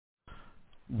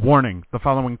Warning, the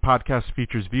following podcast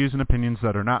features views and opinions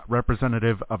that are not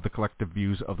representative of the collective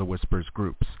views of the Whispers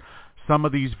groups. Some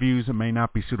of these views may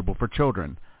not be suitable for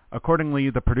children. Accordingly,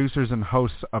 the producers and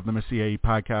hosts of the Missyae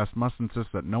Podcast must insist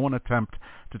that no one attempt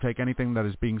to take anything that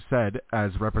is being said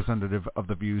as representative of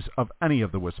the views of any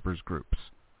of the Whispers groups.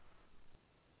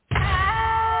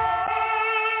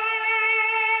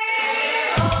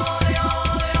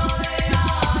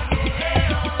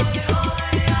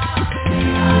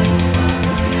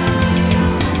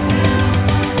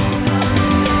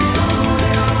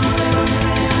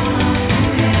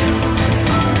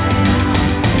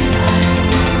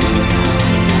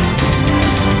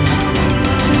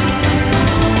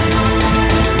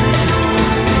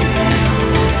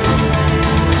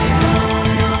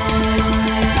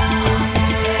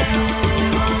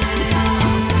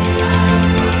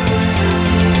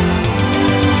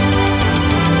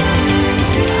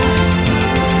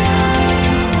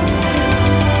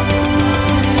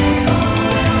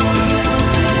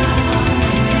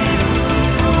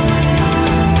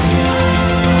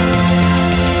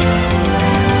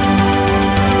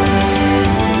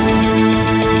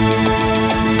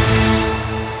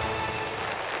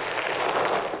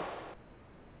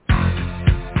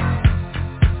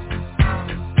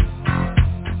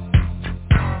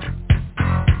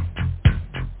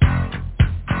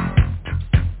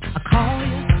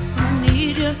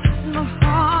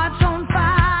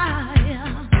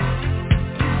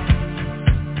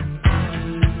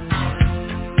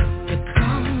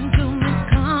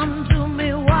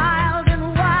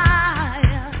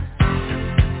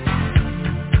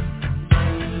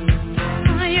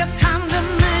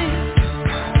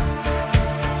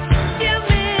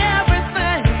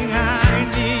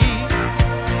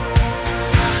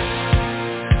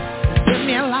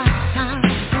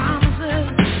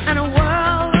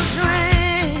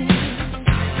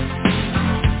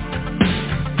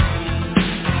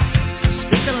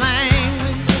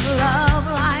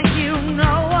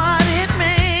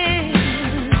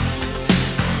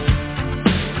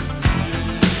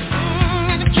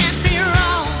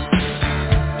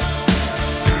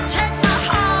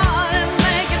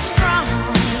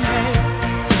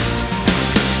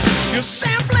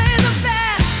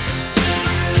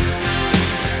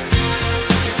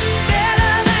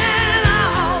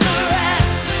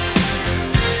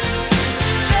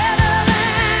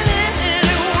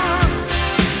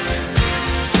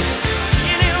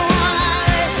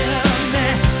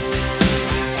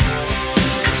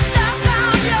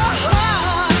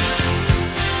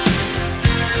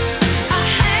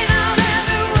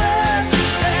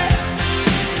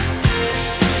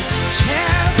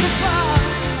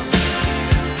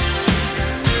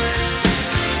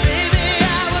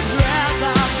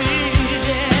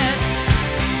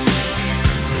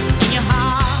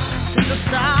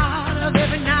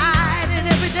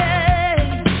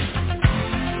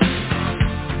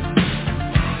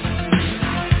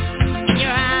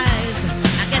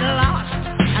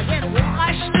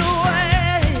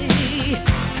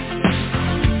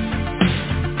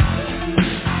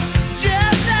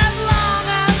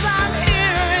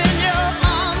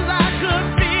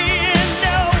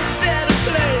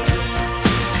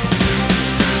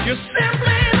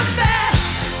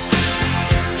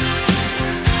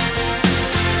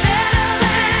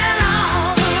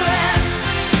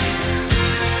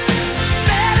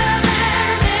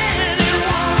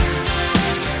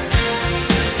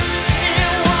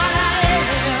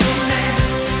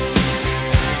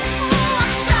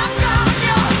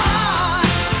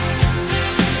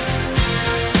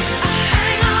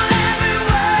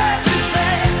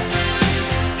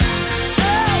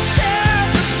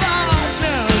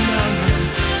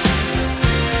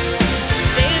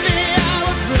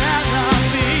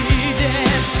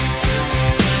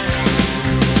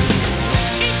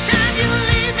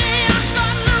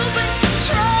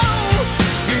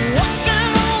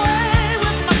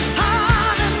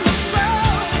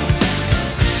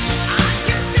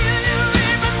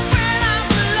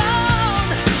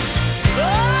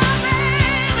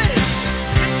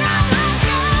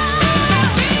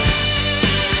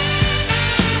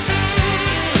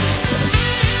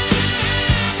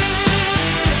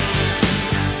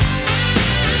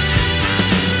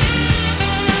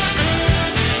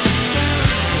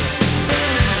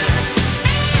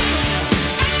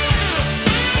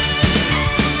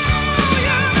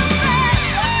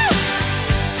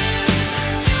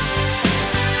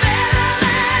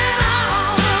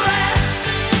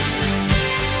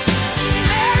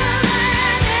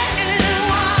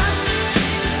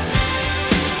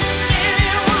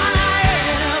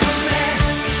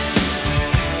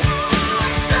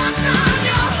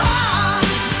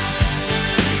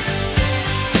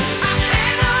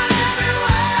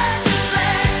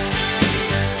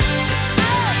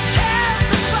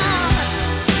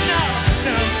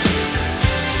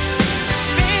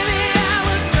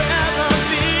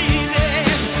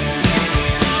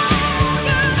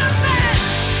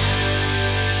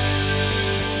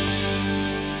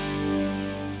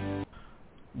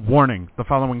 Warning, the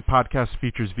following podcast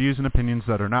features views and opinions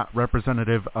that are not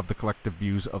representative of the collective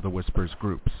views of the Whispers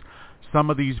groups. Some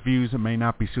of these views may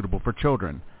not be suitable for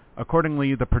children.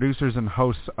 Accordingly, the producers and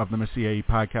hosts of the Missyae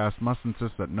Podcast must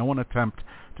insist that no one attempt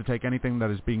to take anything that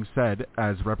is being said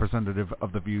as representative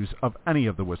of the views of any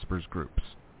of the Whispers groups.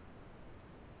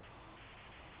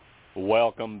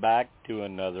 Welcome back to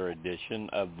another edition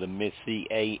of the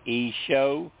Missyae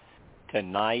Show.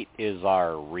 Tonight is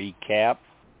our recap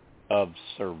of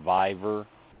Survivor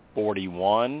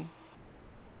 41,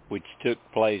 which took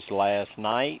place last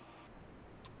night.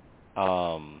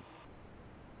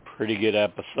 Pretty good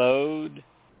episode.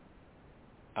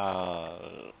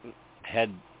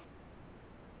 Had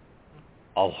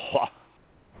a lot.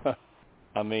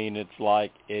 I mean, it's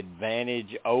like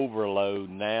advantage overload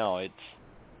now. It's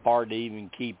hard to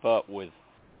even keep up with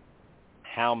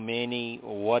how many,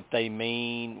 what they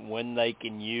mean, when they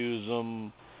can use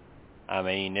them. I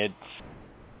mean, it's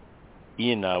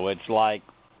like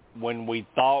when we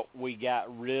thought we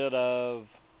got rid of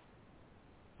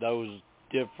those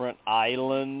different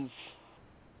islands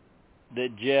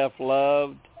that Jeff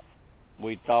loved,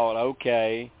 we thought,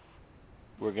 okay,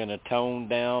 we're going to tone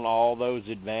down all those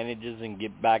advantages and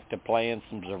get back to playing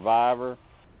some Survivor.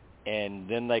 And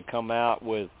then they come out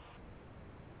with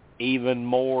even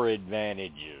more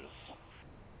advantages.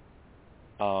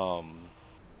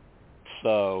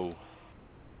 So,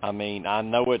 I mean, I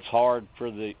know it's hard for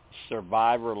the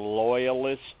Survivor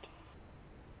loyalist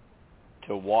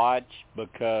to watch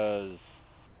because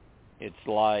it's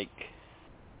like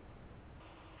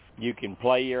you can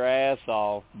play your ass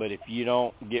off, but if you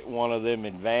don't get one of them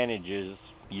advantages,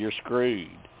 you're screwed.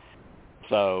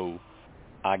 So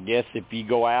I guess if you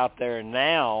go out there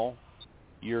now,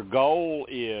 your goal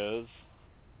is,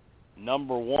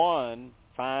 number one,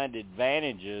 find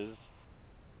advantages.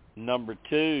 Number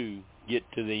two, get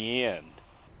to the end.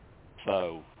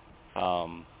 So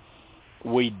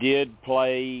we did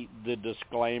play the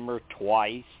disclaimer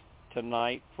twice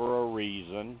tonight for a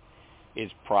reason.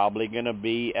 It's probably going to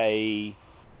be a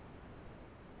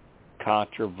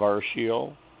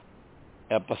controversial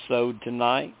episode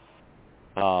tonight.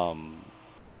 And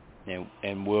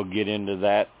we'll get into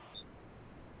that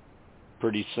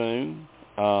pretty soon.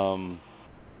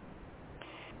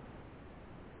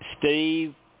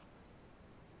 Steve,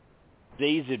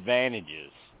 these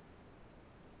advantages,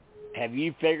 have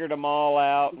you figured them all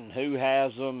out, and who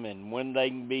has them, and when they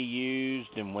can be used,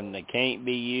 and when they can't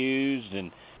be used,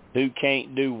 and who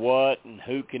can't do what, and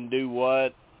who can do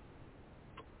what?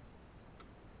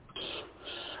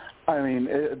 I mean,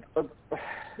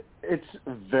 it's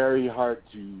very hard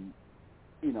to,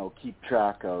 keep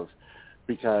track of,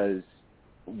 because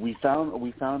we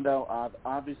found out,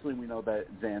 obviously we know that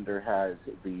Xander has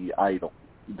the idol,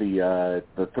 the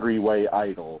three-way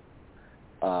idol,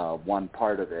 one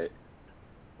part of it.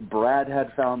 Brad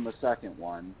had found the second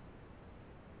one,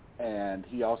 and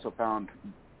he also found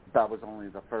that was only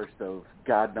the first of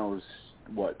God knows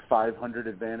what, 500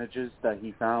 advantages that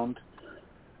he found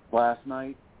last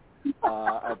night.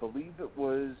 I believe it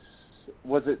was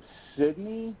it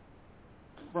Sydney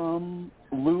from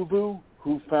Luvu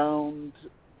who found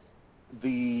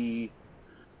the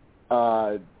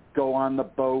go on the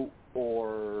boat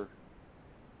or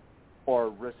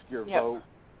risk your vote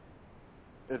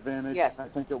advantage, yes. I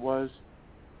think it was.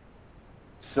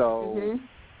 So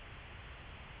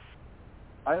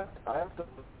I have to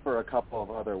look for a couple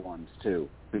of other ones too,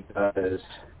 because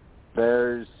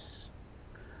there's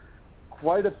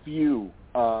quite a few.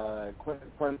 Quite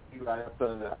a few. I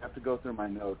have to go through my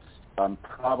notes. I'm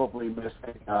probably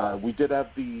missing. We did have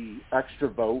the extra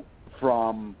vote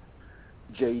from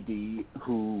JD,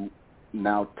 who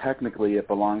now technically it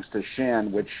belongs to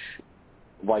Shan, which,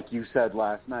 like you said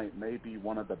last night, may be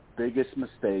one of the biggest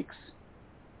mistakes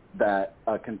that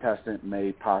a contestant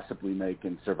may possibly make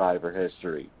in Survivor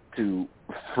history, to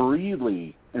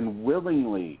freely and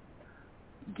willingly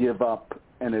give up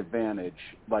an advantage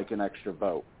like an extra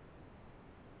vote.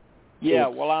 Yeah,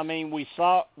 well, I mean, we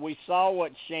saw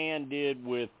what Shan did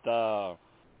with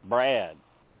Brad,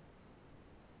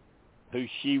 who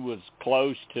she was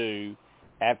close to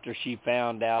after she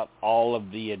found out all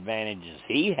of the advantages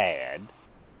he had,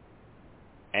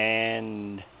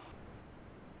 and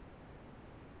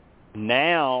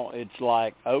now it's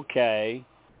like, okay,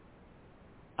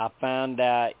 I found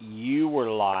out you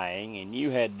were lying and you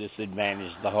had this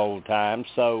advantage the whole time,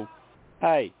 so,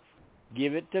 hey,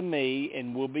 give it to me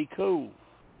and we'll be cool.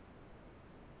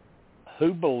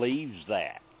 Who believes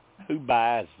that? Who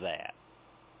buys that?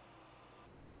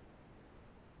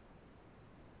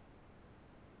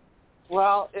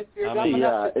 Well, if you're dumb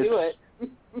enough to do it.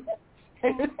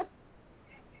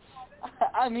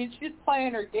 I mean, she's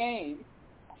playing her game.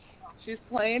 She's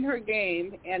playing her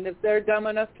game, and if they're dumb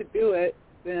enough to do it,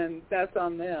 then that's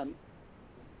on them.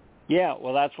 Yeah,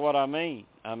 well, that's what I mean.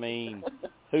 I mean,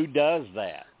 who does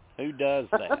that? Who does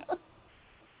that?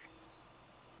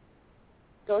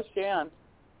 Go Shan.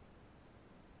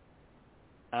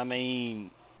 I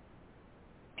mean,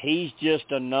 he's just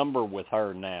a number with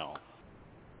her now.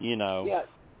 You know, Yes.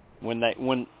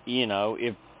 when you know,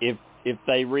 if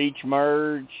they reach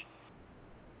merge,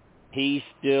 he's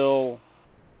still,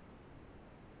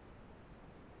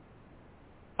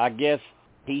 I guess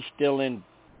he's still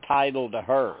entitled to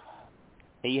her.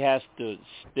 He has to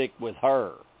stick with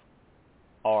her,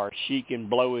 or she can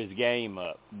blow his game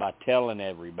up by telling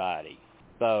everybody.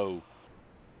 So,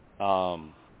 the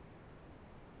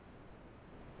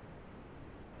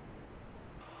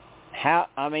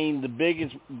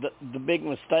big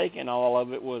mistake in all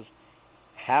of it was,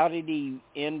 how did he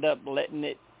end up letting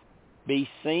it be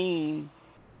seen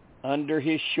under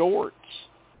his shorts?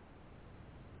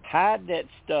 Hide that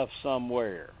stuff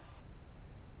somewhere.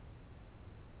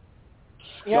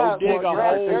 Yeah, Go dig a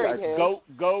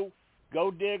hole.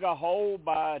 Go dig a hole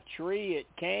by a tree at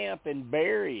camp and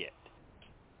bury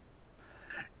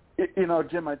it. You know,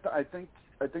 Jim, I think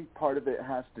part of it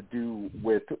has to do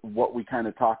with what we kind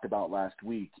of talked about last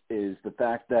week, is the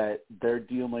fact that they're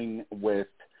dealing with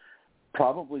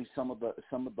probably some of the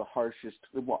harshest,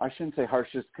 well, I shouldn't say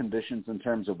harshest conditions in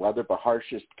terms of weather, but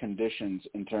harshest conditions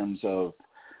in terms of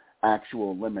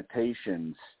actual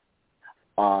limitations.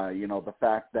 You know, the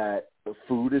fact that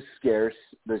food is scarce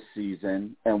this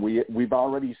season, and we've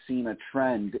already seen a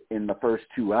trend in the first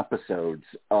 2 episodes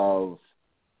of,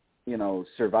 you know,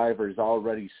 survivors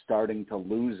already starting to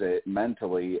lose it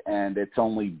mentally, and it's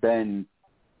only been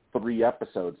 3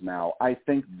 episodes now. I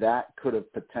think that could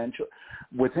have potential.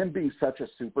 With him being such a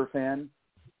super fan,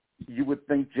 you would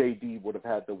think JD would have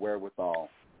had the wherewithal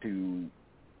to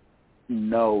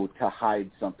know to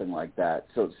hide something like that.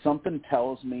 So something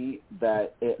tells me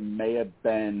that it may have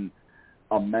been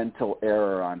a mental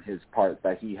error on his part,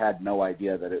 that he had no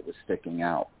idea that it was sticking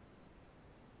out.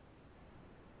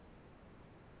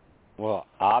 Well,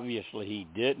 obviously he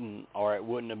didn't, or it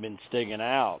wouldn't have been sticking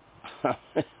out.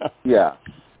 Yeah.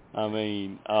 I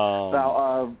mean,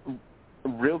 now,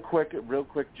 real quick,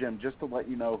 Jim, just to let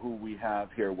you know who we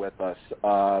have here with us.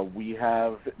 We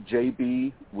have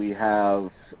JB, we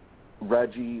have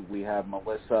Reggie, we have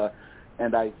Melissa,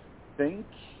 and I think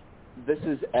this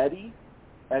is Eddie.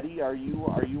 Eddie, are you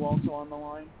also on the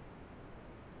line?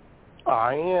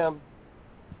 I am.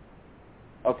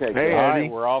 Okay. Hey, good. Eddie. all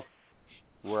right,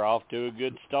 we're off to a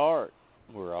good start.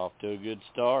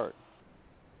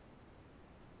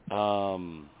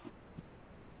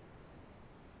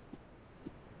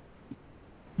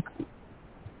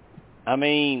 I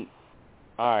mean,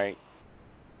 all right.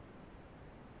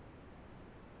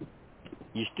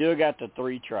 You still got the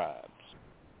 3 tribes.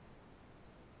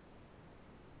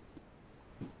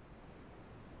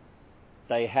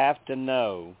 They have to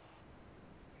know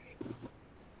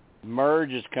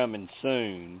merge is coming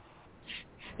soon,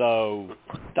 so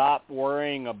stop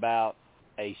worrying about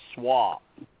a swap,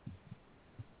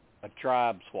 a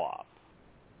tribe swap.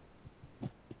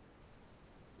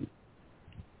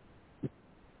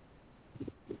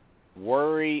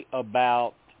 Worry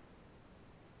about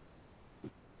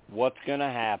what's going to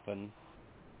happen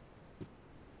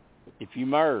if you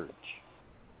merge.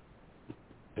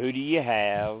 Who do you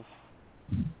have?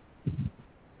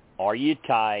 Are you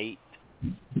tight?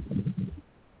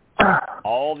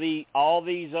 All these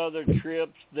other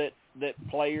trips that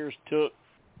players took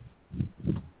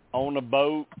on a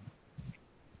boat,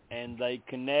 and they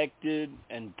connected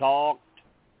and talked,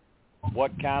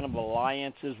 what kind of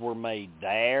alliances were made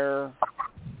there?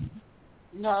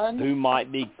 None. Who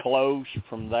might be close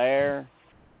from there?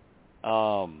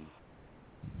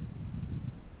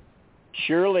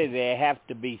 Surely they have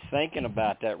to be thinking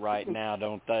about that right now,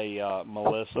 don't they,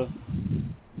 Melissa?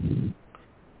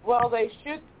 Well, they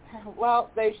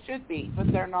should be,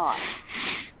 but they're not.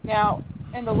 Now,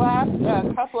 in the last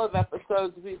couple of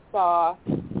episodes, we saw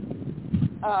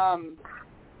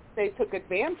they took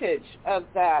advantage of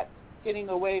that, getting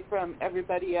away from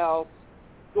everybody else,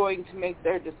 going to make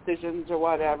their decisions or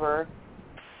whatever.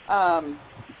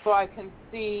 So I can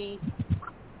see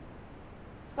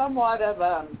somewhat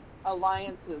of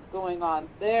alliances going on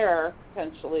there,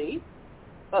 potentially.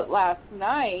 But last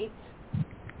night,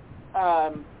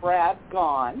 Brad's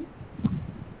gone.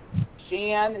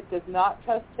 Jan does not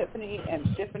trust Tiffany,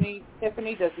 and Tiffany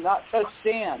does not trust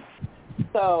Jan.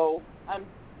 So I'm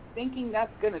thinking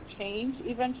that's going to change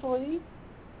eventually.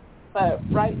 But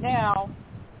right now,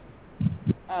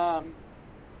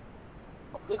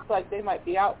 looks like they might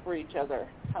be out for each other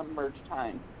come merge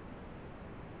time.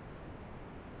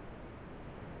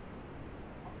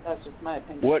 That's just my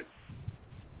opinion.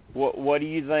 What do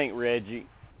you think, Reggie?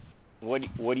 What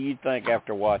do you think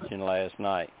after watching last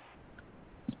night?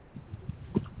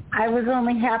 I was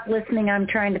only half listening. I'm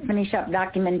trying to finish up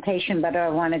documentation, but I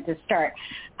wanted to start.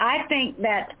 I think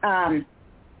that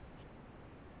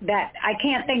that I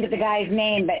can't think of the guy's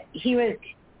name, but he was.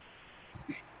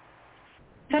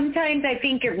 Sometimes I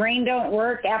think your brain don't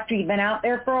work after you've been out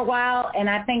there for a while, and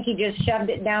I think he just shoved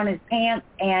it down his pants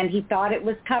and he thought it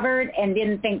was covered and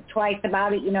didn't think twice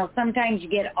about it. You know, sometimes you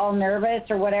get all nervous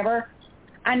or whatever.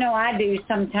 I know I do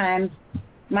sometimes.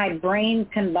 My brain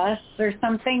combusts or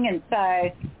something, and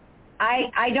so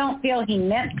I don't feel he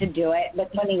meant to do it,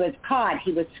 but when he was caught,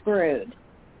 he was screwed.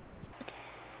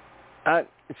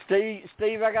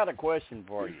 Steve, I got a question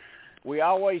for you. We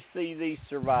always see these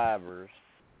survivors.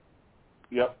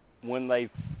 Yep. When they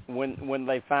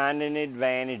find an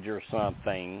advantage or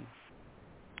something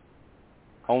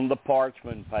on the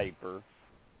parchment paper,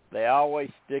 they always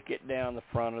stick it down the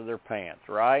front of their pants,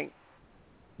 right?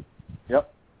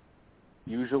 Yep.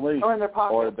 Usually, or in their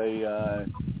pocket.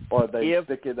 or they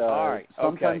stick it. All right.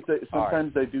 Sometimes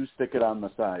they do stick it on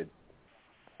the side.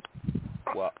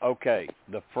 Well, okay.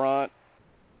 The front,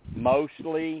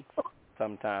 mostly.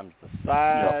 Sometimes the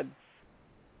side.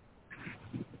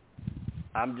 Yep.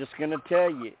 I'm just going to tell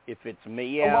you, if it's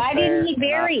me out Why there, didn't he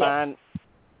bury it?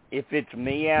 If it's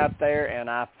me out there and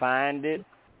I find it,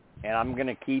 and I'm going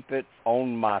to keep it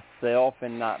on myself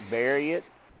and not bury it,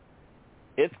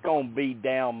 it's going to be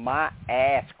down my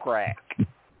ass crack.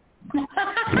 Okay,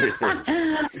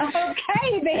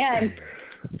 then.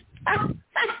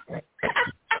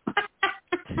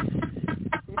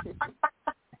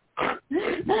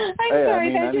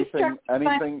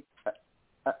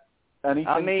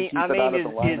 Anything to keep it out of the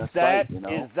line of sight, you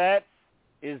know?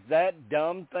 Is that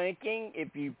dumb thinking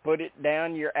if you put it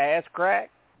down your ass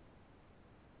crack?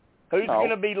 Who's going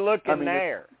to be looking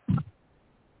there?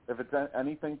 If it's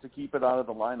anything to keep it out of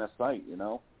the line of sight, you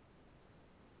know?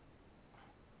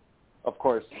 Of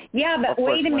course. Yeah, but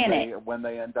wait a minute. When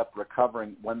they end up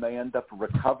recovering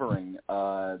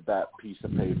that piece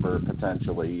of paper,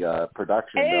 potentially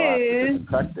production, they'll have to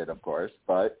disinfect it, of course.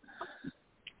 But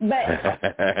wait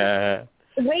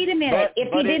a minute.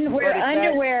 If he didn't wear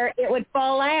underwear, it would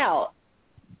fall out.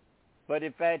 But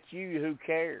if that's you, who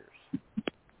cares?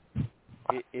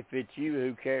 If it's you,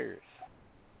 who cares?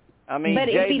 I mean, but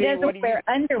JB, if he doesn't wear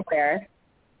underwear,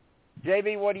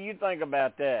 JB, what do you think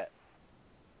about that?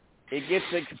 It gets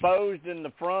exposed in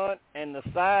the front and the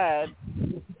side.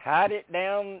 Hide it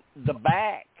down the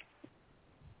back.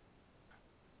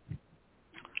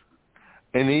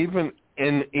 And even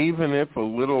if a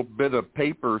little bit of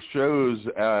paper shows,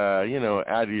 out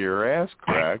of your ass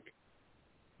crack,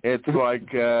 it's like,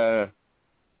 grab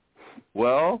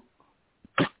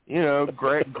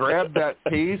that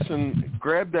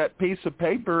piece of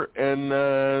paper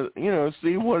and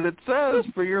see what it says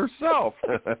for yourself.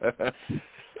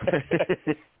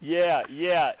 Yeah.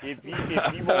 If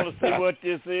you want to see what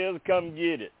this is, come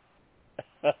get it.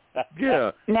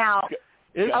 Yeah. Now,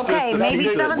 okay,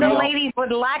 maybe some of the ladies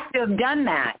would like to have done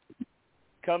that.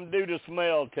 Come do the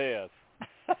smell test.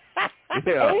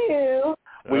 Yeah. Ew.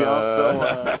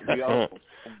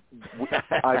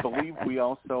 I believe we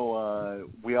also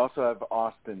have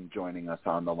Austin joining us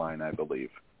on the line, I believe.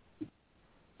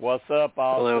 What's up,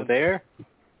 Austin? Hello there.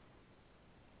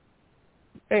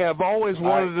 Hey, I've always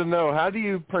wanted to know, how do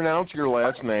you pronounce your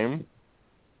last name?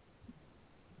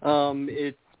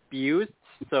 It's Bust,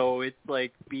 so it's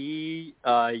like B-U-S-T.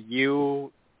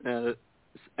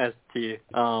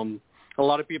 A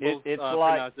lot of people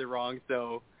pronounce it wrong,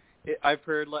 so I've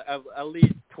heard at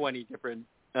least 20 different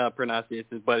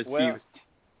pronunciations, but it's Bust.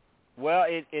 Well,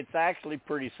 it's actually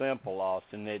pretty simple,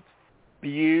 Austin. It's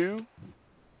Bu.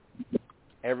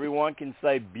 Everyone can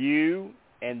say Bu,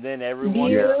 and then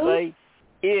everyone can say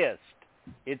ist.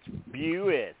 It's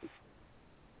Buist.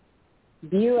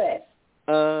 Buist.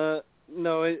 No,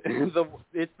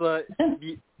 it's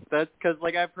that's because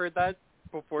I've heard that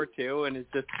before too, and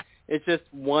it's just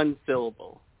one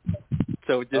syllable.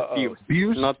 So just Bust,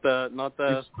 not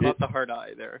the hard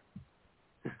I there.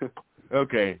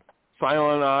 Okay,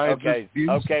 silent I. Okay.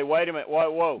 Wait a minute.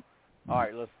 Whoa. All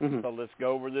right, let's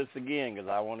go over this again because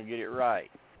I want to get it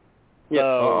right.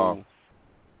 Yeah.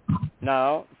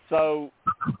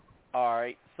 All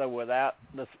right. So without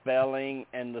the spelling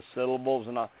and the syllables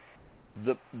and all,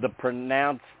 the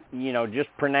pronounce, just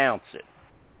pronounce it.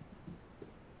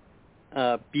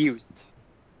 Bust.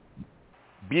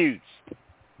 Bust.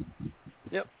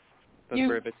 Yep. That's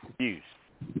perfect. Bust.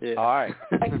 Yeah. All right.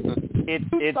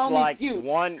 It's like you.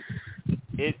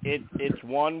 it's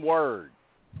one word.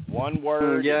 One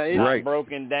word. Yeah, it's not right.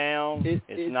 broken down.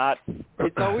 It's not.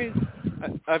 It's always.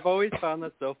 I've always found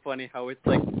that so funny how it's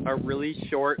like a really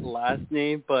short last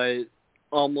name, but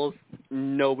almost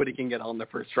nobody can get on the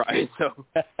first try. So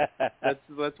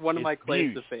that's one of my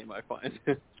claims to fame, I find.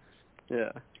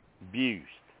 Yeah. Bust.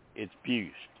 It's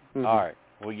Bust. Mm-hmm. All right.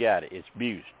 We got it. It's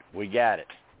Bust. We got it.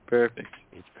 Perfect.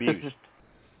 It's Bust.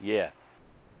 Yeah.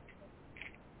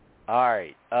 All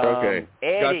right. Okay.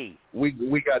 Eddie.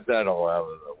 We got that all out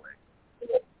of the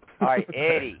way. All right,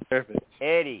 Eddie. Perfect.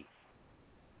 Eddie,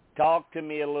 talk to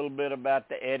me a little bit about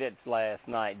the edits last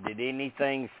night. Did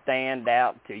anything stand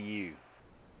out to you?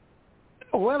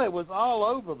 Well, it was all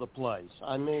over the place.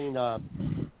 I mean, I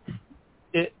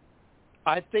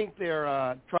think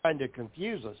they're trying to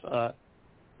confuse us.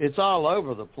 It's all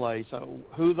over the place.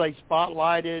 Who they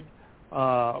spotlighted,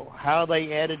 how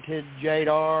they edited JR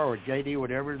or JD,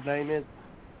 whatever his name is.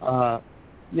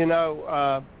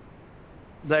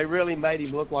 They really made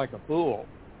him look like a fool.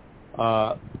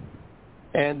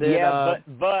 And then,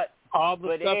 but all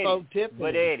the stuff Eddie, on Tiffany.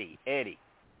 But Eddie,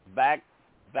 back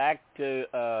to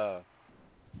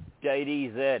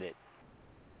JD's edit,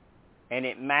 and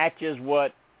it matches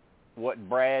what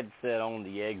Brad said on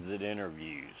the exit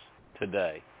interviews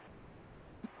today.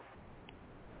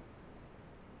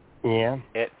 Yeah.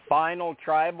 At final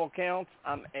tribal counts,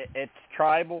 it's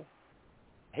tribal.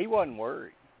 He wasn't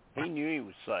worried. He knew he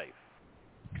was safe.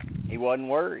 He wasn't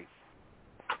worried.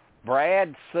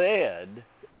 Brad said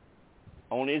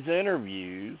on his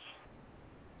interviews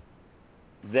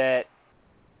that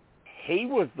he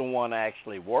was the one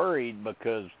actually worried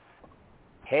because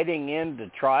heading into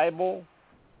tribal,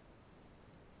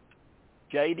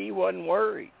 JD wasn't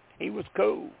worried. He was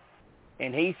cool.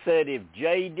 And he said if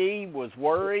JD was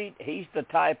worried, he's the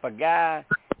type of guy,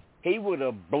 he would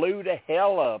have blew the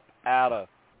hell up out of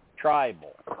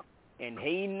tribal. And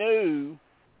he knew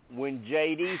when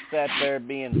JD sat there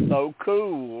being so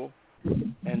cool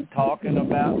and talking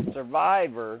about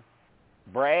Survivor,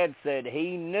 Brad said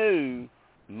he knew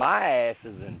my ass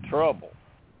is in trouble.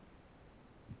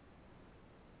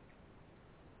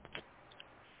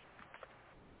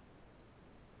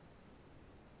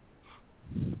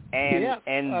 And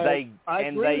they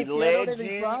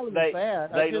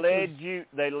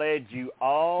led you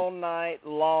all night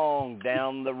long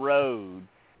down the road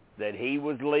that he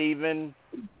was leaving,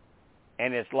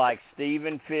 and it's like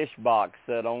Stephen Fishbach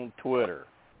said on Twitter.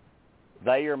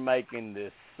 They are making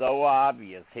this so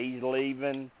obvious he's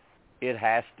leaving, it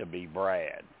has to be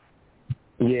Brad.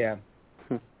 Yeah.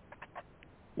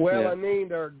 Well, Yeah. I mean,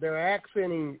 they're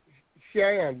accenting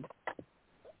Shan,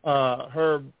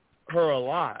 her a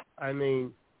lot. I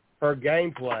mean, her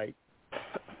gameplay,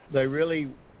 they really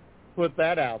put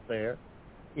that out there,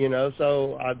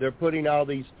 so they're putting all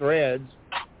these threads.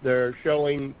 They're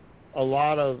showing a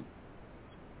lot of,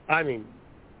 I mean,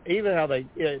 even how they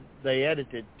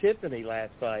edited Tiffany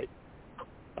last night,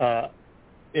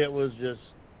 it was just,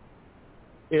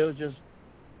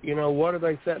 what are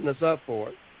they setting us up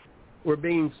for? We're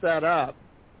being set up.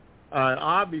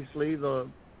 Obviously, the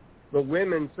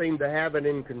women seem to have it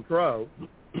in control.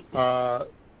 The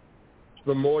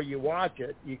more you watch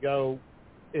it,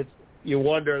 you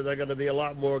wonder are there going to be a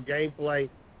lot more gameplay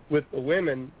with the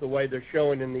women the way they're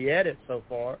showing in the edit so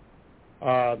far.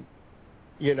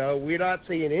 We're not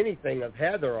seeing anything of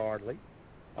Heather hardly.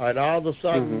 And all of a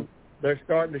sudden, they're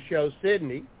starting to show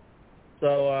Sydney.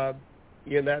 So,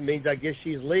 that means I guess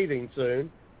she's leaving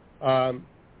soon.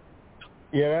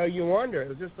 You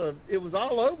wonder. It was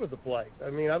all over the place. I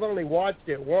mean, I've only watched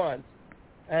it once.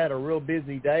 I had a real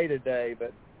busy day today,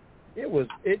 but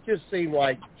it just seemed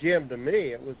like Jim to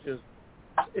me.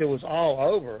 It was all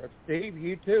over. Steve,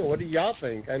 you too. What do y'all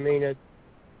think? I mean, it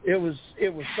was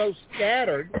so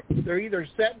scattered. They're either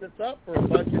setting us up for a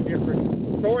bunch of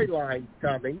different storylines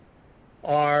coming,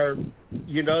 or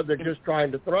they're just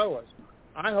trying to throw us.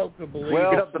 I hope to believe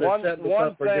that they're setting us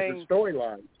up for different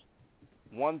storylines.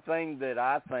 One thing that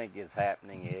I think is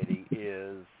happening, Eddie,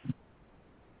 is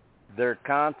they're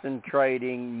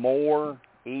concentrating more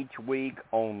each week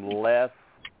on less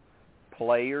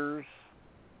players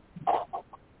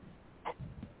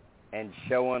and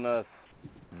showing us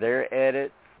their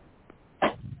edits,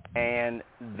 and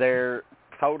they're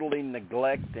totally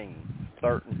neglecting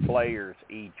certain players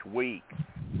each week.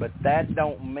 But that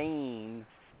don't mean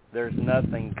there's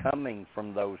nothing coming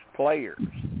from those players.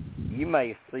 You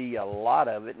may see a lot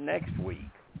of it next week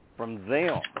from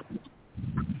them.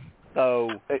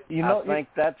 So I think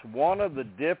that's one of the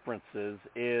differences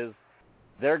is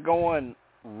they're going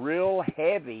real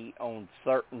heavy on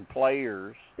certain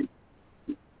players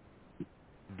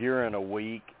during a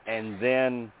week and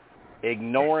then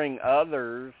ignoring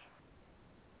others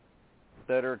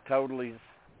that are totally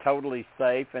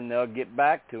safe, and they'll get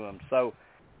back to them. So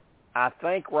I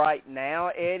think right now,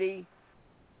 Eddie,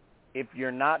 if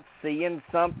you're not seeing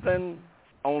something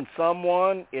on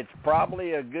someone, it's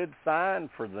probably a good sign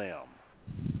for them.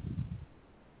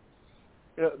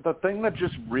 The thing that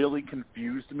just really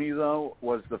confused me, though,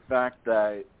 was the fact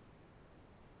that,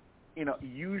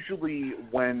 usually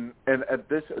when, and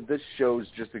this shows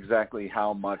just exactly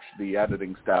how much the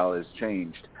editing style has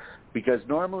changed, because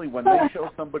normally when they show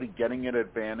somebody getting an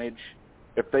advantage,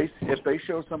 if they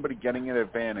show somebody getting an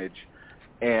advantage,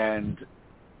 and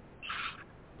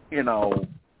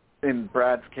in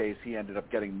Brad's case he ended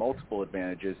up getting multiple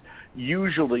advantages,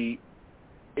 usually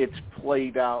it's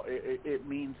played out. It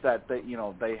means that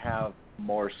they have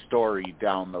more story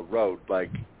down the road.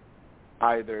 Like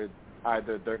either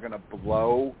they're going to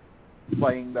blow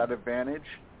playing that advantage,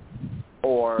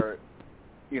 or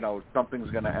something's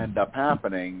going to end up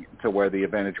happening to where the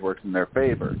advantage works in their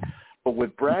favor. But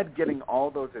with Brad getting all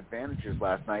those advantages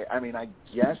last night, I mean, I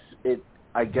guess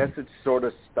it's sort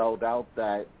of spelled out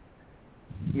that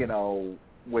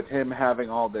with him having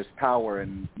all this power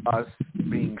and us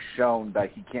being shown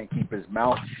that he can't keep his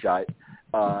mouth shut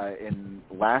in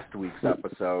last week's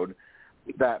episode,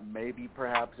 that maybe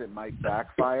perhaps it might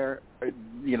backfire,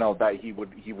 that he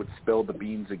would spill the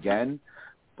beans again.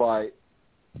 But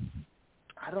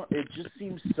it just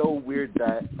seems so weird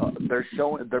that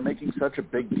they're making such a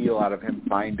big deal out of him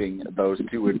finding those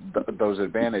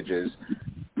advantages,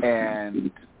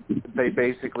 and they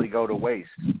basically go to waste.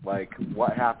 Like,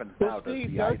 what happens now? Does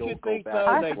Steve, the idol go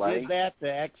back they and play? did that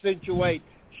to accentuate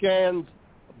Shan's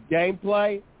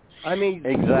gameplay? I mean,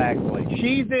 exactly.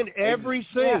 She's in every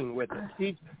scene with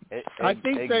it. I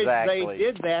think they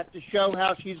did that to show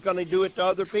how she's going to do it to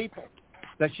other people.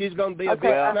 That she's going to be a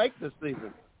big snake this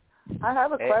season. I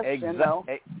have a question, though.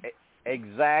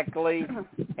 Exactly.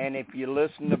 And if you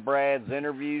listen to Brad's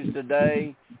interviews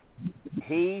today,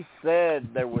 he said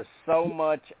there was so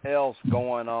much else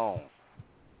going on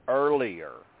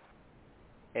earlier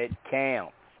at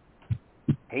camp.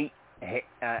 He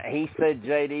said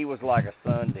JD was like a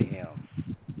son to him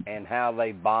and how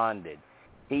they bonded.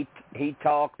 He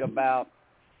talked about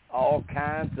all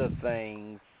kinds of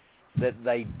things that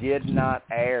they did not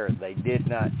air, they did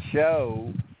not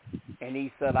show, and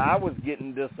he said, I was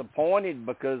getting disappointed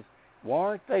because why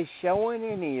aren't they showing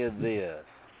any of this?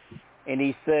 And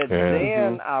he said,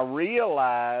 then I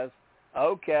realized,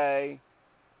 okay,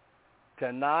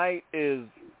 tonight is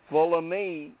full of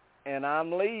me and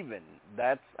I'm leaving.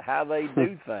 That's how they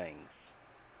do things.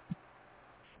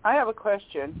 I have a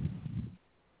question.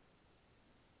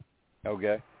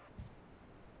 Okay.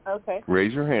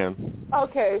 Raise your hand.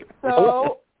 Okay,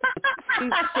 so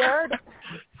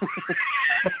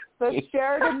the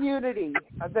shared immunity.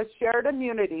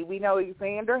 We know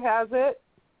Xander has it,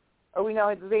 or we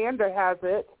know Xander has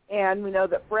it, and we know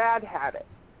that Brad had it.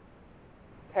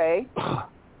 Okay?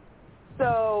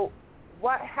 So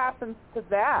what happens to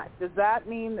that? Does that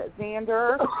mean that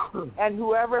Xander and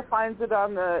whoever finds it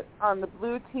on the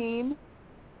blue team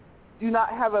do not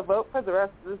have a vote for the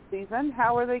rest of the season?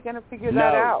 How are they going to figure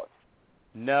that out?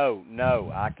 No.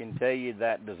 I can tell you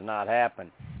that does not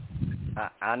happen.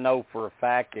 I know for a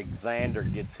fact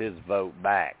Xander gets his vote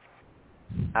back.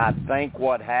 I think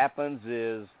what happens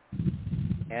is,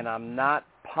 and I'm not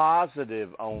positive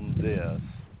on this,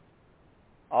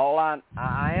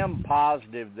 I am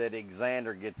positive that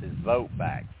Xander gets his vote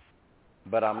back,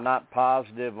 but I'm not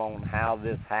positive on how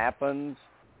this happens.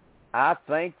 I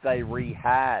think they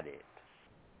rehide it,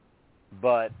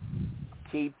 but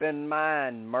keep in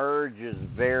mind merge is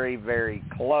very, very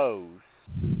close,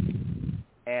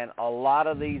 and a lot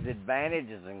of these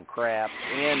advantages and crap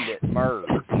end at merge.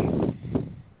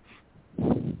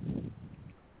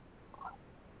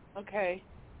 Okay.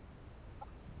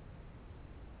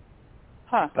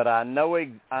 Huh. But I know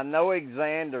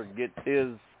Xander gets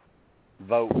his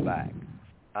vote back.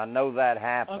 I know that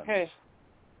happens. Okay.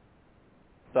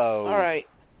 So all right.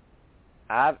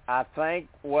 I think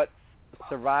what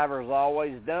Survivor's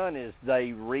always done is they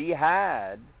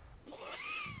rehide,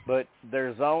 but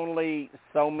there's only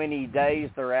so many days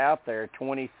they're out there,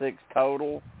 26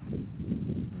 total.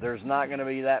 There's not going to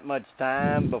be that much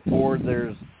time before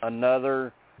there's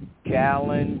another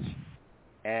challenge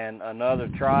and another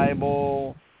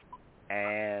tribal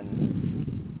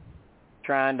and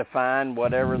trying to find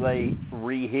whatever they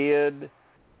rehid.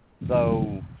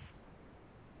 So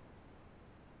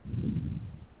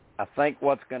I think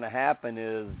what's going to happen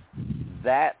is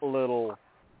that little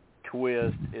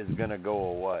twist is going to go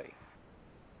away.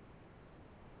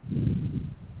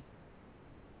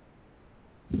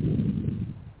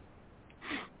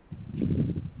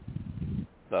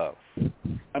 So,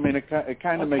 I mean, it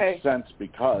kind of makes sense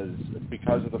because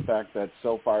of the fact that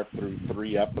so far through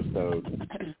 3 episodes,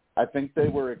 I think they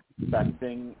were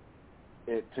expecting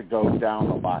it to go down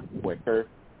a lot quicker,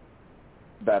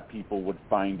 that people would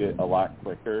find it a lot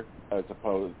quicker as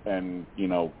opposed, and, you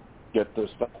know, get the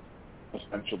stuff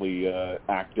essentially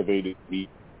activated.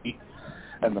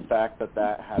 And the fact that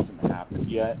that hasn't happened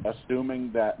yet,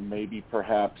 assuming that maybe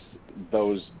perhaps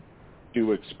those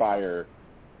do expire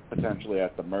potentially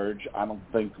at the merge, I don't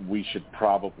think we should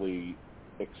probably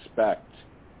expect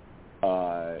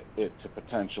it to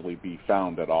potentially be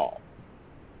found at all,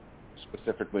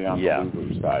 specifically on the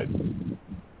Luvu side.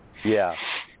 Yeah,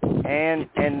 and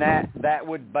that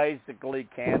would basically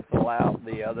cancel out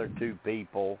the other 2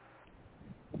 people,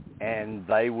 and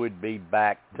they would be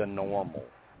back to normal.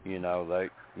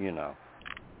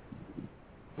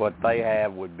 What they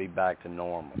have would be back to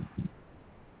normal.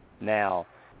 Now,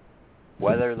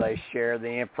 whether they share the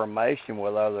information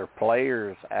with other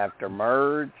players after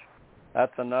merge,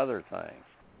 that's another thing.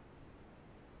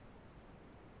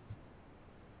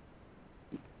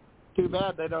 Too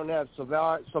bad they don't have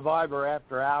Survivor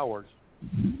After Hours.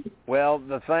 Well,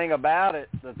 the thing about it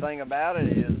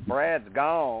is Brad's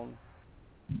gone,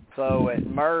 so at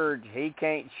merge he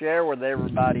can't share with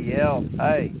everybody else.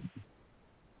 Hey,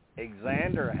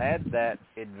 Xander had that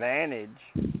advantage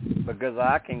because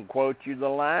I can quote you the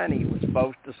line he was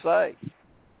supposed to say,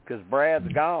 because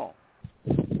Brad's gone,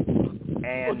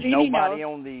 and nobody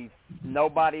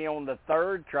on the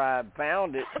third tribe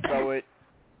found it, so it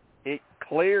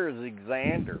clears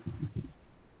Xander.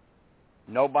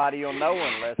 Nobody will know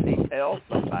unless he tells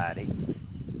somebody.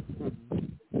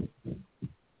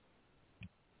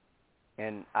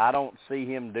 And I don't see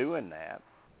him doing that.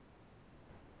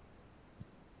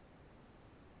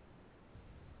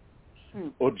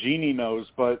 Well, Jeannie knows,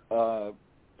 but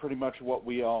pretty much what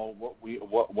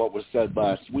was said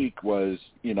last week was,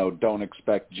 don't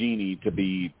expect Jeannie to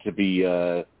be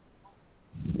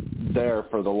there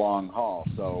for the long haul.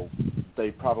 So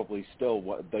they probably still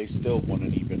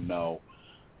wouldn't even know,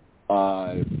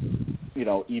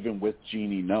 even with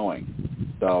Jeannie knowing.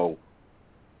 So,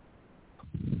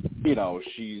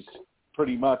 she's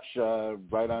pretty much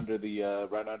right under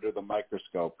the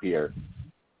microscope here,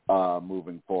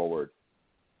 moving forward.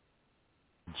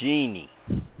 Jeannie.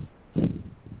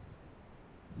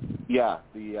 Yeah,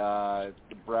 the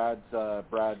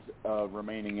Brad's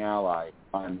remaining ally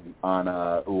on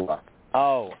Ula.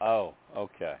 Oh,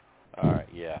 okay. All right,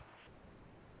 yeah.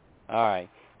 All right.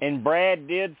 And Brad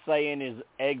did say in his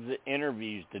exit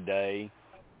interviews today,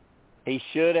 he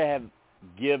should have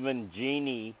given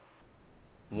Jeannie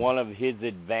one of his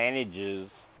advantages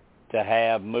to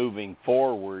have moving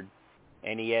forward,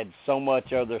 and he had so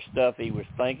much other stuff he was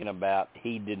thinking about,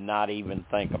 he did not even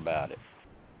think about it.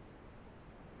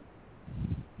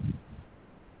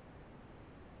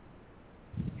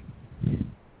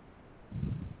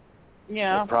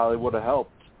 Yeah. It probably would have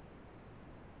helped.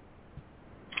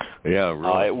 Yeah,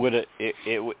 really.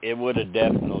 It would have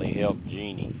definitely helped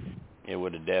Jeannie. It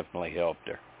would have definitely helped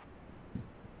her.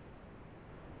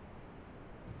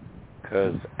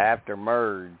 Because after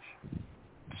merge,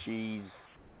 she's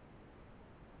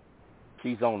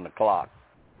on the clock.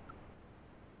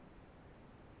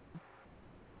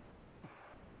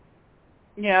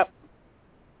 Yep.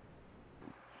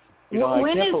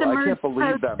 When is the merge I can't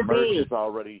believe supposed that to merge be? is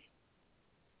already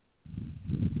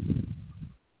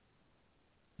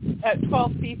At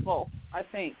 12 people, I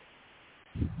think.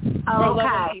 Oh, Or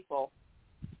 11 okay. people.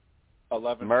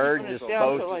 11. Merge people. is Down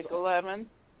supposed to like 11.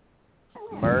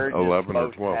 Merge 11 is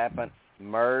supposed or 12. to happen.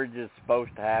 Merge is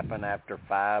supposed to happen after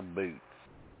 5 boots.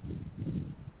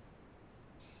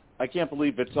 I can't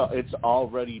believe it's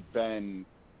already been.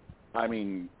 I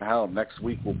mean, hell, next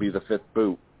week will be the 5th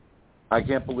boot. I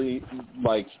can't believe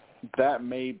that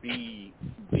may be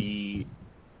the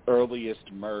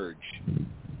earliest merge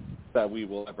that we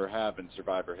will ever have in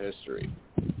Survivor history.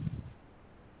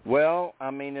 Well,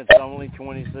 I mean, it's only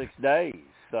 26 days,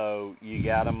 so you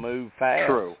got to move fast.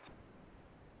 True.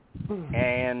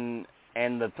 And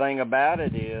the thing about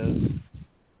it is,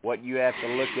 what you have to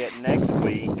look at next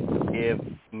week, if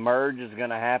merge is going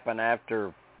to happen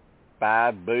after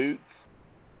 5 boots,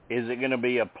 is it going to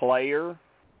be a player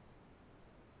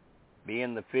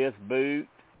being the 5th boot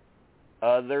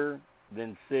other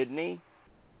than Sydney?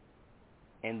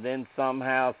 And then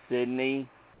somehow Sydney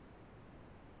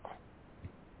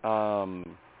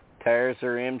tears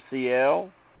her MCL,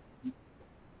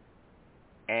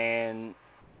 and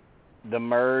the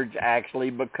merge actually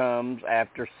becomes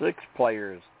after 6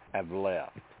 players have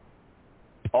left?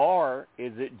 Or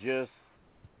is it just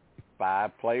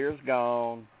 5 players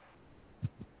gone?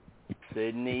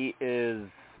 Sydney is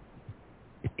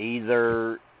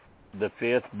either the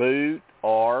 5th boot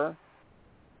or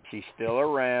she's still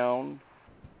around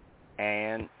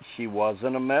and she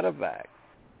wasn't a medevac.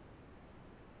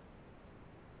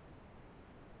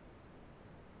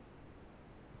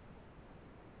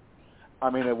 I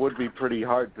mean, it would be pretty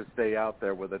hard to stay out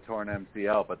there with a torn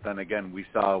MCL, but then again, we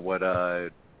saw what Abby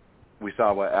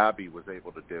was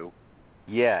able to do.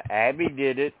 Yeah, Abby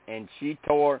did it, and she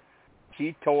tore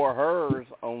hers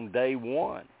on day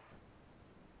 1.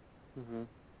 Mm-hmm.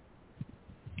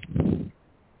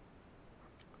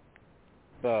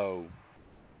 So,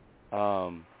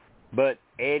 but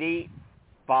Eddie,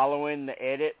 following the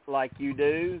edit like you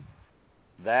do,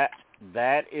 that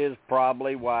is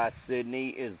probably why Sydney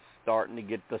is starting to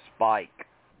get the spike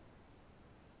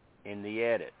in the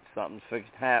edit. Something's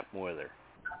fixed to happen with her.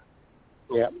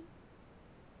 Yep.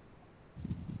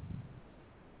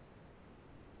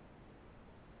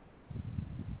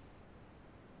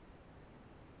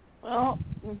 Well,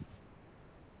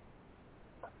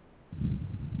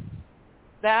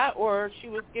 that or she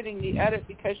was getting the edit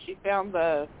because she found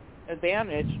the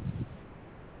advantage.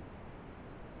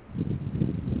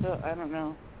 So, I don't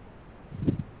know.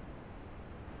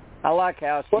 I like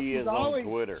how she is always,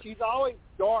 on Twitter. She's always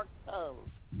dark tones.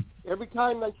 Every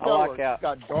time they show her, she's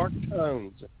got dark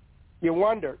tones. You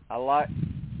wonder. I like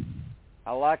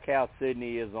how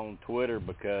Sydney is on Twitter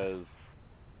because,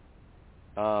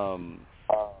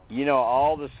 you know,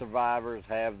 all the survivors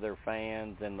have their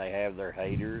fans and they have their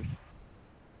haters.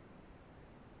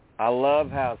 I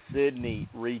love how Sydney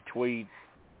retweets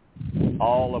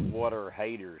all of what her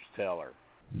haters tell her.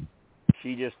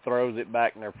 She just throws it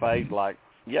back in their face like,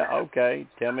 yeah, okay,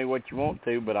 tell me what you want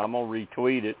to, but I'm going to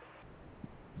retweet it.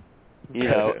 You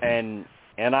know, and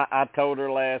I told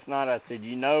her last night, I said,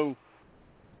 you know,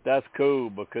 that's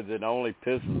cool because it only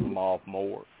pisses them off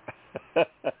more.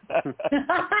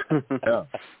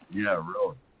 Yeah,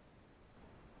 really.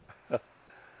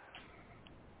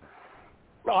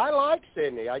 No, I like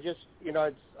Sydney. I just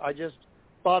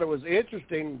thought it was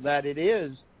interesting that it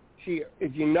is. She,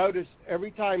 if you notice, every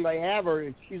time they have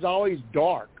her, she's always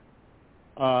dark.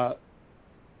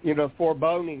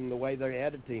 Foreboding the way they're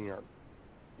editing her.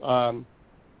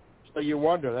 So you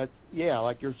wonder, that's,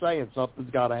 like you're saying,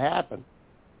 something's got to happen.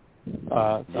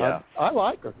 Yeah. I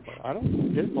like her. I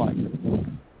don't dislike her.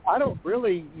 I don't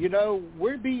really,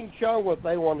 we're being shown what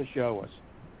they want to show us.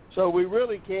 So we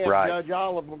really can't judge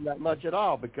all of them that much at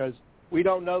all because we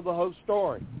don't know the whole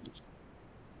story.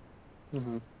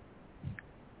 Mm-hmm.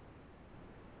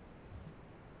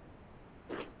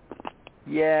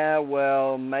 Yeah,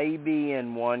 well, maybe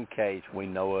in one case we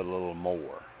know a little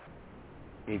more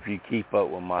if you keep up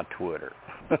with my Twitter.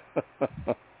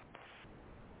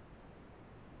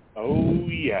 Oh,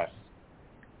 yes.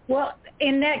 Well,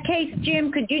 in that case,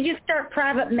 Jim, could you just start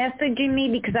private messaging me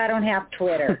because I don't have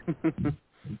Twitter?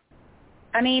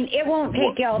 I mean, it won't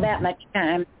take you all that much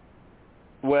time.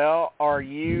 Well, are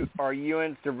you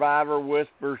in Survivor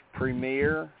Whispers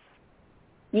Premiere?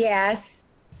 Yes.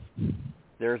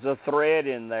 There's a thread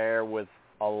in there with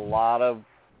a lot of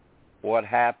what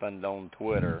happened on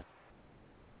Twitter.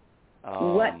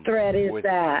 What thread is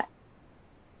that?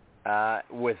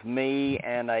 With me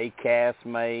and a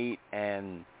castmate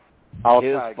and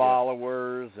his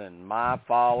followers and my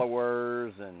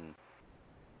followers and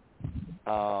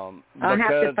I'll have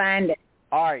to find it.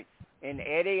 All right, and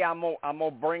Eddie, I'm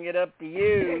gonna bring it up to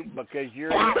you because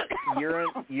you're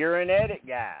an edit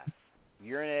guy.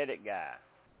 You're an edit guy.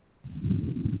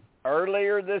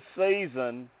 Earlier this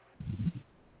season,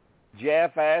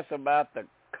 Jeff asked about the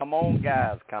 "Come on,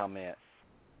 guys" comment,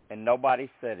 and nobody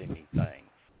said anything.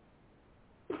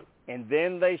 And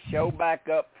then they show back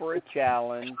up for a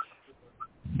challenge,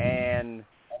 and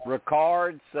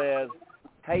Ricard says,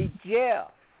 "Hey,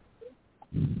 Jeff,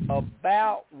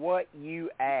 about what you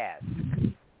asked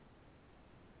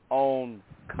on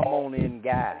Come On In,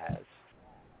 Guys."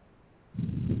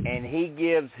 And he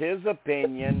gives his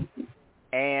opinion,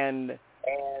 and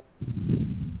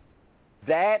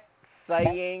that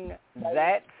saying,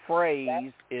 that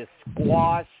phrase is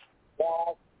squashed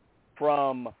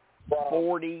from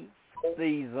 40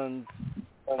 seasons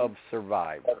of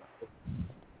Survivor.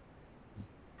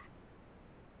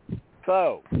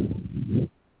 So,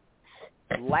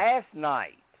 last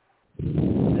night,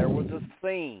 there was a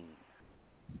scene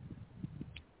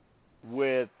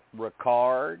with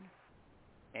Ricard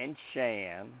and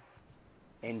Shan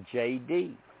and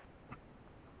JD.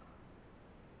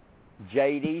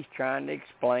 JD's trying to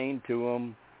explain to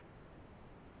him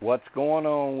what's going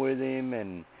on with him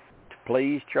and to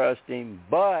please trust him,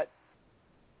 but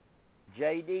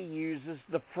JD uses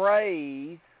the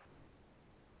phrase,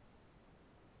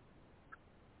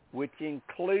 which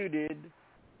included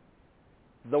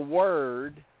the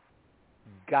word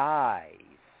guys,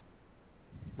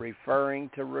 referring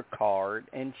to Ricard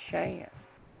and Shan.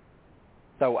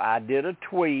 So I did a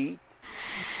tweet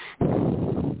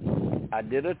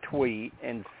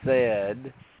and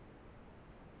said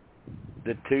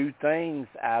the two things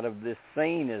out of this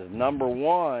scene is, number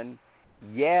one,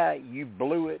 yeah, you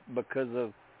blew it because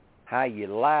of how you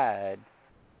lied.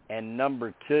 And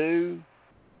number two,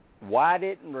 why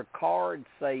didn't Ricard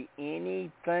say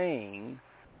anything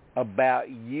about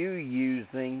you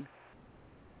using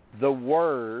the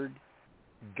word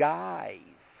guys?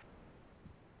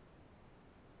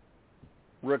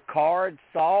 Ricard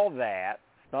saw that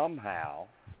somehow,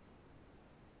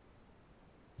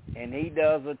 and he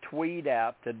does a tweet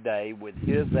out today with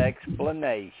his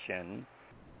explanation,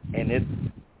 and it's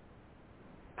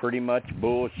pretty much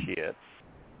bullshit.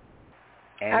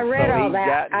 And I read all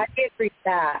that. I did read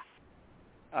that.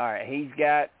 All right, he's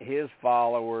got his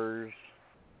followers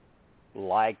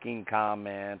liking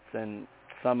comments, and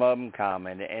some of them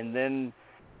commented, and then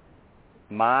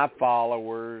my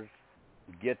followers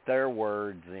get their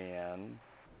words in,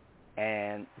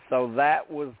 and so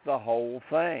that was the whole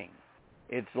thing.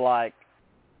 It's like,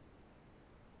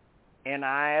 and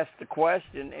I asked the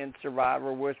question in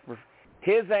Survivor Whisper.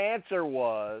 His answer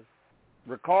was,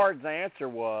 Ricard's answer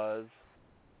was,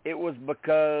 it was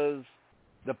because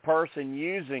the person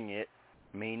using it,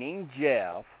 meaning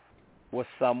Jeff, was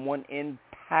someone in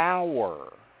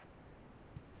power.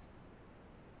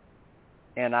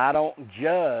 And I don't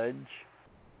judge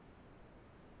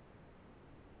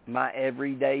my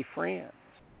everyday friends.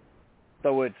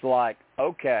 So it's like,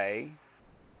 okay,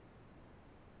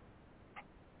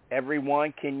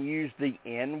 everyone can use the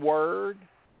N-word,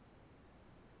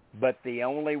 but the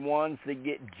only ones that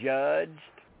get judged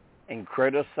and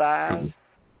criticized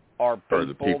are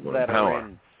people that are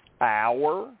in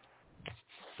power.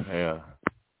 Yeah.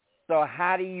 So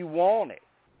how do you want it?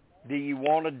 Do you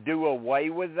want to do away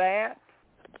with that?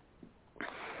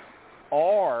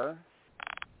 Or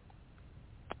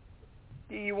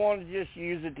do you want to just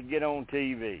use it to get on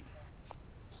TV?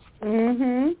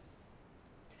 Mhm.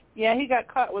 Yeah, he got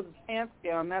caught with his pants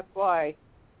down. That's why.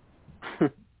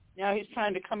 Now he's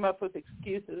trying to come up with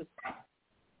excuses.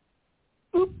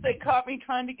 Oops, they caught me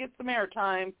trying to get some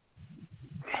airtime.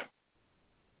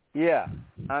 Yeah,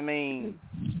 I mean,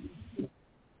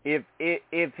 if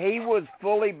he was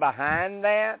fully behind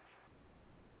that,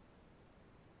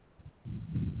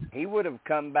 he would have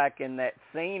come back in that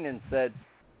scene and said,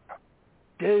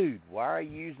 dude, why are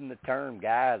you using the term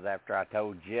guys after I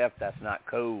told Jeff that's not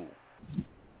cool?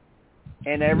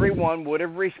 And everyone would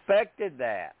have respected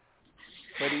that.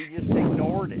 But he just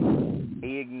ignored it.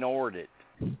 He ignored it.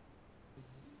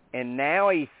 And now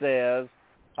he says,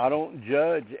 I don't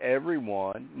judge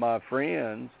everyone, my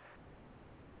friends.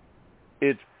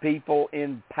 It's people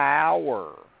in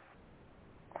power.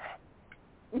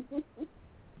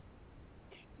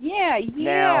 Yeah,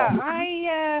 now, people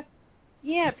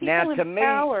now in to me,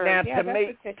 power. Now Yeah,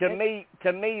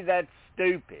 to me that's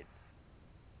stupid.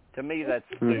 To me that's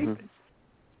stupid.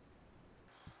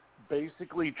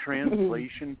 Basically,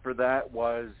 translation for that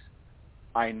was,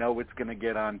 I know it's going to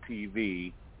get on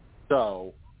TV,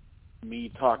 so me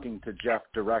talking to Jeff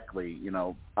directly,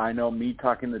 I know me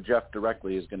talking to Jeff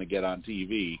directly is going to get on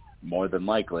TV, more than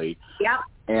likely. Yep.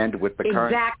 And with the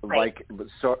current, exactly.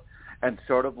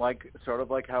 sort of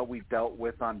like how we dealt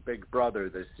with on Big Brother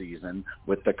this season,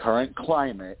 with the current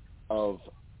climate of,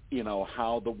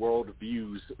 how the world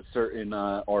views certain,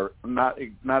 or not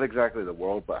exactly the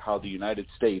world, but how the United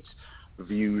States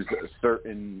views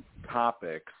certain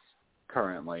topics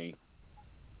currently,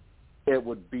 it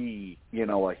would be,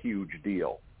 a huge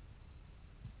deal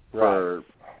for,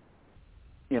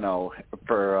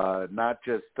 for not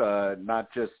just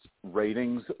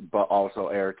ratings, but also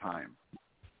airtime.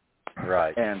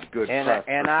 Right. And good press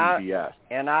for CBS.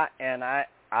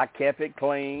 I kept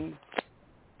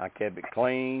it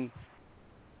clean.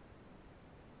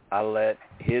 I let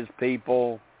his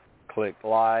people click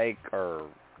like or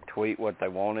tweet what they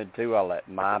wanted to. I let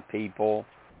my people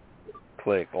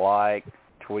click like,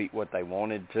 tweet what they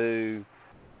wanted to.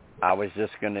 I was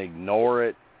just going to ignore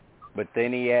it. But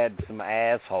then he had some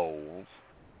assholes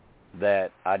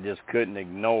that I just couldn't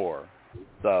ignore.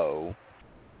 So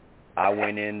I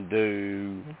went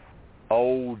into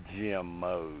old Jim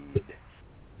mode.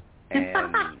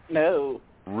 And no.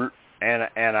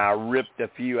 and I ripped a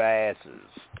few asses.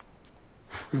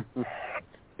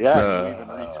 Yeah, you even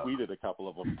retweeted a couple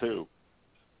of them too.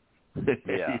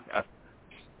 Yeah.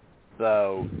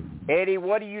 So, Eddie,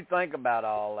 what do you think about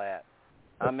all that?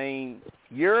 I mean,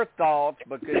 your thoughts,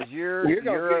 because you're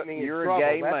a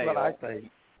gay That's male. what I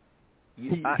think.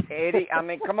 Eddie, I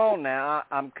mean, come on now.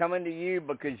 I'm coming to you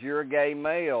because you're a gay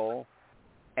male,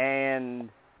 and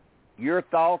your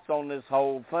thoughts on this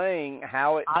whole thing,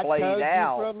 how it played out. I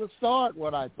told you from the start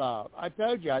what I thought. I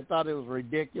told you I thought it was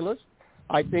ridiculous.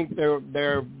 I think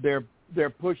they're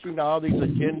pushing all these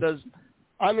agendas.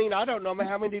 I mean, I don't know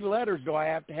how many letters do I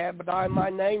have to have behind my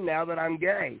name now that I'm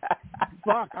gay.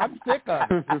 Fuck, I'm sick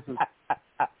of it.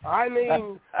 I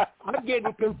mean, I'm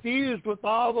getting confused with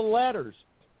all the letters,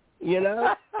 you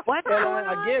know?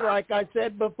 Again, like I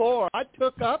said before, I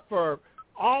took up for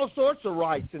all sorts of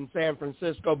rights in San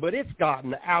Francisco, but it's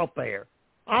gotten out there.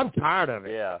 I'm tired of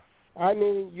it. Yeah. I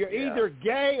mean, you're either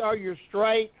gay or you're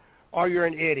straight or you're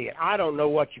an idiot. I don't know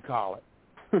what you call it.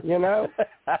 You know?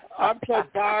 I'm so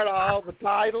tired of all the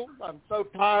titles. I'm so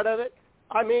tired of it.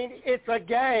 I mean, it's a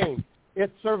game.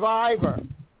 It's Survivor.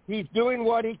 He's doing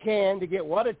what he can to get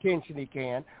what attention he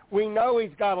can. We know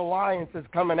he's got alliances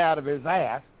coming out of his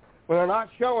ass. We're not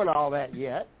showing all that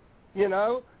yet. You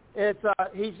know? It's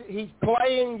he's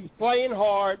playing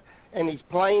hard, and he's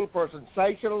playing for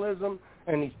sensationalism,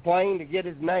 and he's playing to get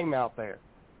his name out there.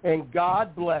 And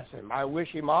God bless him. I wish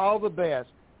him all the best.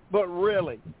 But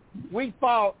really, when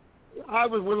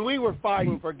we were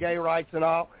fighting for gay rights and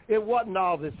all, it wasn't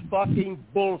all this fucking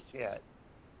bullshit.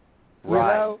 Right.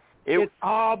 You know? It's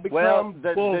all become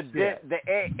bullshit.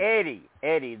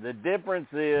 Eddie, the difference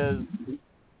is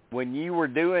when you were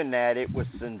doing that, it was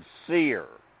sincere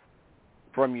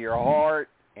from your heart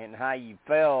and how you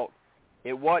felt.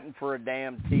 It wasn't for a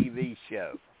damn TV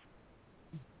show.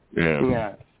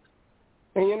 Yeah.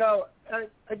 And, you know,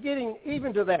 getting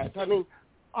even to that, I mean,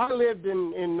 I lived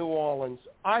in New Orleans.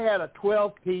 I had a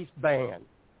 12-piece band.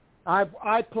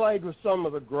 I played with some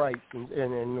of the greats in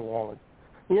New Orleans,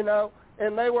 you know,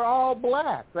 and they were all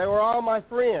black. They were all my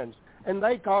friends. And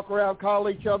they talk around, call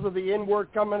each other the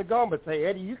N-word coming and going, but say,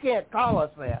 Eddie, you can't call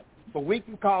us that, but we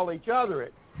can call each other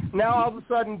it. Now all of a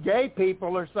sudden gay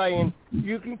people are saying,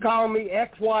 you can call me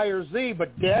X, Y, or Z,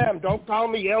 but damn, don't call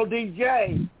me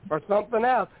LDJ or something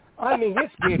else. I mean,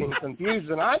 it's getting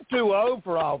confusing. I'm too old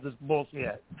for all this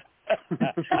bullshit.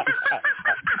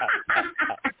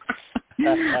 Eddie,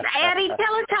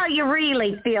 tell us how you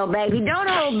really feel, baby. Don't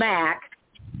hold back.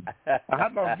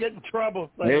 I'm going to get in trouble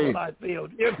saying what I feel.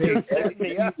 Eddie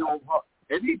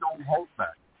don't hold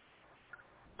back.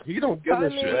 He don't give a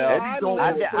shit. I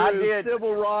did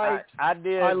civil rights. I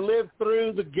did. I lived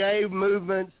through the gay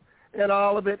movements and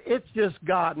all of it. It's just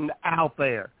gotten out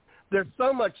there. There's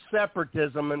so much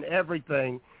separatism and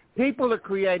everything. People are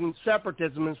creating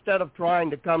separatism instead of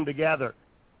trying to come together.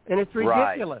 And it's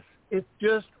ridiculous. Right. It's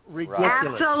just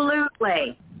ridiculous.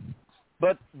 Absolutely.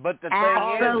 But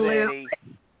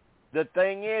the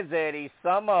thing is, Eddie,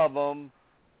 some of them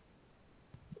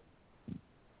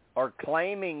are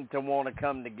claiming to want to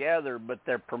come together, but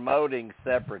they're promoting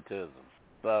separatism.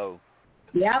 So,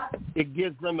 yep. It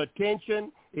gives them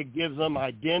attention. It gives them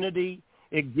identity.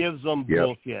 It gives them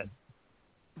bullshit.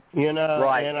 You know,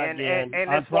 right. And again,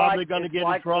 I'm probably going to get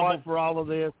in trouble for all of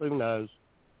this. Who knows?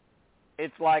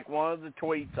 It's like one of the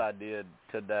tweets I did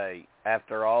today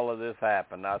after all of this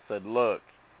happened. I said, look,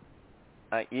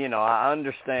 you know, I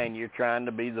understand you're trying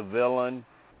to be the villain.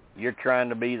 You're trying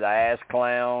to be the ass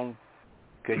clown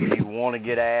because you want to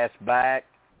get ass back.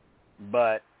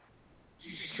 But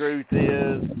truth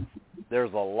is,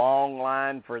 there's a long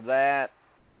line for that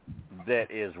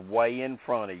is way in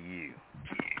front of you.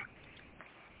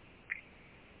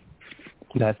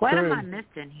 That's what true. am I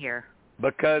missing here?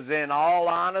 Because in all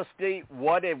honesty,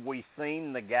 what have we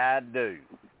seen the guy do?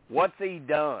 What's he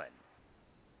done?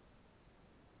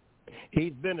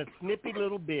 He's been a snippy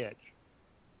little bitch.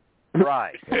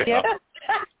 Right. And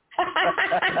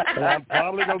I'm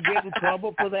probably going to get in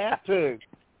trouble for that, too.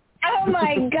 Oh,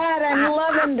 my God, I'm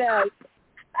loving this.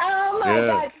 Oh, my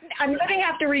God. I'm going to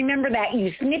have to remember that,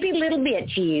 you snippy little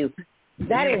bitch, you.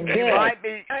 That is good. Eddie, you might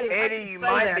be right. Eddie,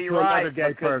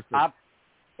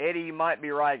 you might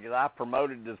be right because I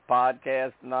promoted this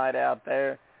podcast tonight out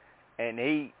there, and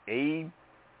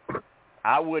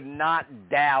I would not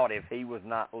doubt if he was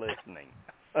not listening.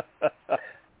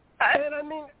 And I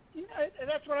mean,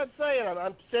 that's what I'm saying.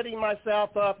 I'm setting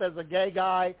myself up as a gay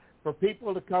guy for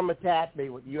people to come attack me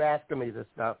with you asking me this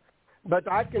stuff.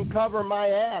 But I can cover my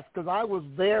ass because I was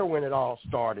there when it all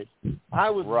started. I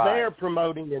was there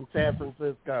promoting in San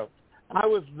Francisco. I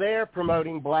was there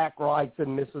promoting black rights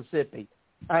in Mississippi.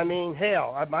 I mean,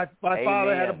 hell, my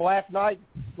father had a black night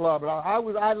club, and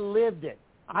I lived it.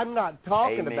 I'm not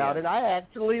talking about it. I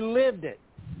actually lived it.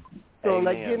 So when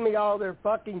they give me all their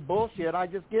fucking bullshit, I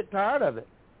just get tired of it.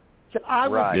 So I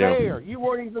was there. You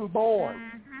weren't even born.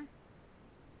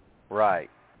 Mm-hmm. Right.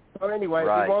 So anyway, he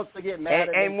wants to get mad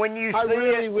at and me. when you I see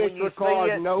really it, wish when you Ricard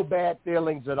see it, no bad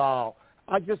feelings at all.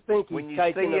 I just think he's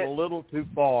taking it a little too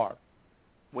far.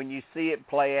 When you see it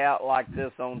play out like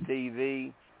this on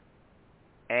TV,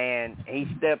 and he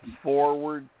steps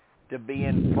forward to be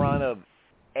in front of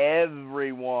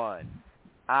everyone,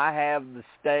 I have the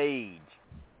stage.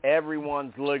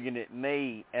 Everyone's looking at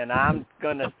me, and I'm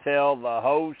going to tell the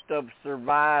host of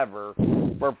Survivor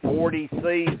for 40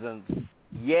 seasons,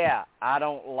 yeah, I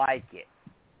don't like it.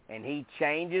 And he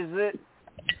changes it,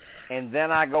 and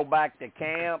then I go back to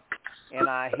camp, and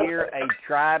I hear a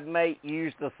tribe mate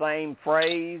use the same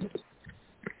phrase,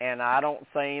 and I don't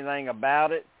say anything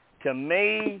about it. To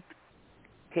me,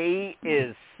 he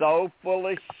is so full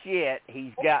of shit,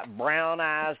 he's got brown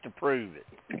eyes to prove it.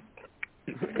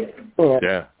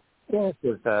 Yeah. It's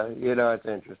just, it's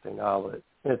interesting. All it.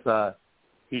 It's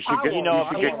he should get.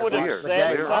 If he would have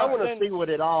said something, I want to see what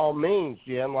it all means,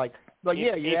 Jim. But you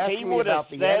asked me about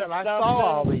the edit, and I saw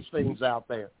all these things out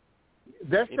there.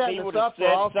 They're setting us up for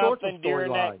all sorts of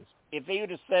storylines. If he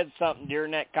would have said something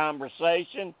during that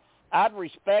conversation, I'd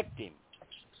respect him.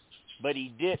 But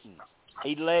he didn't.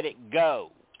 He let it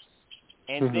go.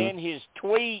 And then his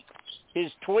tweet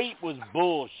was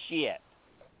bullshit.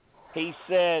 He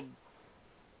said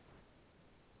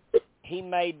he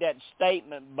made that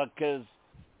statement because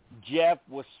Jeff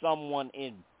was someone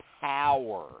in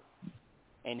power,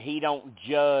 and he don't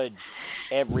judge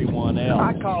everyone else.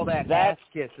 I call that ass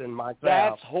kissing myself.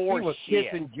 That's horse He was shit.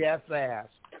 kissing Jeff's ass.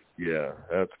 Yeah,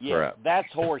 that's crap.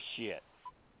 That's horse shit.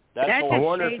 That's I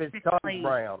wonder if his tongue's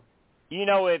brown. You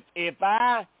know, if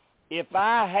I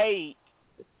hate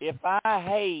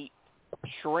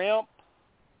shrimp,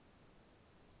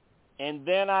 and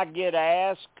then I get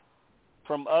asked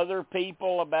from other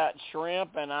people about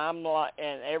shrimp, and I'm like,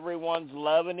 and everyone's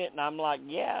loving it, and I'm like,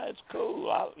 yeah, it's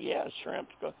cool.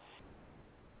 Shrimp's cool.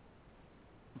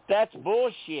 That's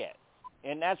bullshit,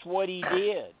 and that's what he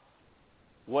did.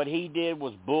 What he did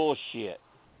was bullshit.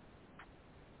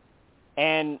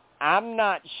 And I'm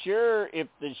not sure if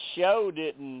the show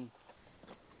didn't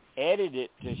edit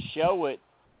it to show it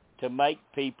to make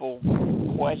people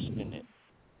question it.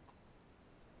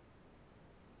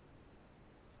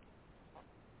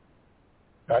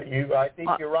 I think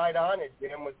you're right on it,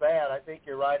 Jim, with that. I think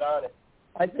you're right on it.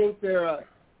 I think they're,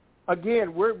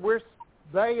 again,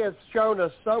 they have shown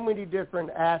us so many different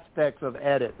aspects of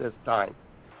edit this time.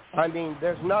 I mean,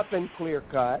 there's nothing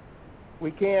clear-cut.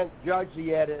 We can't judge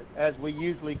the edit as we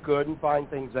usually could and find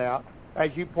things out, as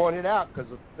you pointed out,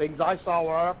 because the things I saw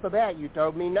right off the bat, you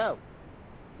told me no.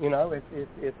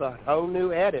 It's a whole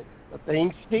new edit. The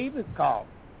thing Steve has called.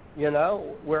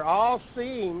 We're all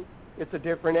seeing it's a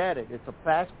different edit. It's a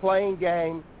fast-playing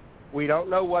game. We don't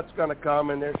know what's going to come,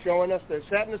 and they're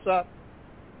setting us up.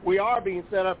 We are being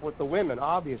set up with the women,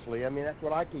 obviously. I mean, that's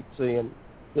what I keep seeing.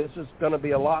 This is going to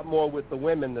be a lot more with the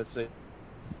women this season.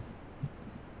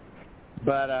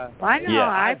 But I know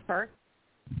I've heard.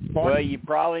 Well, you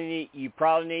probably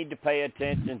need to pay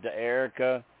attention to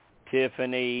Erica,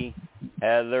 Tiffany,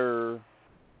 Heather,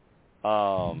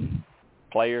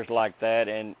 players like that,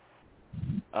 and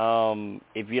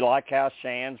if you like how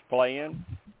Shan's playing,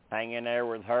 hang in there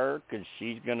with her because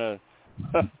she's gonna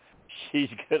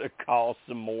cause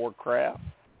some more crap.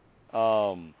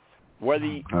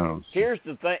 Here's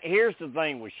the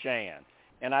thing with Shan,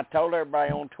 and I told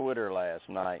everybody on Twitter last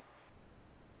night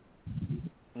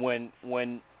when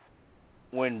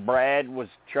Brad was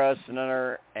trusting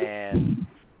her and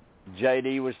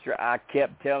JD was, I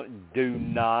kept telling, do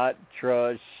not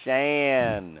trust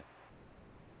Shan.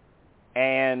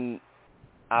 And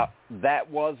that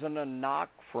wasn't a knock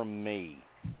from me.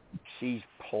 She's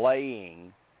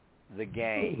playing the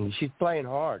game. She's playing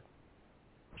hard.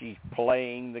 She's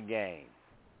playing the game.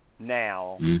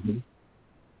 Now,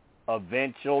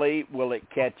 eventually, will it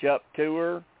catch up to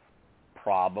her?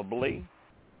 Probably.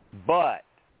 But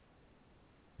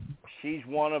she's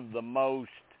one of the most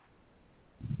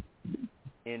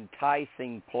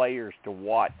enticing players to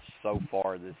watch so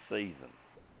far this season.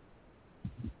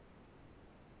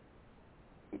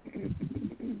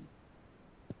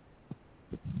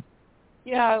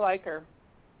 Yeah, I like her.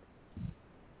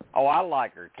 Oh, I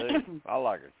like her too.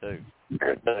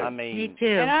 I mean, me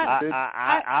too.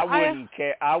 I wouldn't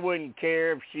care. I wouldn't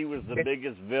care if she was the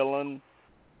biggest villain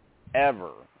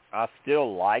ever. I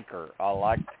still like her. I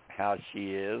like how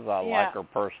she is. I like her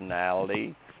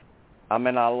personality. I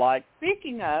mean, I like.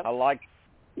 Speaking of, I like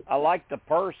the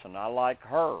person. I like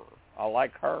her.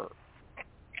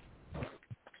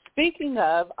 Speaking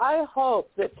of, I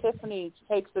hope that Tiffany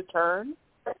takes a turn,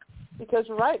 because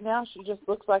right now she just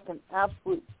looks like an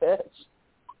absolute bitch.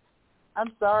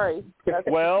 I'm sorry. That's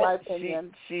my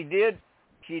opinion. She did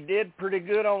pretty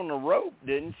good on the rope,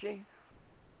 didn't she?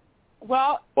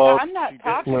 Well, I'm not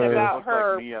talking about about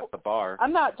her. Like me at the bar.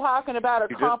 I'm not talking about her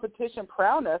competition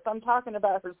prowess. I'm talking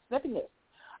about her snippiness.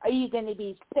 Are you going to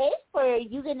be safe, or are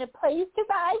you going to play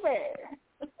Survivor?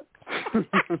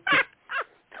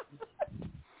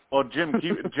 Well, Jim,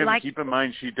 keep in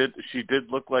mind she did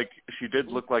look like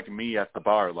me at the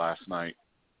bar last night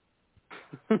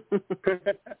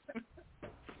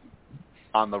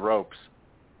on the ropes.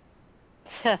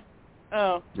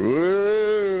 Oh.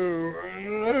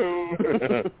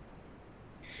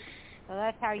 So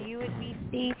that's how you would be,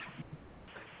 Steve?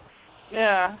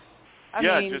 Yeah. I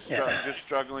mean, just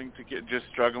struggling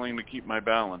to keep my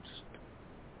balance.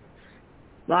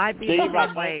 Well, I'd be the same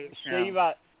way.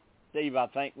 Steve, I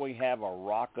think we have a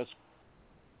raucous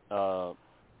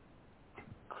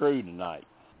crew tonight.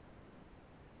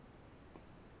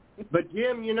 But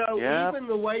Jim, even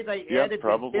the way they edited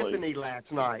Tiffany last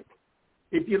night,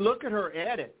 if you look at her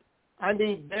edit, I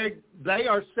mean, they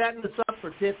are setting us up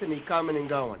for Tiffany coming and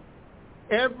going.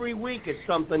 Every week it's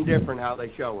something different how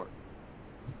they show her.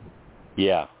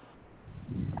 Yeah.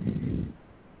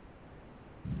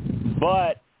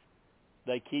 But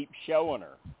they keep showing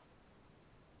her.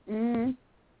 Mm-hmm.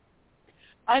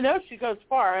 I know she goes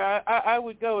far. I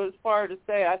would go as far to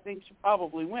say I think she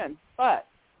probably wins. But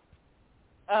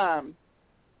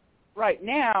right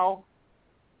now,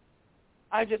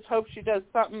 I just hope she does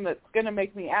something that's going to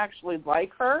make me actually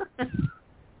like her.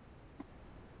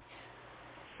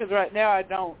 Because right now I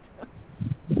don't.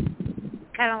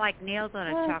 Kind of like nails on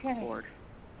a chalkboard.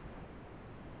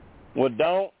 Well,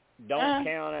 don't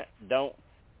count it. Don't.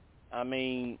 I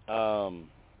mean, I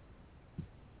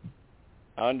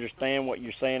understand what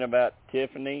you're saying about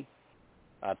Tiffany.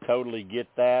 I totally get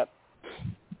that.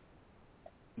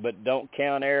 But don't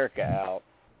count Erica out.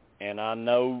 And I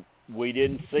know we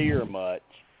didn't see her much,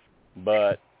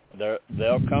 but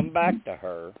they'll come back to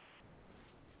her.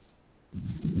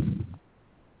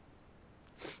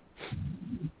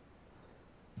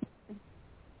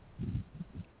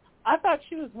 I thought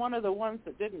she was one of the ones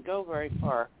that didn't go very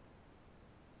far.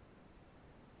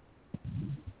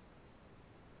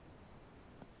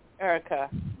 Erica.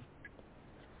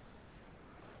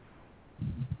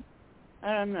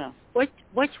 I don't know.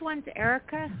 Which one's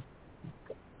Erica?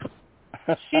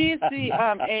 She's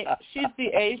the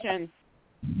Asian.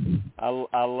 I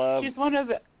love. She's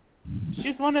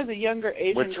one of the younger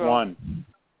Asian Which girls. one?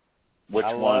 Which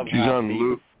one? She's on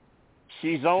Luvu.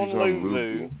 She's on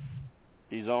Luvu.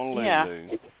 She's on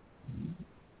Luvu.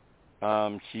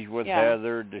 Yeah. She's with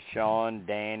Heather, Deshaun,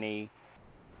 Danny,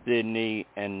 Sydney,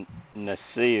 and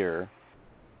Nasir,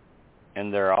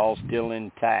 and they're all still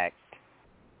intact.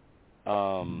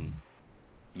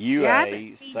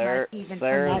 UA,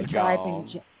 Sarah's gone.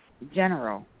 In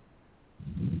general.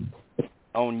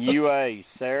 On UA,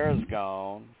 Sarah's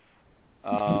gone.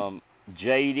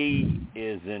 JD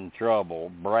is in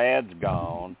trouble. Brad's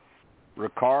gone.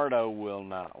 Ricardo will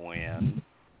not win.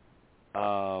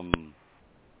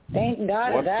 Thank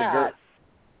God of that.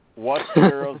 What's the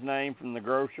girl's name from the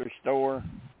grocery store?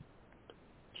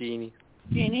 Jeannie.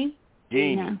 Jeannie?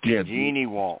 Jeannie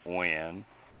won't win.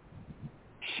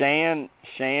 Shan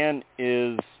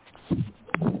is,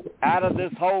 out of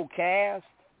this whole cast,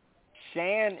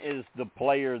 Shan is the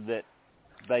player that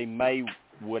they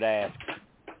would ask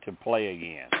to play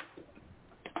again.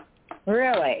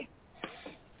 Really?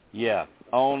 Yeah.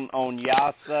 On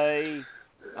Yase,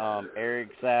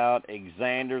 Eric's out.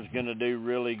 Xander's going to do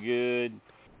really good.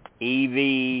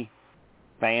 Evie,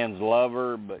 fans love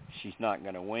her, but she's not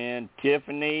going to win.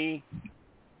 Tiffany,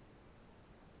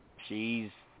 she's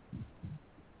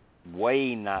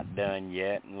way not done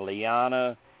yet. And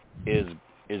Liana is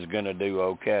going to do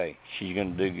okay. She's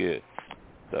going to do good.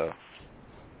 So.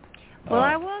 Well,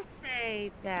 I will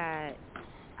say that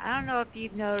I don't know if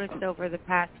you've noticed over the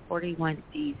past 41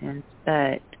 seasons,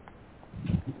 but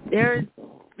there's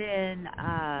been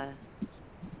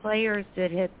players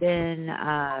that have been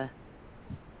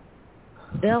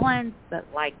villains but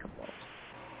likable.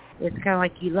 It's kind of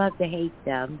like you love to hate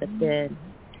them, but then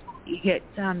you get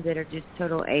some that are just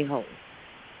total a-holes.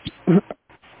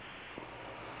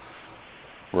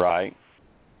 Right.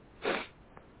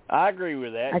 I agree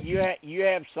with that. You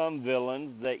have some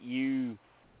villains that you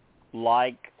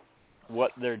like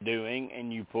what they're doing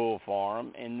and you pull for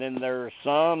them, and then there are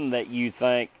some that you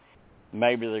think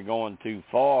maybe they're going too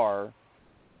far.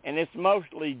 And it's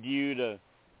mostly due to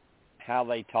how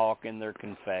they talk in their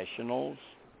confessionals,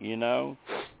 you know.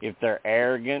 If they're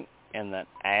arrogant and an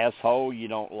asshole, you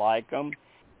don't like them.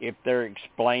 If they're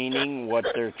explaining what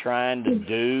they're trying to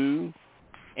do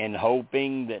and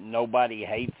hoping that nobody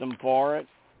hates them for it,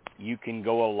 you can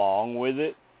go along with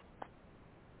it.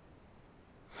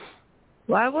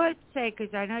 Well, I would say,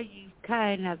 because I know you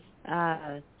kind of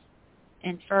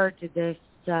inferred to this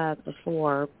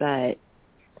before, but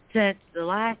since the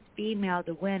last female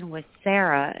to win was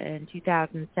Sarah in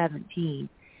 2017,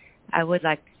 I would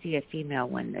like to see a female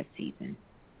win this season.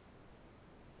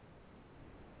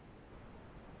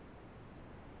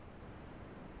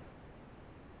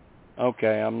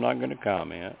 Okay, I'm not going to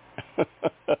comment.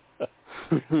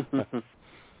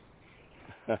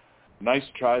 Nice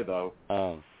try, though.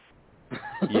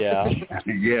 Yeah.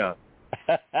 Yeah.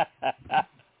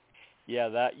 Yeah,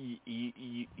 that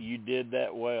you did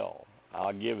that well.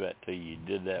 I'll give it to you. You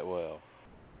did that well.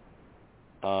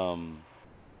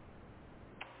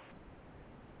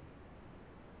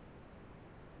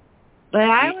 But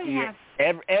I would have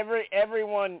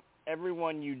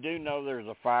everyone you do know there's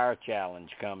a fire challenge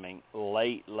coming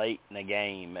late in the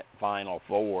game at Final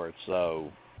Four,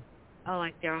 so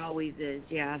like there always is,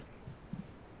 yeah.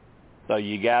 So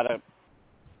you gotta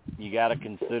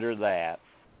consider that.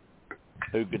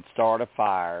 Who could start a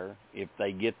fire if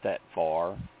they get that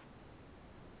far,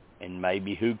 and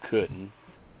maybe who couldn't,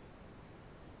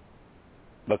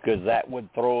 because that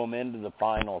would throw them into the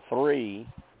Final Three.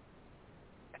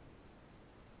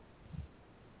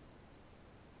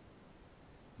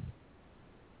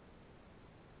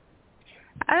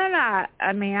 I don't know.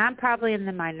 I mean, I'm probably in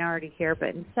the minority here, but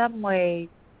in some ways,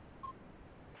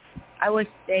 I wish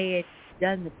they had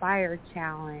done the fire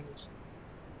challenge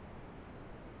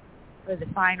for the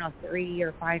Final Three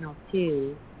or Final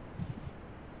Two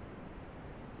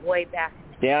way back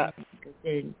in the Yeah,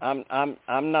 day.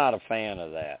 I'm not a fan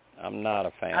of that. I'm not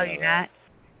a fan of that. Oh, you're not?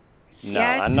 No,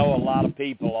 Yeah. I know a lot of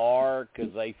people are,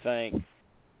 because they think,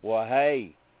 well,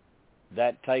 hey,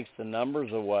 that takes the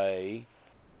numbers away.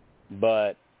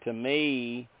 But to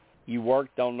me, you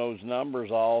worked on those numbers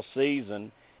all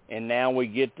season, and now we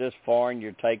get this far and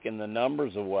you're taking the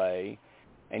numbers away,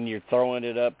 and you're throwing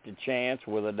it up to chance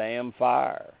with a damn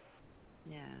fire.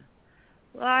 Yeah.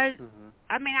 Well, I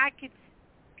mean, I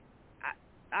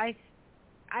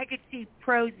could see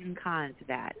pros and cons to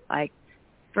that. Like,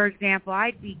 for example,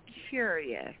 I'd be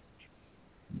curious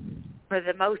for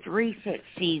the most recent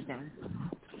season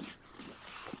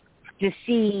to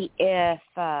see if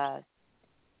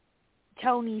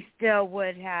Tony still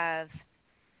would have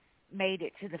made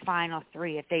it to the Final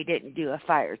Three if they didn't do a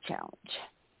fire challenge.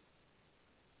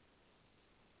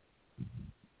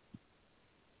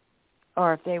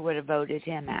 Or if they would have voted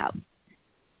him out.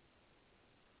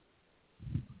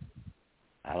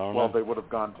 I don't know. Well, they would have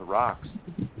gone to Rocks.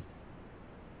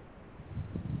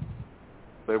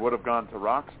 They would have gone to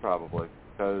Rocks probably,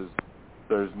 because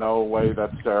there's no way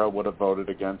that Sarah would have voted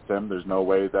against him. There's no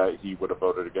way that he would have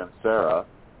voted against Sarah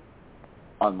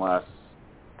unless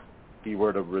he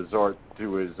were to resort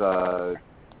to his, to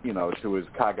his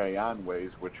Cagayan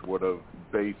ways, which would have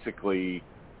basically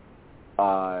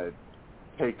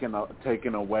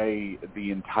taken away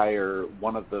the entire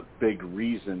one of the big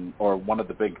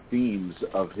themes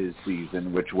of his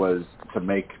season, which was to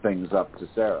make things up to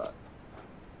Sarah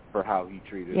for how he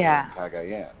treated her in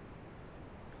Cagayan.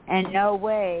 And no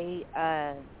way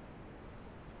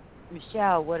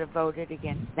Michelle would have voted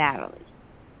against Natalie.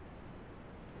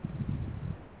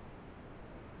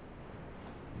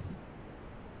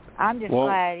 I'm just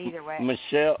glad either way.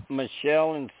 Michelle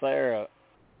and Sarah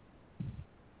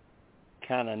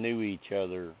kind of knew each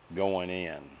other going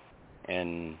in,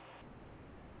 and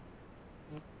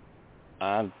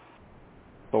I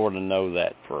sort of know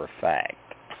that for a fact.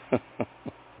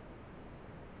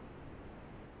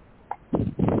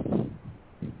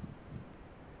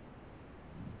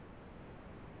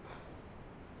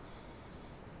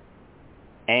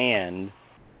 And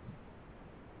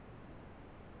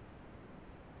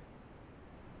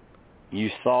you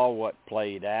saw what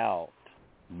played out,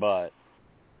 but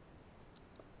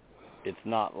it's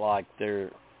not like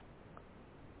they're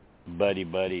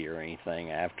buddy or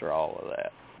anything after all of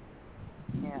that.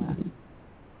 Yeah.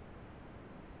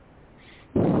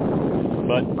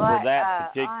 But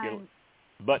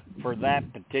for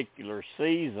that particular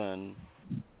season,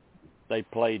 they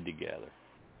played together.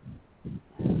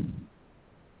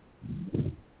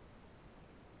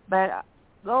 But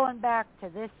going back to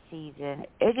this season,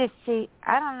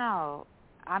 I don't know.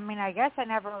 I mean, I guess I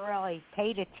never really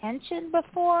paid attention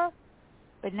before,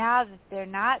 But now that they're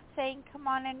not saying, come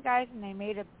on in, guys, and they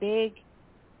made a big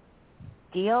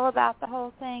deal about the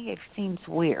whole thing, it seems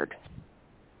weird.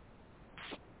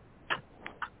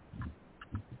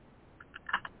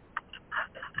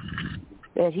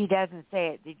 That he doesn't say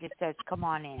it. He just says, come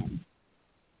on in.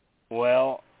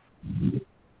 Well,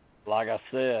 like I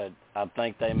said, I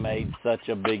think they made such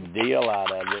a big deal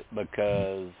out of it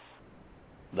because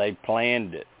they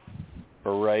planned it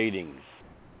for ratings.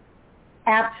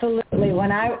 Absolutely.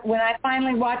 When I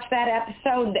finally watched that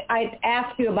episode, I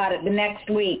asked you about it the next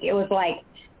week. It was like,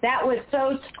 that was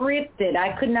so scripted.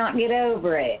 I could not get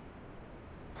over it.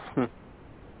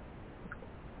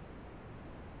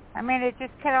 I mean, it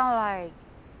just kind of like,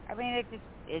 it just,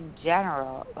 in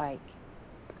general, like,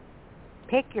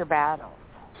 pick your battles.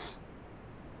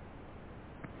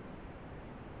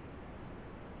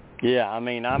 Yeah, I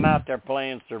mean, I'm out there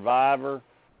playing Survivor.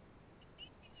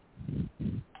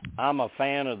 I'm a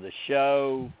fan of the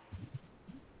show.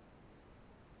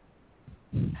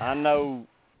 I know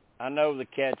the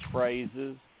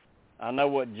catchphrases. I know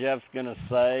what Jeff's going to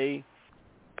say.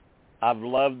 I've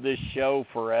loved this show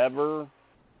forever.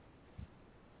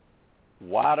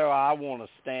 Why do I want to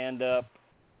stand up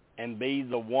and be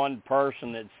the one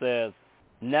person that says,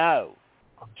 no,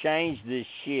 change this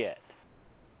shit?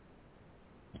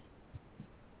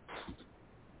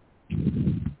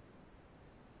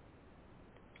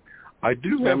 I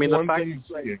do have one thing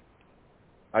to say.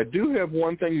 I do have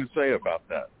one thing to say about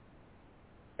that,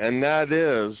 and that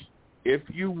is, if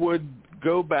you would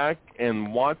go back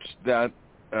and watch that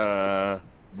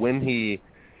when he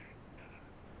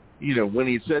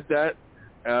said that,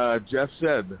 Jeff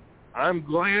said, "I'm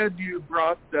glad you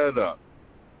brought that up,"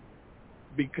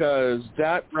 because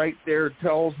that right there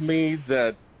tells me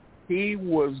that he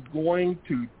was going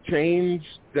to change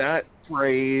that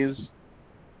phrase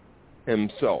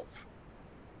himself.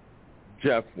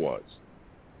 Jeff was.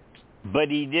 But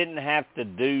he didn't have to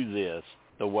do this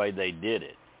the way they did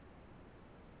it.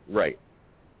 Right.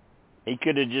 He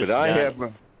could have just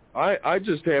I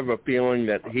just have a feeling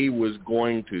that he was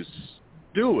going to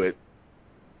do it,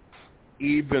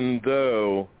 even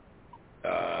though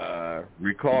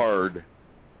Ricard,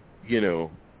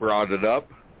 brought it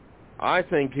up. I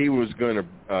think he was going to.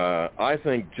 I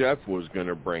think Jeff was going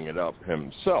to bring it up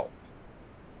himself.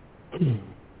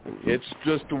 It's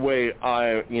just the way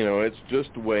it's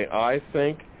just the way I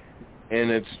think,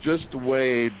 and it's just the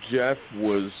way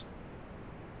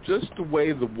just the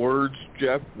way the words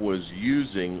Jeff was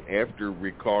using after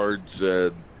Ricard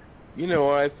said,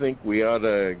 I think we ought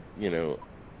to,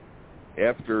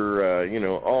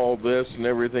 after, all this and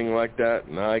everything like that,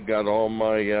 and I got all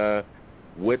my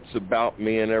wits about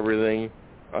me and everything,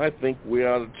 I think we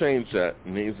ought to change that.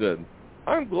 And he said,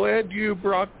 I'm glad you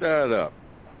brought that up.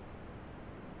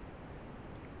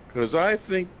 Because I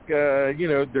think,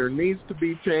 there needs to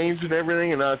be change and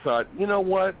everything. And I thought, you know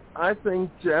what? I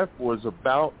think Jeff was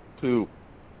about to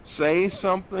say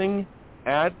something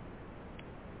at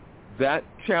that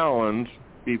challenge,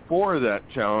 before that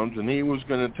challenge, and he was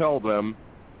going to tell them,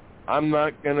 I'm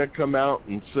not going to come out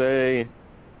and say,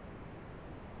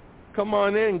 come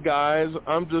on in, guys.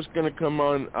 I'm just going to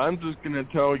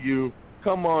tell you,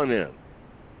 come on in.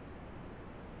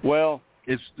 Well,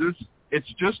 it's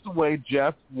just the way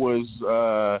Jeff was.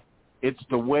 It's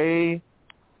the way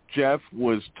Jeff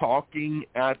was talking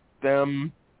at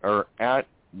them, or at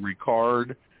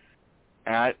Ricard,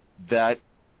 at that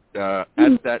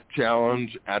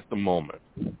challenge at the moment.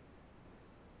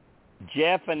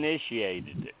 Jeff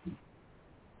initiated it.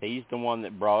 He's the one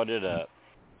that brought it up,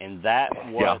 and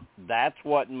that's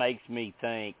what makes me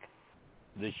think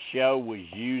the show was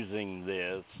using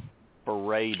this for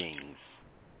ratings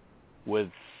with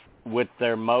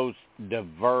their most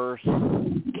diverse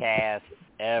cast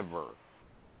ever.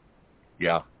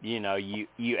 Yeah.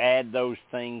 You add those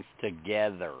things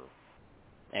together,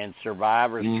 and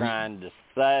Survivor's trying to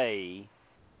say,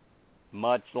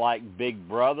 much like Big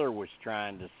Brother was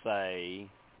trying to say,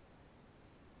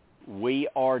 we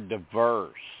are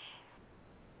diverse.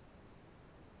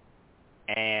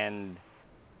 And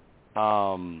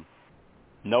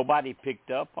nobody picked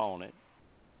up on it,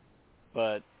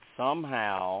 but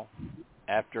somehow,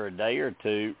 after a day or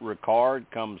two, Ricard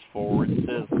comes forward and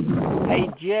says, hey,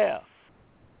 Jeff,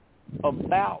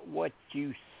 about what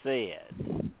you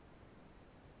said.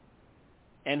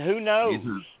 And who knows?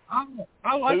 I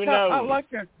like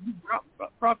that. You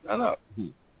brought that up.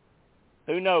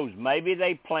 Who knows? Maybe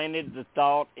they planted the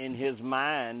thought in his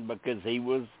mind because he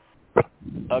was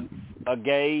a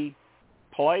gay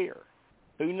player.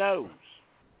 Who knows?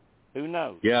 Who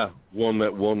knows? Yeah, we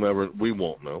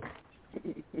won't know.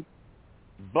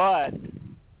 But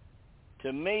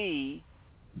to me,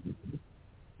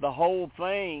 the whole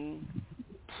thing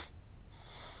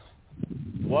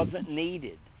wasn't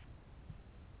needed.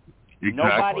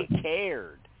 Exactly.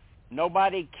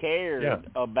 Nobody cared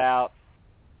about,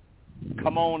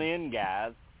 come on in,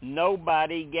 guys.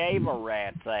 Nobody gave a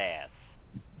rat's ass.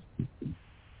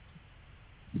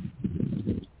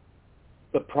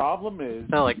 The problem is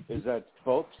that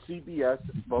both CBS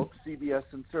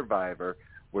and Survivor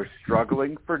were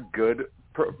struggling for good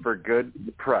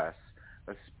press,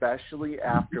 especially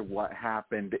after what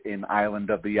happened in Island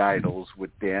of the Idols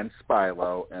with Dan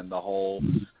Spilo and the whole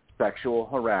sexual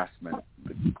harassment,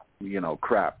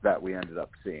 crap that we ended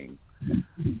up seeing.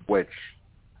 Which,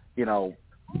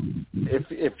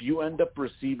 if you end up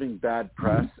receiving bad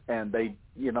press, and they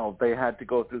had to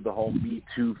go through the whole Me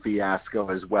Too fiasco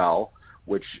as well,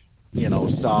 which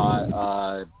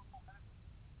saw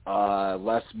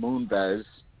Les Moonves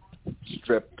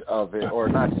stripped of it, or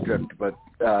not stripped, but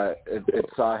it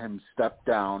saw him step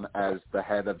down as the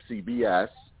head of CBS.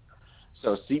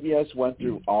 So CBS went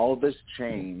through all of this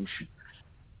change,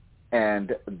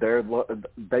 and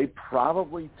they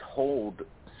probably told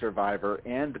Survivor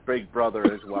and Big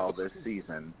Brother as well this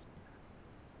season,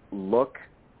 look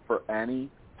for any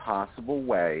possible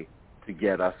way to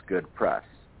get us good press,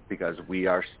 because we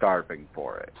are starving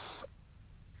for it.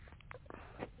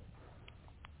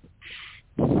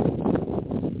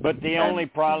 But the only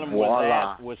problem with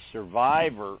that with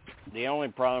Survivor,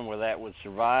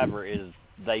 is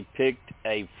they picked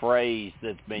a phrase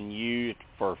that's been used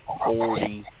for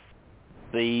 40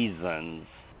 seasons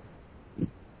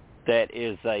that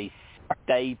is a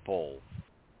staple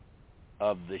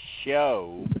of the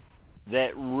show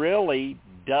that really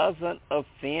doesn't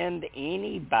offend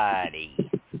anybody.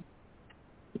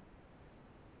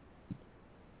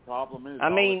 Problem is,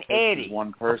 Eddie,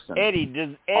 one person. Eddie,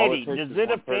 does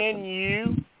it offend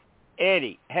you?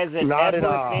 Eddie, has it Not ever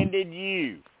at all. offended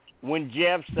you when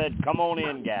Jeff said, "Come on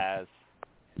in, guys"?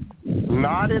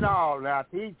 Not at all. Now, if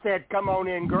he said, "Come on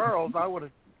in, girls," I would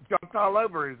have jumped all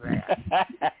over his ass.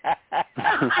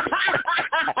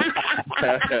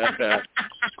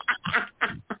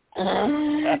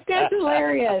 That's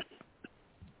hilarious.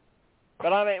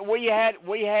 But we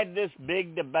had this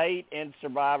big debate in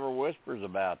Survivor Whispers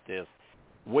about this.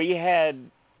 We had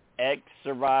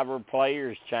ex-Survivor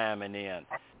players chiming in.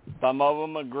 Some of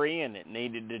them agreeing it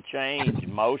needed to change.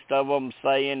 Most of them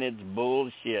saying it's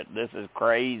bullshit. This is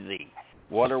crazy.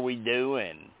 What are we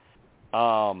doing?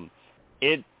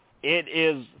 It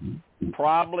is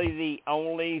probably the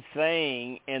only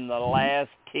thing in the last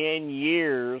 10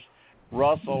 years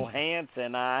Russell Hance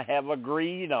and I have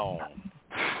agreed on.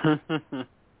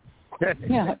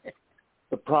 Yeah.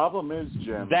 The problem is,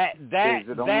 Jim, that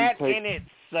in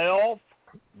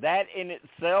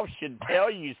itself should tell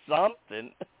you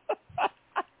something.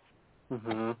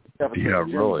 Yeah,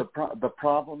 Jim, really. The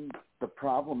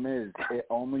problem is it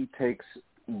only takes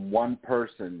one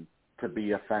person to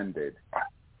be offended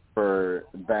for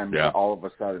them to all of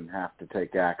a sudden have to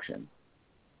take action.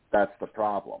 That's the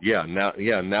problem.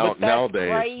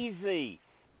 Nowadays. Crazy.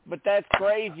 But that's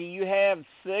crazy. You have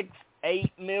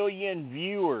 6-8 million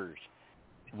viewers.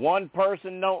 One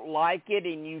person don't like it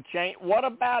and you change. What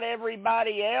about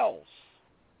everybody else?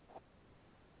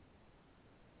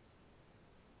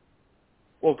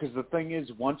 Well, because the thing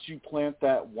is, once you plant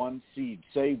that one seed,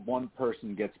 say one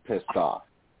person gets pissed off,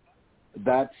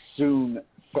 that soon,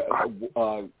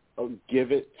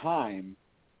 give it time,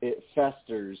 it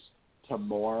festers to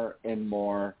more and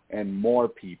more and more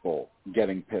people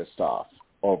getting pissed off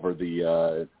over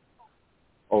the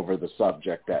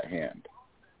subject at hand.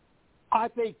 I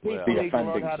think people need to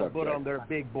learn how to put on their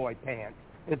big boy pants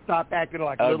and stop acting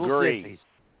like little sissies.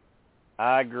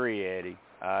 I agree, Eddie.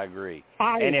 I agree.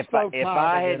 And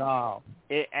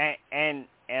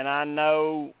I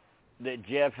know that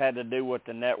Jeff had to do what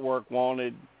the network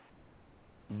wanted,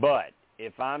 but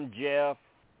if I'm Jeff,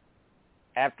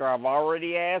 after I've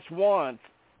already asked once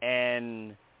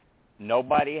and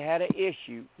nobody had an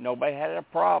issue, nobody had a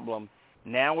problem,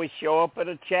 now we show up at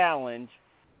a challenge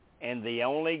and the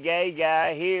only gay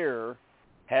guy here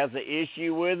has an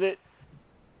issue with it.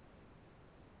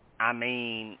 I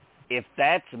mean, if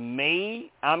that's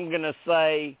me, I'm going to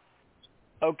say,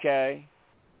 okay,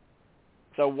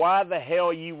 so why the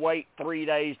hell you wait 3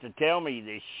 days to tell me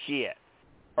this shit?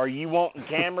 Are you wanting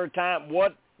camera time?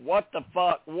 What the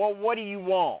fuck? What do you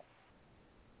want?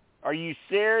 Are you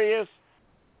serious?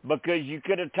 Because you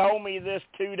could have told me this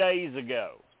 2 days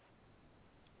ago.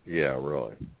 Yeah,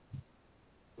 really.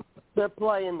 They're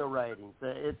playing the ratings.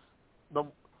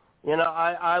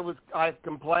 I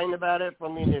complained about it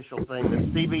from the initial thing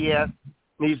that CBS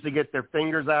needs to get their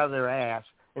fingers out of their ass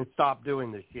and stop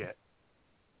doing this shit.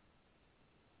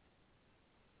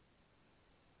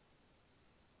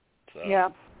 So. Yeah.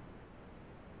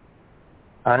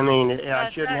 I mean, Yeah,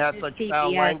 I shouldn't have such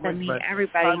foul language, but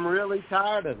I'm really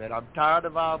tired of it. I'm tired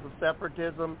of all the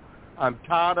separatism. I'm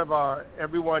tired of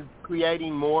everyone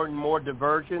creating more and more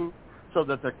diversion so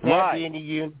that there can't be any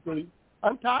unity.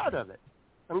 I'm tired of it.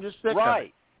 I'm just sick of it.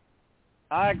 Right.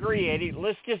 I agree, Eddie.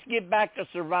 Let's just get back to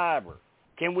Survivor.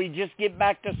 Can we just get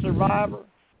back to Survivor?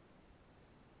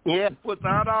 Yeah,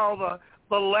 without all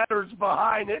the letters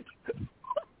behind it.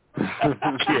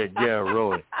 yeah,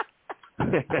 really.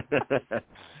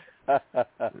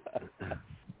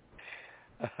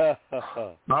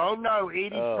 Oh, no,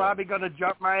 Edie's probably going to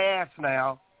jump my ass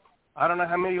now. I don't know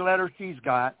how many letters she's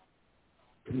got.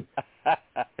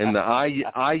 And the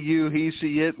I, you, he,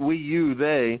 she, it, we, you,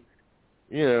 they,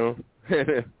 the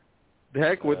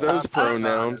heck with those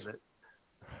pronouns.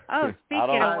 Oh,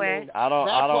 speaking of which. That's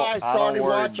why I started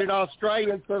watching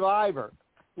Australian Survivor.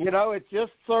 It's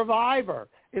just Survivor.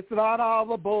 It's not all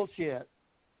the bullshit.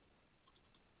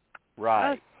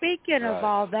 Right. Oh, speaking of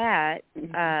all that,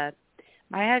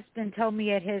 my husband told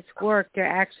me at his work they're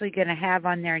actually going to have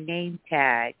on their name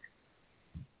tags.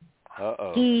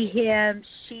 He, him,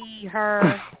 she,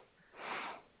 her,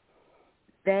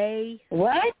 they,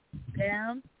 what?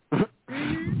 them,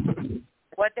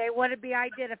 what they want to be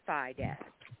identified as.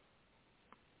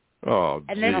 Oh,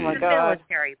 and this is a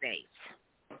military base.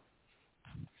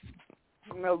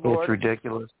 Oh, Lord. It's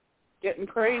ridiculous. Getting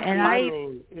crazy. And I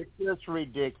mean, it's just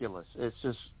ridiculous. It's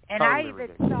just totally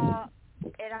ridiculous.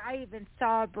 I even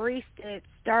saw a barista at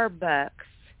Starbucks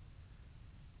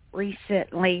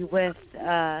recently with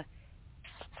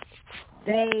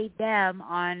they, them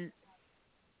on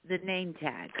the name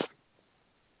tag.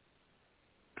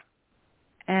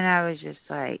 And I was just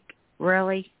like,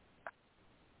 really?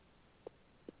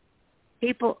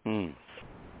 People,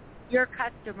 your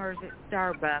customers at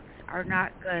Starbucks are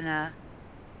not going to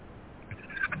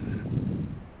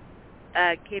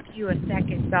give you a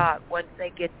second thought once they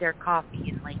get their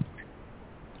coffee and leave.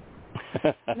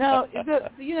 No,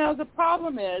 the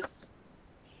problem is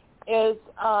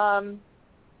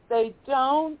they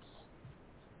don't,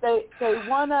 they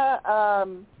want to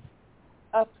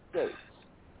update,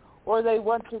 or they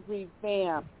want to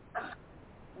revamp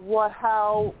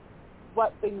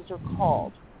what things are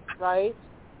called, right?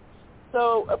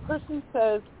 So a person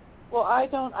says, well, I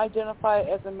don't identify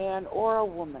as a man or a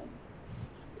woman.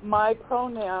 My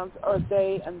pronouns are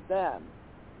they and them.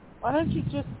 Why don't you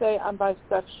just say I'm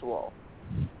bisexual?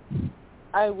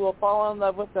 I will fall in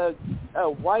love with a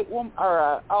white woman,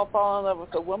 or I'll fall in love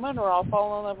with a woman, or I'll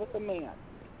fall in love with a man.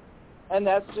 And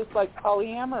that's just like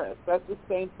polyamorous. That's the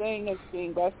same thing as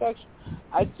being bisexual.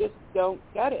 I just don't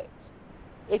get it.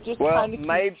 It just kind of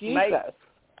confuses us.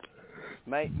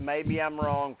 Maybe I'm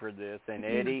wrong for this, and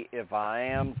Eddie, if I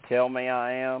am, tell me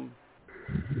I am.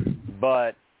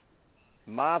 But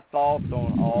my thoughts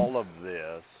on all of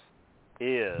this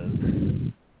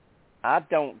is, I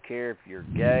don't care if you're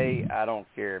gay, I don't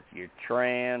care if you're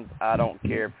trans, I don't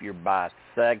care if you're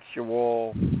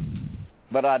bisexual,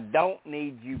 but I don't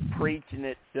need you preaching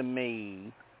it to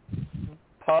me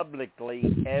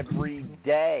publicly every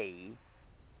day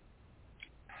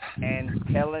and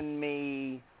telling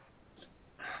me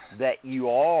that you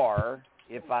are,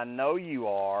 if I know you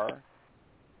are,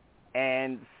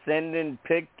 and sending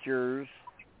pictures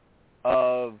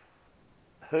of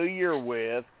who you're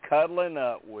with, cuddling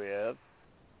up with.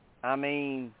 I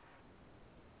mean,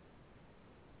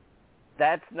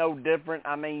 that's no different.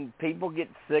 I mean, people get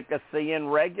sick of seeing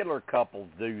regular couples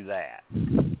do that.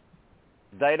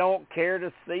 They don't care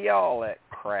to see all that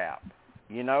crap,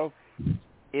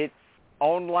 It's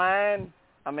online.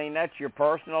 I mean, that's your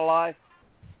personal life.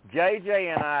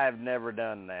 JJ and I have never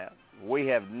done that. We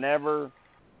have never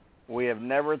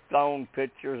thrown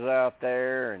pictures out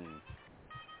there,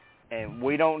 and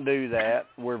we don't do that.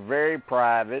 We're very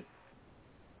private.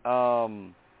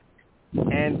 And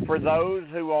for those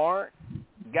who aren't,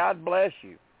 God bless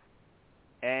you.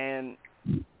 And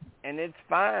it's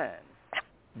fine.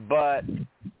 But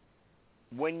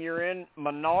when you're in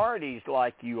minorities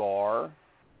like you are,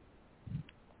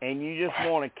 and you just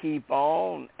want to keep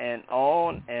on and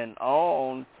on and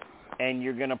on, and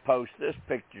you're going to post this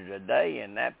picture today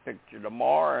and that picture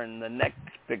tomorrow and the next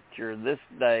picture this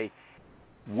day,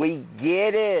 we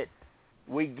get it.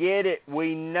 We get it.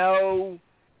 We know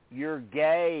you're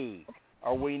gay,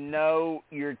 or we know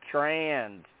you're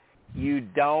trans. You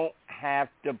don't have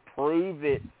to prove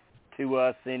it to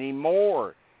us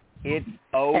anymore. It's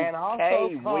okay.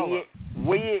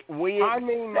 We I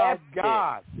mean, my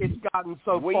God, it's gotten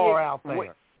so far out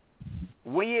there.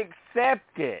 We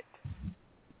accept it.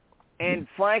 And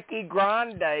Frankie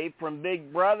Grande from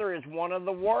Big Brother is one of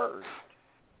the worst.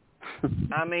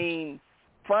 I mean,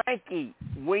 Frankie,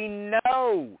 we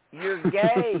know you're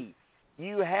gay.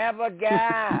 You have a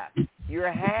guy.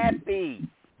 You're happy.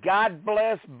 God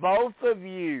bless both of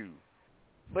you.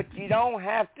 But you don't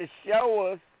have to show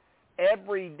us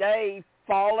every day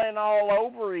falling all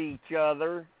over each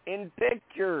other in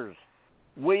pictures.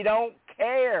 We don't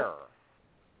care.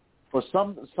 Well,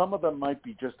 some of them might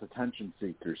be just attention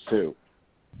seekers too.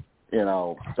 You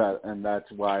know, and that's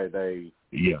why they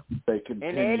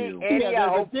continue. And Eddie, I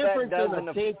hope there's a difference in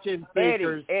attention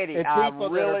seekers Eddie, and I people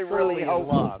really, that are truly really in hope.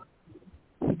 love.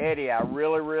 Eddie, I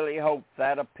really, really hope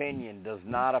that opinion does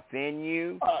not offend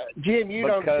you. Jim, you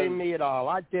don't offend me at all.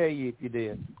 I'd tell you if you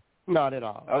did. Not at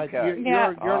all. Okay.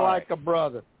 You're like a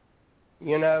brother.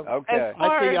 You know? Okay.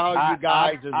 I see all you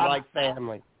guys as like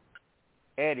family.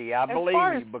 Eddie, I believe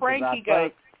you because Frankie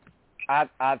goes,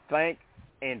 I think,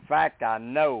 in fact, I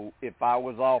know if I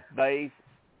was off base,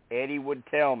 Eddie would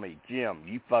tell me, Jim,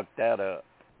 you fucked that up.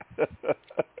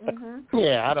 mm-hmm.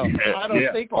 Yeah, I don't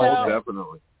think so. Oh,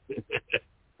 definitely.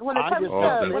 When it comes to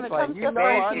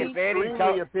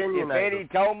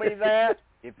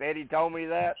if Eddie told me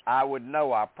that, I would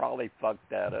know I probably fucked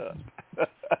that up.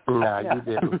 No, you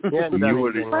didn't. You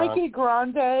wouldn't.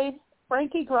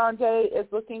 Frankie Grande is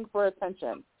looking for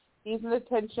attention. He's an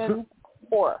attention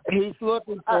whore. He's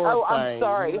looking for I'm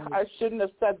sorry. I shouldn't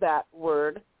have said that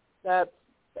word. That's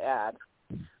bad.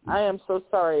 I am so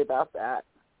sorry about that.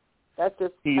 That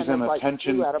just He's an like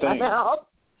attention flew out of my thing. mouth.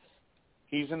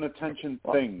 He's an attention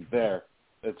thing. There,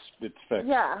 it's fixed.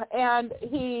 Yeah, and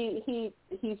he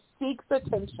seeks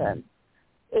attention.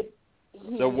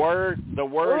 The word is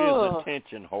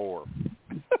attention whore.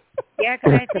 Yeah,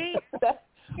 because I think.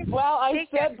 I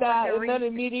said that and then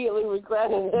immediately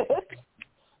regretted it.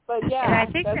 But yeah, and I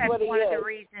think that's what one of the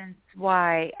reasons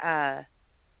why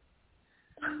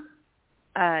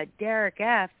Derek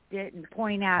F. didn't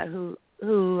point out who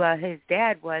his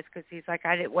dad was, because he's like,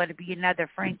 I didn't want to be another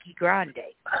Frankie Grande.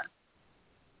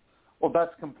 Well,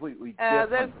 that's completely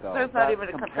different, though. There's not even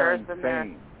a comparison there.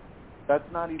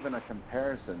 That's not even a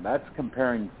comparison. That's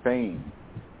comparing fame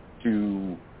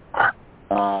to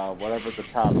whatever the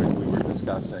topic we were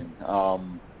discussing,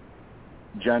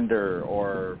 gender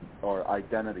or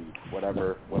identity,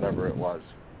 whatever it was.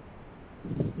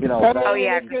 You know,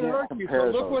 it can hurt you. So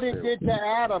look what it did to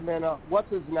Adam in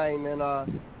what's his name in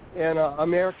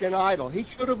American Idol. He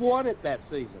should have won it that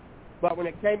season, but when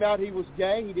it came out he was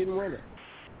gay, he didn't win it.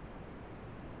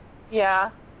 Yeah,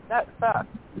 that sucks.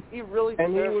 He really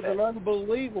deserved it. And he was an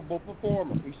unbelievable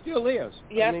performer. He still is.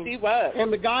 Yes, he was.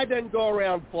 And the guy doesn't go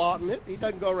around flaunting it. He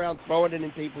doesn't go around throwing it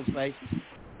in people's faces.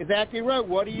 In fact, he wrote,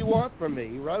 "What do you want from me?"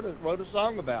 He wrote a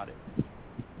song about it.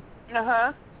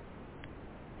 Uh-huh.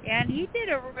 And he did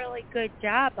a really good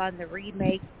job on the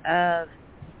remake of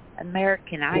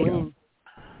American Idol.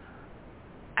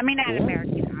 I mean, not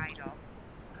American Idol.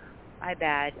 My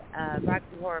bad. Rocky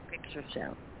Horror Picture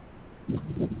Show.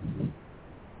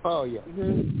 Oh, yeah.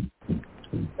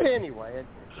 Mm-hmm. Anyway,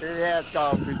 it has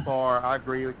gone too far. I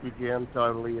agree with you, Jim,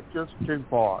 totally. It's just too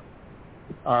far.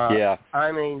 Yeah.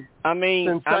 I mean,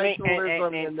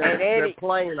 sensationalism, and they're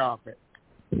playing off it.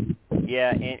 Yeah,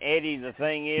 and Eddie, the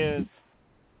thing is,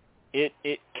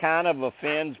 it kind of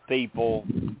offends people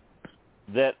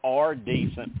that are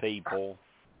decent people,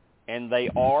 and they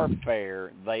are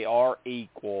fair, they are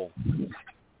equal,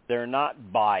 they're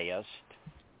not biased,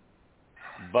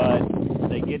 but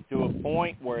they get to a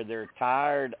point where they're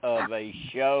tired of a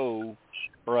show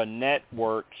or a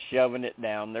network shoving it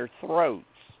down their throats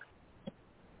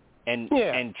and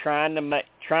trying to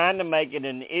make it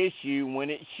an issue when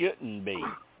it shouldn't be.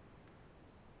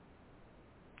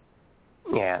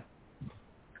 Yeah.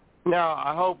 Now,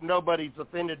 I hope nobody's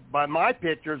offended by my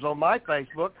pictures on my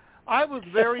Facebook. I was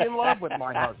very in love with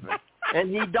my husband, and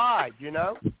he died, you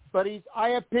know. But I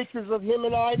have pictures of him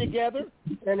and I together,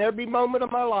 and every moment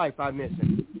of my life I miss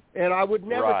him. And I would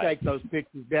never take those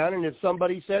pictures down, and if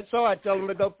somebody said so, I'd tell them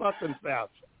to go fuck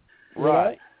themselves.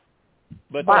 Right.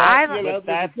 But that's there's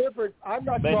a difference. I'm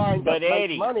not trying to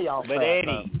make money off that.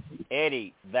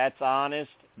 Eddie, that's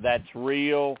honest. That's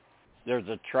real. There's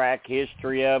a track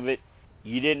history of it.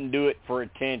 You didn't do it for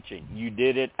attention. You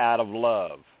did it out of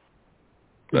love.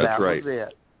 That's right. Was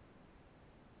it.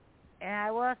 And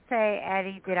I will say,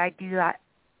 Eddie, that I do,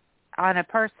 on a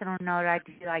personal note, I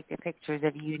do like the pictures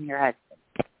of you and your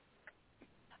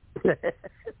husband.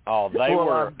 Oh, they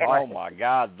were. Oh my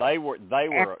God, they were.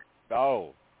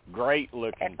 Oh, great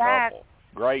looking couple.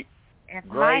 Great. if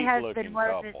Great looking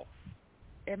couple.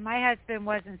 If my husband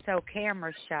wasn't so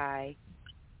camera shy,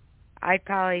 I'd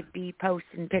probably be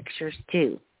posting pictures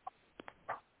too.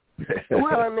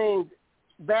 Well, I mean,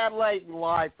 that late in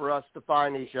life for us to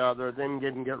find each other, then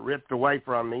didn't get ripped away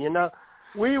from me. You know,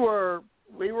 we were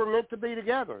meant to be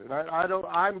together. And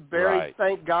I'm very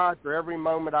thank God for every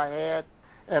moment I had,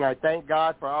 and I thank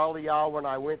God for all of y'all when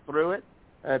I went through it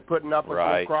and putting up with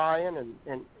me crying,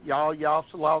 and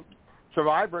y'all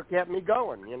Survivor kept me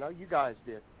going. You know, you guys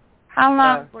did. How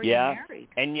long were you married?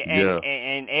 And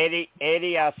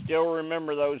Eddie, I still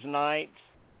remember those nights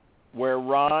where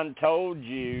Ron told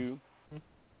you,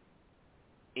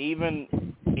 even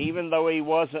though he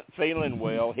wasn't feeling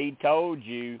well, he told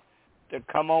you to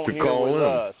come on here with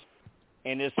us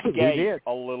and escape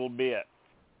a little bit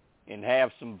and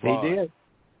have some fun. He did.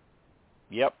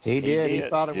 Yep. He did. He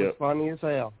thought it was funny as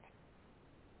hell.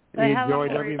 But he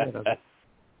enjoyed every minute of it.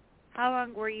 How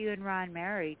long were you and Ron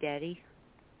married, Eddie?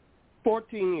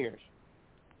 14 years.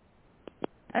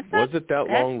 Was it that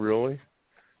long, really?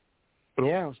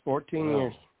 Yeah, it was 14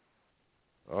 years.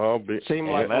 Seemed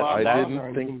like I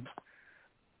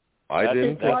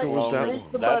didn't think it was that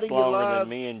long. That's longer than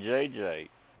me and JJ.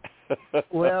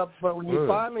 Well, but when you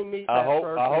finally meet that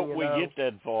person, I hope we get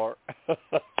that far.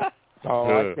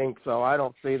 I think so. I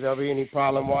don't see there'll be any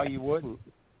problem why you wouldn't.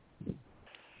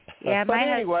 Yeah,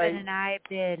 my husband and I have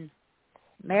been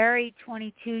married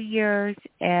 22 years,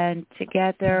 and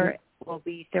together will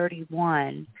be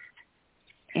 31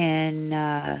 in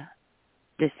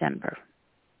December.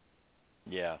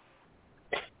 Yeah.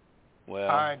 Well,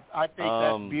 I think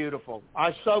that's beautiful.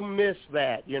 I so miss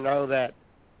that, you know, that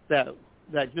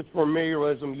just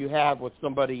familiarism you have with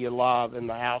somebody you love in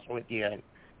the house with you,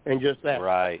 and just that.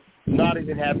 Right. Not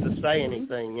even have to say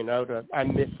anything, you know. I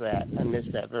miss that. I miss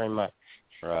that very much.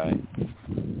 Right.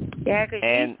 Yeah,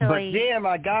 but Jim,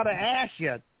 I gotta ask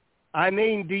you. I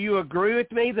mean, do you agree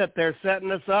with me that they're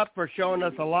setting us up for showing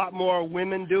us a lot more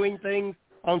women doing things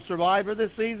on Survivor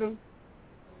this season?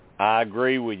 I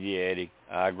agree with you, Eddie.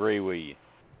 I agree with you.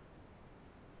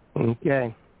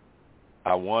 Okay.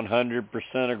 I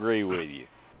 100% agree with you.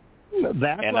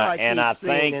 That's what I keep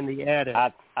seeing in the edit.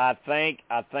 I think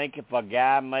if a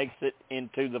guy makes it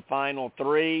into the final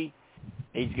three,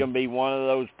 he's going to be one of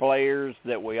those players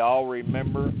that we all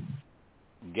remember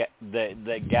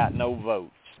that got no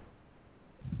votes.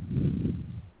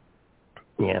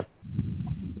 Yeah.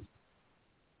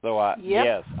 So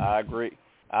yes, I agree.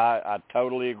 I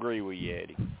totally agree with you,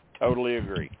 Eddie. Totally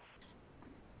agree.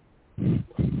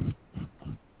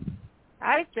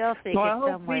 I still think I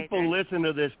hope people listen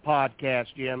to this podcast,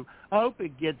 Jim. I hope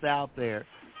it gets out there.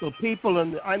 So people,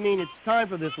 it's time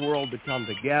for this world to come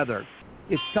together.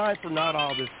 It's time for not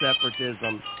all this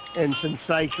separatism and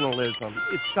sensationalism.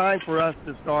 It's time for us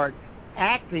to start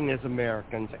acting as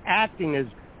Americans, acting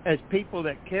as people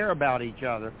that care about each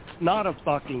other, not a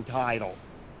fucking title.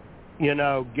 You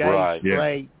know, gay,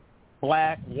 straight,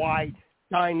 black, white,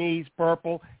 Chinese,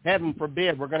 purple. Heaven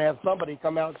forbid we're going to have somebody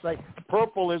come out and say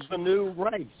purple is the new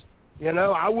race. You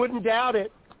know, I wouldn't doubt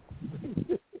it.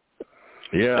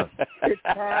 Yeah. It's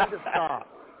time to stop.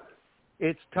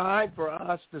 It's time for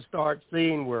us to start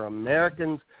seeing we're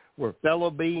Americans, we're fellow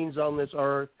beings on this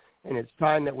earth, and it's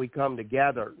time that we come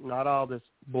together, not all this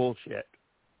bullshit.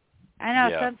 I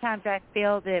know sometimes I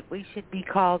feel that we should be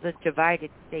called the Divided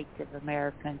States of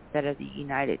America instead of the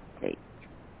United States.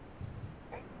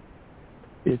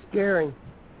 It's scary.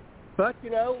 But,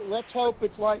 you know, let's hope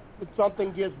it's like when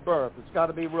something gives birth. It's got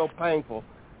to be real painful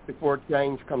before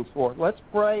change comes forth. Let's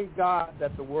pray, God,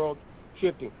 that the world's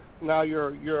shifting. Now,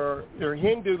 your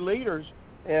Hindu leaders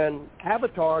and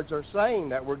avatars are saying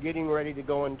that we're getting ready to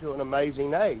go into an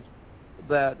amazing age.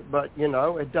 But, you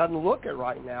know, it doesn't look it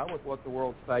right now with what the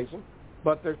world's facing.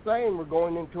 But they're saying we're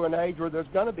going into an age where there's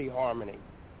going to be harmony.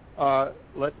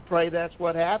 Let's pray that's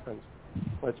what happens.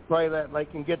 Let's pray that they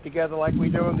can get together like we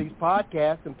do in these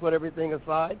podcasts and put everything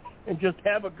aside and just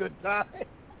have a good time.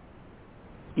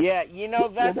 Yeah,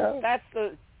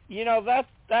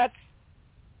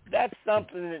 that's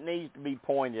something that needs to be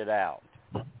pointed out.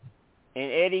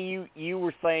 And Eddie, you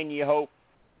were saying you hope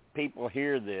people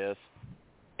hear this,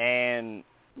 and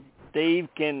Steve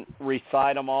can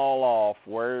recite them all off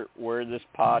where this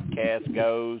podcast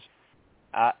goes.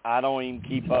 I don't even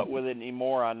keep up with it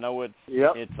anymore. I know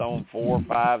it's on 4 or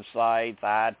 5 sites,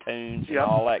 iTunes, and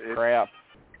all that crap.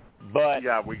 But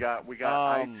we got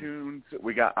iTunes,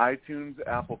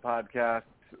 Apple Podcasts,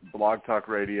 Blog Talk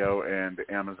Radio, and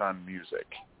Amazon Music,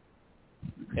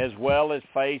 as well as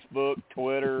Facebook,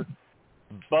 Twitter.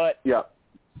 But yeah,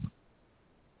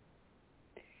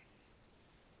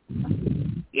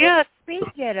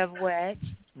 speaking of which,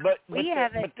 But we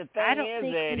haven't. But the thing I don't is,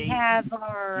 think Eddie, we have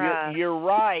our. You're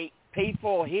right.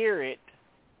 People hear it,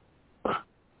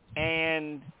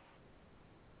 and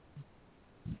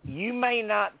you may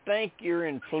not think you're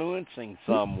influencing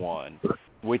someone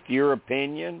with your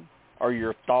opinion or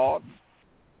your thoughts,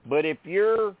 but if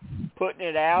you're putting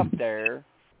it out there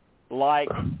like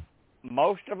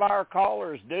most of our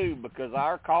callers do, because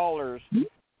our callers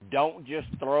don't just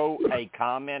throw a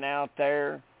comment out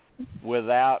there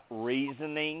without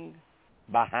reasoning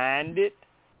behind it.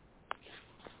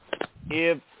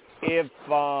 If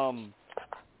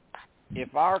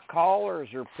our callers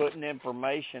are putting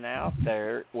information out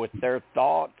there with their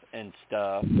thoughts and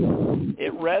stuff,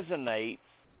 it resonates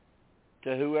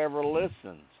to whoever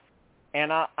listens.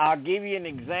 And I'll give you an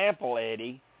example,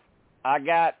 Eddie. I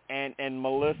got, and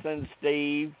Melissa and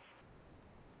Steve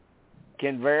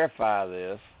can verify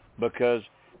this, because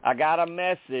I got a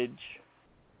message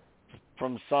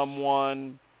from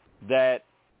someone that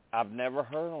I've never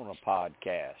heard on a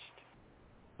podcast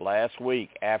last week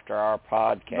after our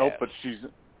podcast. No, but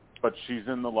she's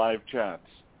in the live chats.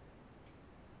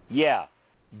 Yeah,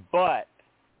 but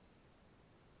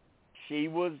she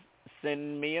was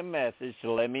sending me a message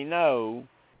to let me know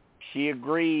she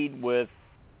agreed with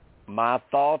my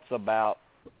thoughts about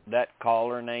that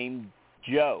caller named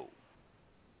Joe,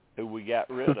 who we got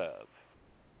rid of.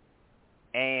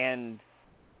 And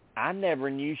I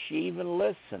never knew she even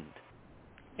listened.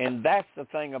 And that's the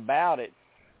thing about it.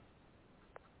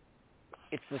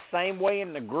 It's the same way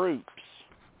in the groups.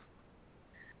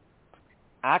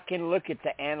 I can look at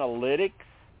the analytics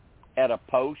at a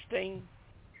posting,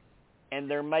 and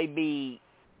there may be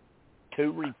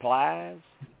 2 replies,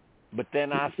 but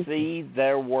then I see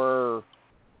there were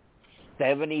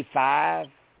 75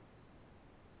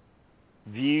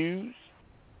 views,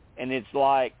 and it's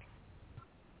like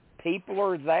people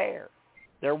are there.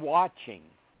 They're watching.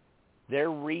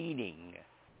 They're reading.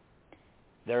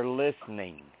 They're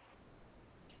listening.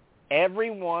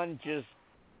 Everyone just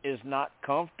is not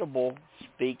comfortable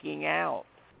speaking out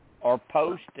or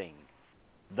posting.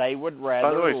 They would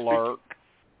rather lurk.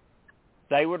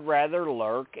 They would rather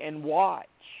lurk and watch.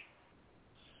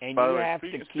 And you have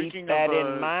to keep that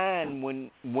in mind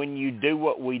when you do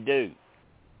what we do.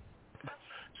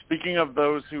 Speaking of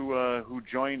those who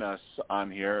join us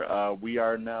on here, we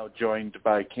are now joined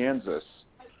by Kansas.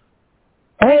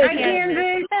 Hey,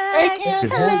 Kansas. Hey,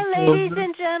 Kansas. Hello, ladies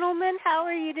and gentlemen. How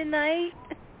are you tonight?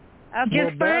 I'm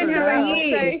just fine. How are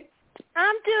you?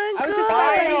 I'm doing good.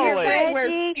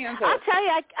 I'll tell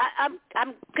you,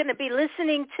 I'm going to be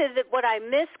listening to what I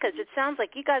missed, because it sounds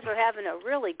like you guys are having a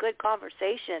really good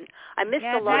conversation. I missed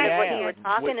a lot of what you were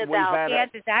talking about.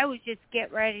 Kansas, I was just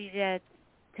getting ready to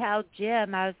tell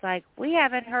Jim. I was like, we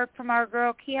haven't heard from our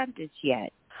girl Kansas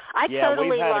yet. I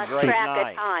totally lost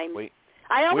track of time.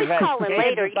 I always call in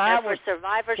later for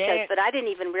Survivor shows, but I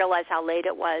didn't even realize how late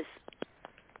it was.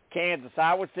 Kansas,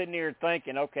 I was sitting here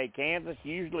thinking, okay, Kansas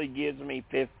usually gives me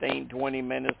 15, 20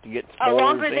 minutes to get scores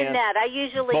longer than that. I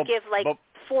usually give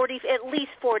at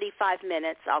least 45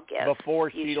 minutes I'll give.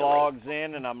 Before she logs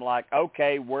in, and I'm like,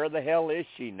 okay, where the hell is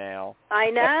she now? I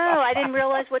know. I didn't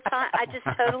realize what time. I just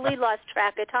totally lost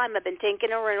track of time. I've been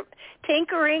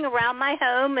tinkering around my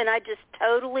home, and I just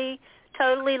totally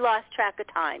lost track of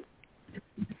time.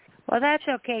 Well, that's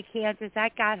okay, Kansas. I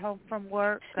got home from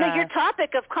work. Now, your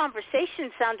topic of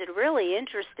conversation sounded really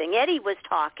interesting. Eddie was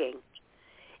talking,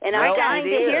 and I'm dying to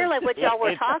hear what y'all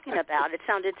were talking about. It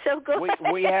sounded so good.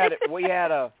 We've had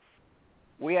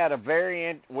a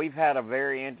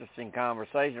very interesting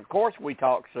conversation. Of course, we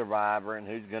talked Survivor and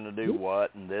who's going to do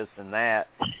what and this and that,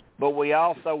 but we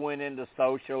also went into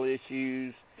social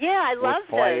issues. Yeah, I love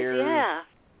players, those. Yeah,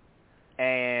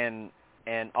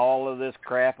 and all of this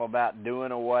crap about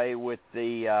doing away with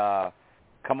the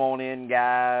come on in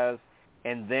guys.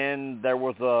 And then there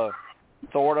was a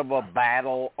sort of a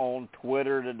battle on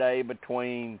Twitter today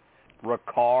between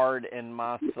Ricard and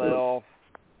myself,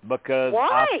 because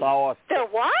why? There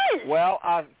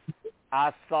was?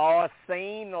 I saw a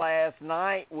scene last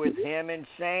night with him and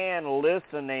Shan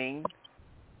listening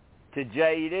to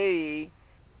JD,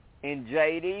 and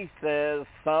JD says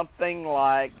something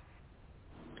like,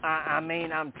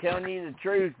 I'm telling you the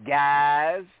truth,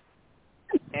 guys.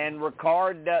 And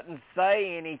Ricard doesn't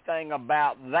say anything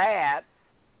about that,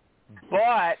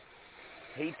 but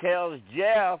he tells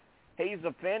Jeff he's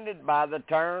offended by the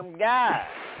term guys.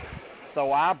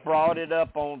 So I brought it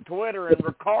up on Twitter, and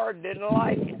Ricard didn't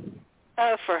like it.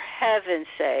 Oh, for heaven's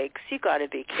sakes. You got to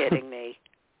be kidding me.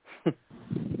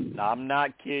 No, I'm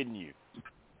not kidding you.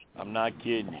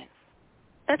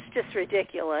 That's just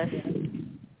ridiculous.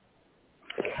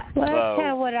 Well, that's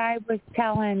kind of what I was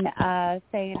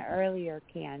saying earlier,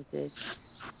 Kansas.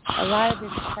 A lot of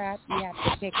this crap, you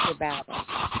have to pick your battles.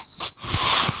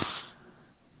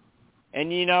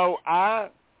 And you know, I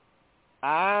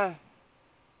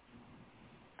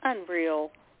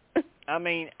unreal. I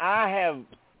mean, I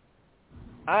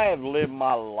have lived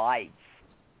my life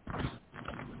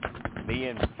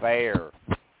being fair,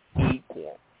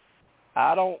 equal.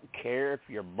 I don't care if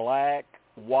you're black,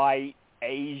 white,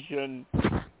 Asian.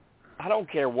 I don't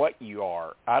care what you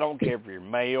are. I don't care if you're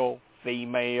male,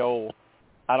 female.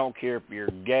 I don't care if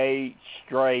you're gay,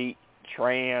 straight,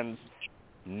 trans.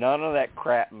 None of that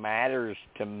crap matters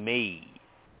to me.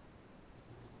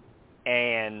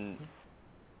 And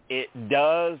it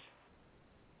does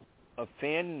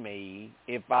offend me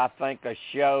if I think a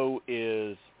show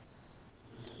is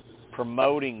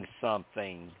promoting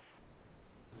something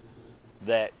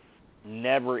that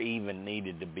never even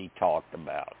needed to be talked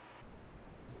about.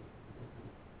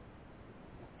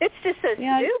 It's just so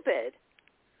stupid.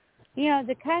 You know,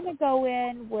 to kind of go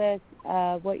in with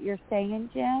what you're saying,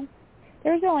 Jim,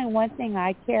 there's only one thing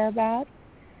I care about,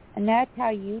 and that's how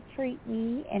you treat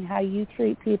me and how you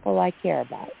treat people I care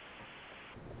about.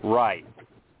 Right.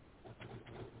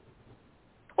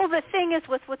 Well, the thing is,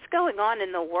 with what's going on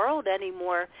in the world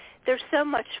anymore, there's so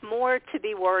much more to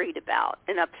be worried about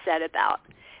and upset about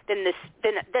than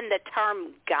the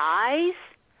term guys.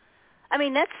 I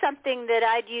mean, that's something that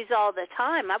I'd use all the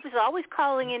time. I was always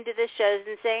calling into the shows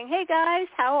and saying, hey, guys,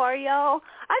 how are y'all?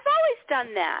 I've always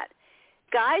done that.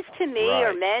 Guys to me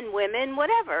are men, women,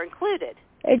 whatever, included.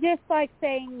 It's just like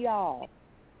saying y'all.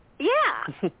 Yeah.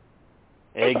 Exactly.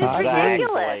 It's just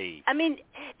ridiculous. I mean,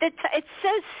 it's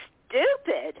so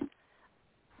stupid.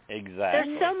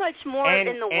 Exactly. There's so much more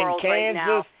in the world right Kansas,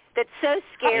 now that's so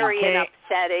scary and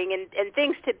upsetting and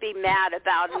things to be mad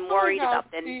about and worried about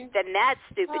than that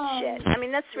stupid shit. I mean,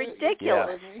 that's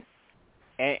ridiculous.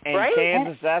 Yeah. And right?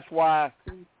 Kansas,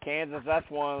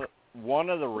 that's one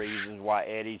of the reasons why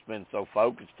Eddie's been so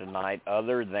focused tonight,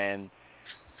 other than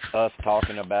us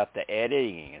talking about the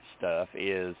editing and stuff,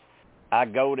 is I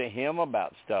go to him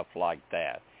about stuff like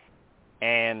that.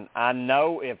 And I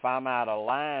know if I'm out of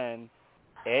line,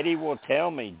 Eddie will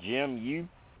tell me, Jim, you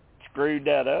screwed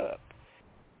that up.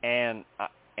 And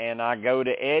I go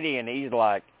to Eddie, and he's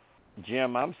like,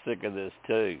 Jim, I'm sick of this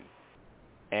too.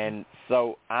 And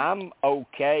so I'm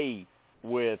okay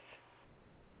with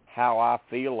how I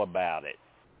feel about it,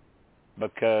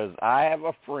 because I have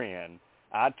a friend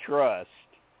I trust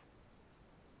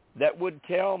that would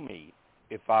tell me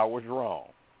if I was wrong.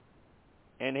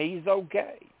 And he's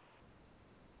okay.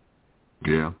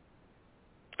 Yeah.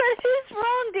 But who's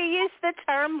wrong to use the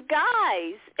term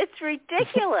guys? It's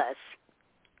ridiculous.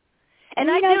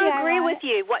 And I do agree with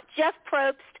you. What Jeff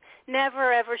Probst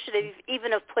never, ever should have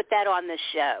even have put that on the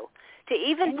show. To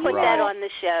even put that on the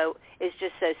show is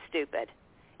just so stupid.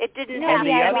 It didn't have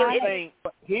the other thing.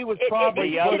 He was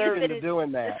probably open to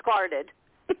doing that. Discarded.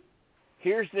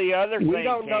 Here's the other thing. We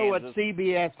don't know what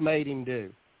CBS made him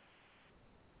do.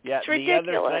 Yeah, it's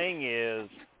ridiculous.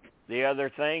 The other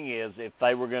thing is, if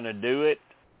they were going to do it,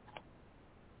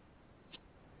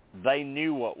 they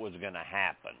knew what was going to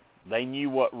happen. They knew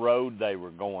what road they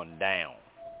were going down.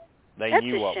 They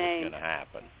knew what was going to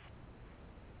happen.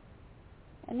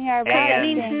 And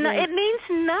it means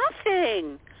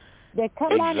nothing. They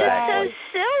come on, guys. It's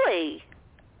so silly.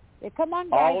 They come on,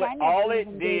 guys. All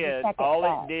it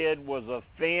did was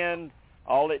offend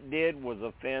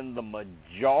the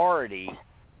majority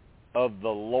of the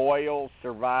loyal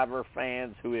Survivor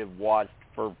fans who have watched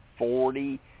for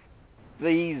 40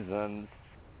 seasons,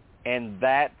 and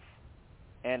that's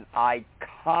an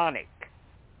iconic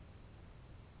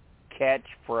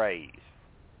catchphrase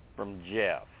from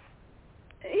Jeff.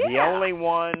 Yeah. The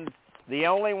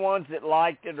only ones that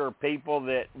liked it are people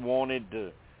that wanted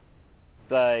to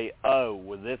say, oh,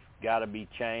 well, this got to be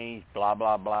changed, blah,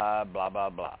 blah, blah, blah, blah,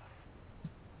 blah.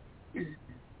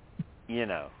 You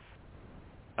know,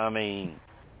 I mean.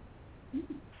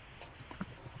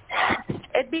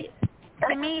 It'd be,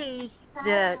 to me,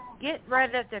 the get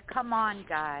rid of the come on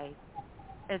guys.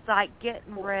 It's like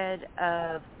getting rid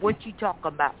of what you talk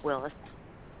about, Willis.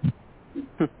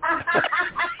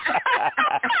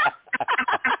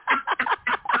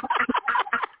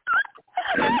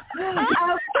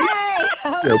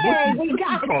 Okay, we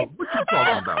got it. What you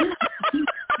talking about?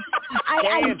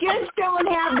 I just don't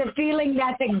have the feeling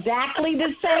that's exactly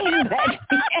the same.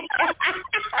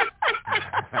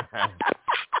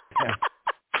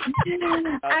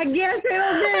 I guess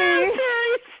it'll do.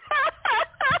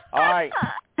 All right.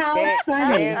 How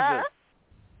funny.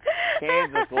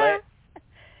 Kansas, let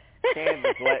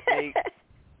me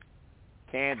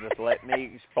Kansas, let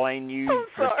me explain you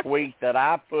the tweet that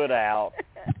I put out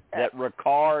that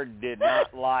Ricard did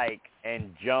not like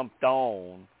and jumped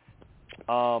on.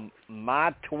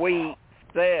 My tweet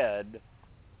said,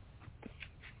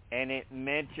 and it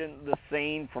mentioned the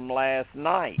scene from last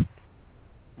night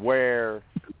where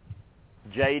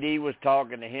JD was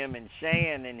talking to him and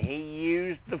Shan, and he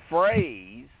used the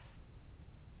phrase,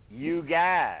 "you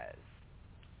guys."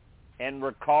 And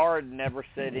Ricard never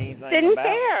said anything about it. Didn't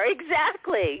care,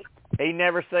 exactly. He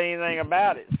never said anything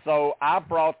about it. So I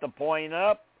brought the point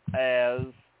up as,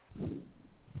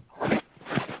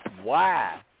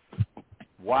 why?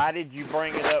 Why did you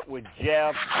bring it up with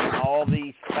Jeff and all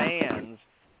these fans,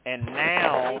 and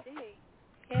now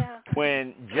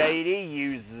when JD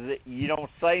uses it, you don't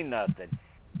say nothing?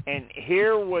 And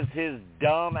here was his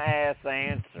dumb-ass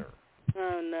answer.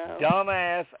 Oh, no.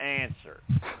 Dumb-ass answer.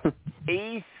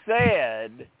 He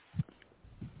said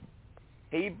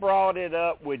he brought it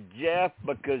up with Jeff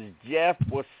because Jeff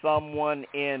was someone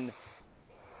in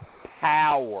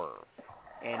power,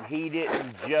 and he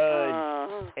didn't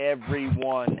judge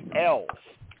everyone else.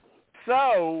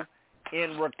 So,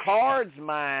 in Ricard's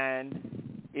mind,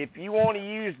 if you want to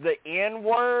use the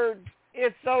N-word,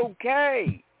 it's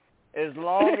okay, as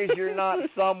long as you're not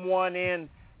someone in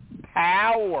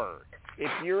power.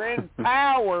 If you're in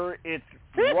power, it's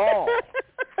wrong.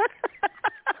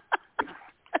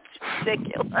 That's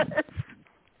ridiculous.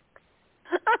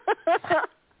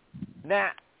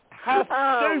 Now, how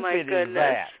stupid is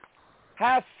that?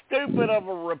 How stupid of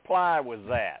a reply was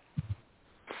that?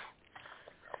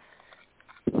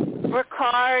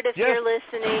 Ricard, if you're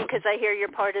listening, because I hear you're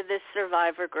part of this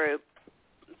survivor group,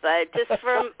 but just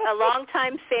from a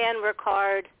longtime fan,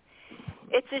 Ricard,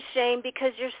 it's a shame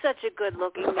because you're such a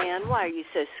good-looking man. Why are you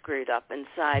so screwed up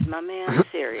inside, my man?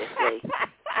 Seriously.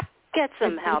 Get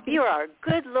some help. You are a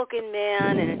good-looking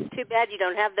man, and it's too bad you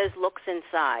don't have those looks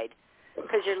inside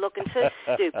because you're looking so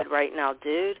stupid right now,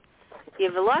 dude. You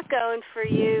have a lot going for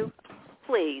you.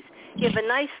 Please. You have a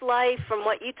nice life from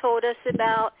what you told us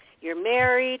about. You're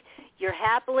married. You're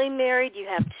happily married. You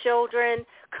have children.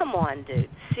 Come on, dude.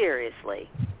 Seriously.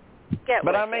 Get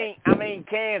but with I mean,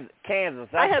 Kansas.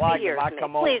 That's like if I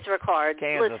come on. Please, Ricard,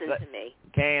 Kansas, listen to me.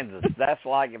 Kansas. That's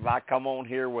like if I come on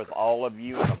here with all of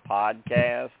you in a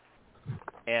podcast,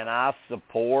 and I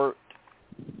support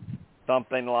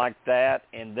something like that,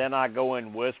 and then I go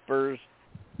in whispers,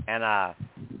 and I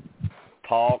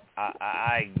talk.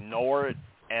 I ignore it,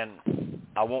 and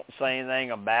I won't say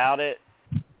anything about it.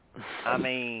 I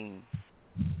mean,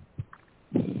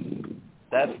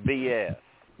 that's BS.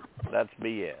 That's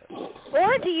BS.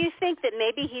 Or do you think that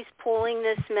maybe he's pulling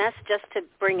this mess just to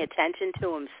bring attention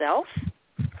to himself?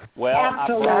 Well,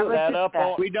 Absolutely. I brought that up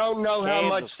on... We don't know how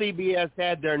much CBS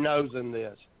had their nose in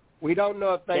this. We don't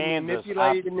know if they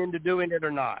manipulated him into doing it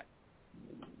or not.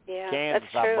 Yeah, Kansas,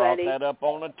 that's true, I brought Eddie. that up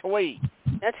on a tweet.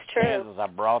 That's true. Kansas, I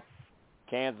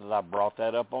brought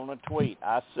that up on a tweet.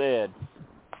 I said,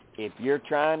 if you're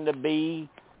trying to be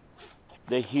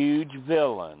the huge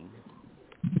villain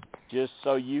just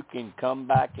so you can come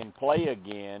back and play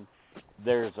again,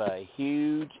 there's a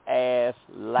huge-ass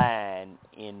line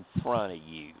in front of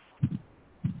you.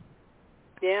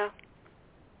 Yeah.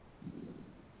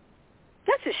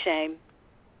 That's a shame.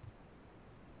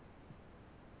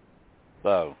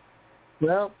 So.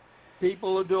 Well,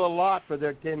 people will do a lot for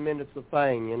their 10 minutes of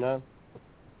fame, you know?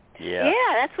 Yeah.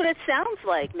 Yeah, that's what it sounds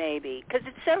like maybe, because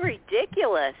it's so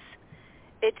ridiculous.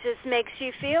 It just makes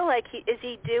you feel like, is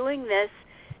he doing this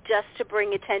just to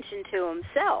bring attention to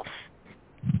himself?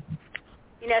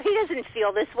 You know, he doesn't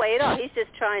feel this way at all. He's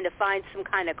just trying to find some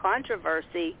kind of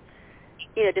controversy,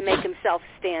 you know, to make himself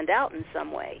stand out in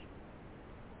some way.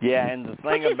 Yeah, and the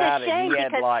thing about it, he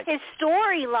had like... his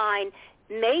storyline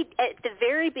made, at the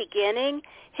very beginning,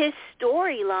 his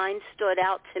storyline stood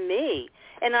out to me.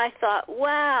 And I thought,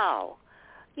 wow,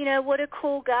 you know, what a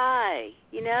cool guy.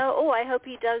 You know, oh, I hope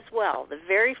he does well. The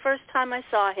very first time I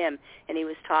saw him, and he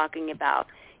was talking about,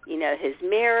 you know, his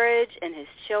marriage and his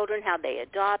children, how they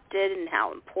adopted and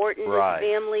how important his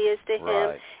family is to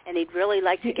him, and he'd really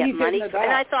like to get money. And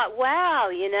I thought, wow,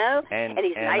 you know, and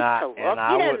he's nice to look. You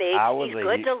know, he's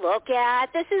good to look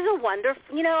at. This is a wonderful,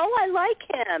 you know, oh, I like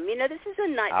him. You know, this is a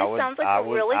nice, this sounds like a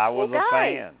really cool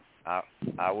guy.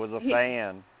 I was a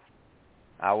fan.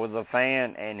 I was a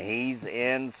fan, and he's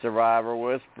in Survivor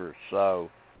Whispers.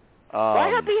 So, well, I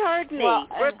hope he heard me.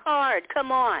 Work hard.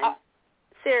 Come on.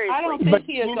 Seriously. I don't think but,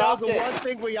 he you know, the adopted. one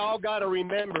thing we all got to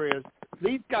remember is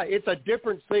these guys, it's a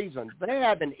different season. They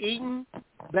haven't eaten.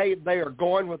 They are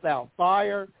going without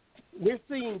fire. We're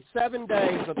seeing 7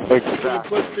 days of people being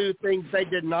put through things they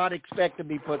did not expect to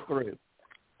be put through.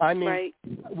 I mean, right.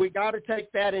 We got to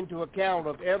take that into account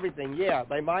of everything. Yeah,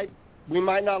 we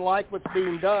might not like what's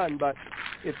being done, but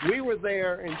if we were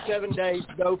there in 7 days,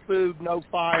 no food, no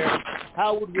fire,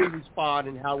 how would we respond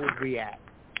and how would we act?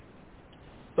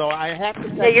 So I have to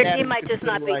take that you might just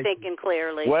not be thinking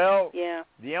clearly. Well, yeah.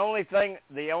 The only thing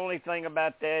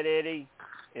about that, Eddie,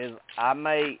 is I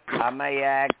may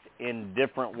act in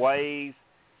different ways,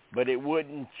 but it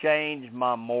wouldn't change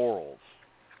my morals.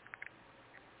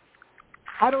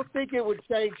 I don't think it would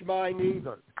change mine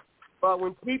either. But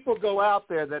when people go out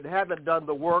there that haven't done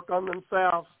the work on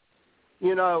themselves,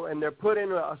 you know, and they're put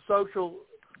in a social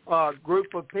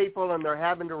group of people and they're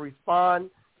having to respond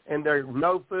and there's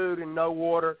no food and no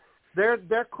water, their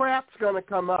crap's going to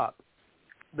come up.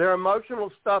 Their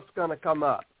emotional stuff's going to come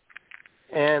up.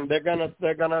 And you're going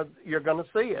to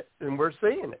see it, and we're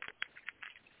seeing it.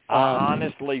 I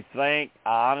honestly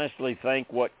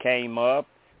think what came up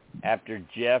after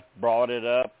Jeff brought it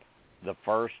up the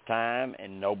first time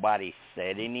and nobody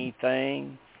said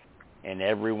anything and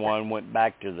everyone went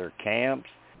back to their camps,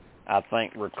 I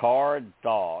think Ricard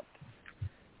thought,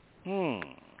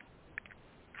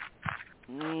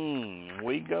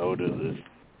 we go to this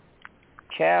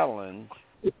challenge,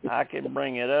 I can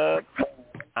bring it up,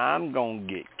 I'm going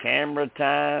to get camera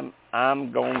time,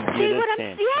 I'm going to get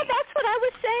attention. Yeah, that's what I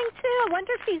was saying too. I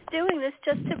wonder if he's doing this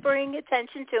just to bring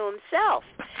attention to himself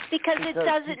because it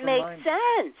doesn't make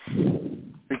sense.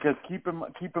 Because keep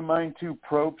in mind too,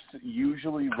 Probst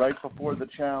usually right before the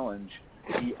challenge,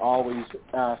 he always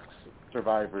asks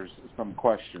survivors some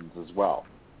questions as well.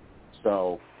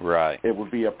 So right, it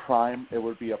would be a prime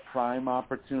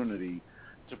opportunity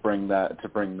to bring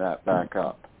that back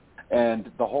up.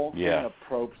 And the whole thing of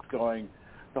Probst going,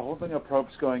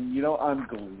 you know, I'm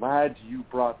glad you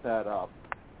brought that up.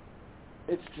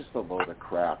 It's just a load of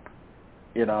crap.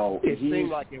 You know, it seemed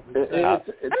like it was.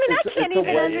 I can't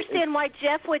even understand why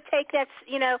Jeff would take that.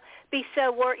 You know, be so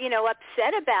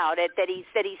upset about it that he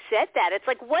said that. It's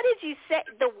like, what did you say?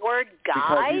 The word guys?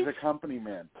 Because he's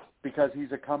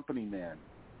a company man.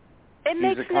 It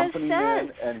makes no sense. He's a company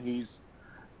man, and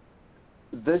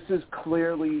this is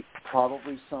clearly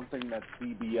probably something that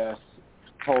CBS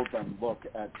told them, look,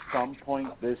 at some point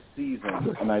this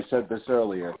season, and I said this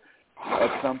earlier,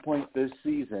 at some point this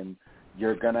season,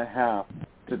 you're going to have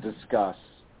to discuss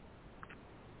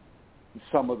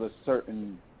some of the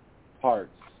certain parts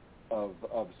of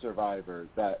Survivor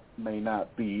that may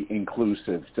not be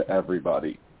inclusive to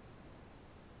everybody.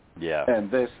 Yeah.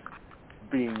 And this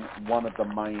being one of the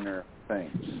minor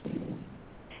things.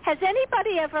 Has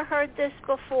anybody ever heard this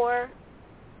before?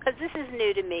 Because this is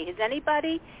new to me. Has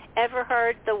anybody ever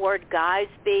heard the word guys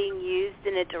being used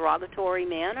in a derogatory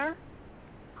manner?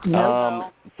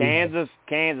 No. Kansas,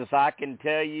 I can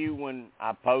tell you when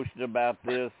I posted about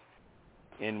this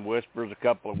in Whispers a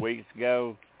couple of weeks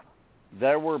ago,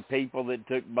 there were people that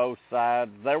took both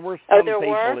sides. There were some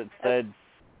people that said,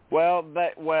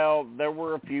 there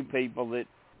were a few people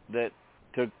that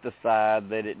took the side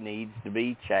that it needs to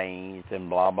be changed and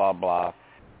blah, blah, blah.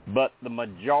 But the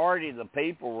majority of the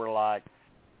people were like,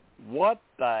 what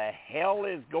the hell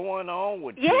is going on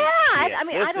with this shit? I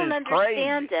mean, I don't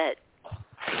understand it.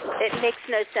 It makes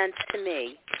no sense to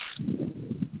me.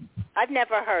 I've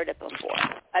never heard it before.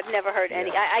 I've never heard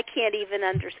any. I can't even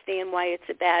understand why it's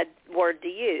a bad word to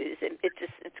use.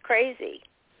 It's crazy.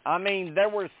 I mean, there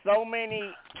were so many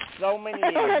I don't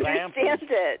examples. understand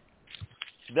it.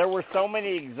 There were so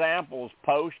many examples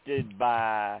posted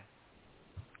by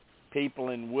people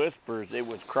in Whispers. It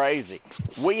was crazy.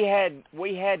 We had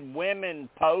women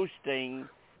posting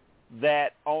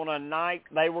that on a night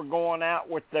they were going out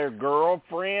with their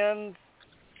girlfriends,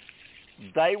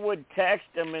 they would text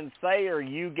them and say, are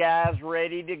you guys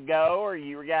ready to go? Are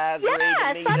you guys ready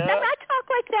to meet up? I talk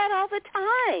like that all the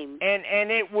time. And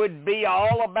it would be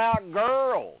all about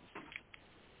girls.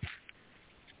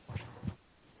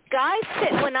 Guys,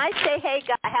 when I say, hey,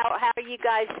 guys, how are you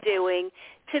guys doing,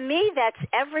 to me that's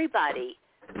everybody.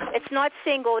 It's not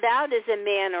singled out as a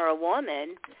man or a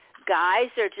woman. Guys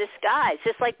are just guys,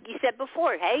 just like you said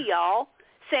before. Hey, y'all,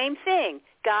 same thing.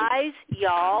 Guys,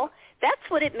 y'all, that's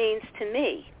what it means to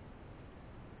me.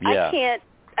 Yeah.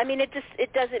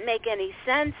 It doesn't make any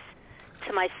sense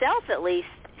to myself, at least,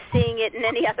 seeing it in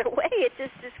any other way. It's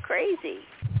just crazy.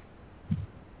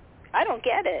 I don't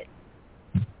get it.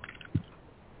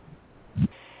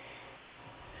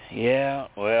 Yeah,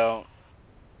 well,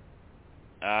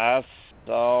 I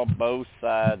saw both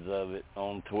sides of it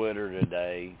on Twitter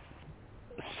today.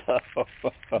 So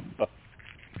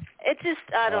it's just,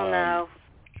 I don't know.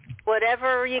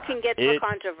 Whatever you can get for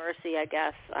controversy, I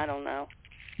guess. I don't know.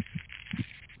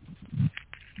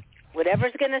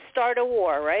 Whatever's going to start a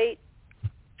war, right?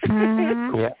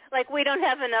 Mm-hmm. Yeah. Like we don't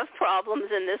have enough problems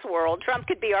in this world. Trump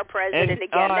could be our president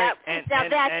again.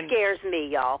 That scares me,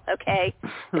 y'all. Okay,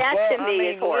 that to me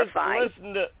is horrifying.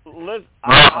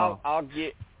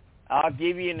 I'll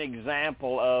give you an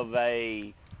example of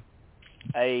a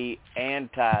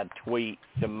anti-tweet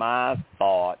to my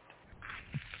thought,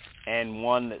 and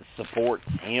one that supports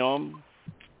him.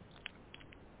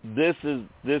 This is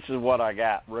what I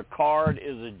got. Ricard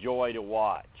is a joy to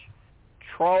watch.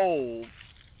 Trolls.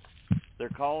 They're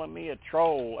calling me a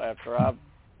troll after I've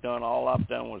done all I've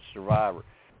done with Survivor.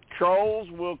 Trolls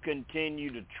will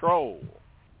continue to troll.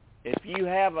 If you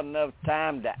have enough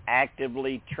time to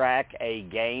actively track a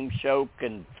game show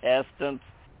contestant's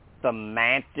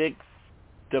semantics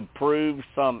to prove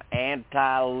some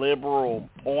anti-liberal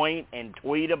point and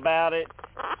tweet about it,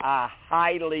 I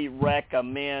highly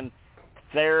recommend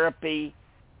therapy,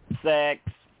 sex,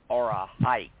 or a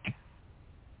hike.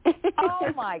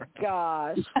 Oh my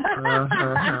gosh.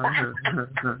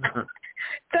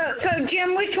 So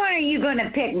Jim, which one are you going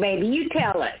to pick, baby? You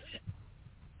tell us.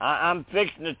 I'm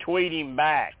fixing to tweet him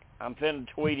back. I'm finna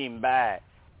tweet him back.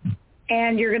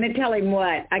 And you're going to tell him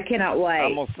what? I cannot wait.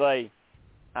 I'm going to say,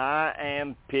 I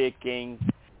am picking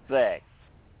sex.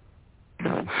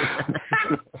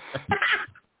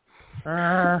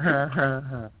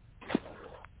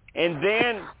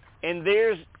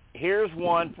 Here's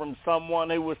one from someone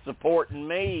who was supporting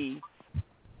me,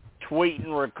 tweeting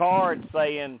Ricard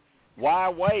saying, why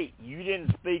wait? You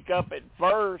didn't speak up at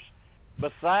first.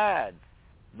 Besides,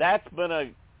 that's been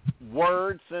a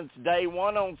word since day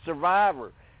one on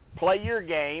Survivor. Play your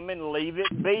game and leave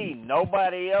it be.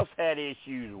 Nobody else had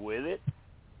issues with it.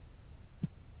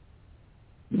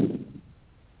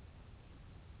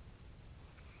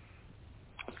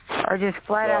 Or just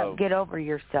flat out get over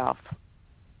yourself.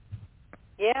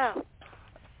 Yeah.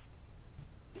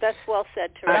 That's well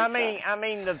said, Teresa. I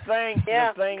mean the thing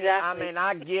exactly. I mean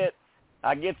I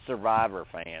get Survivor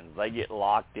fans. They get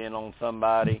locked in on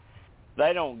somebody.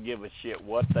 They don't give a shit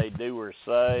what they do or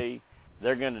say.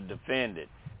 They're going to defend it.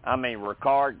 I mean,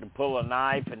 Ricard could pull a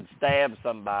knife and stab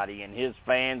somebody, and his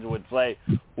fans would say,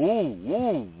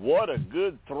 ooh, what a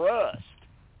good thrust.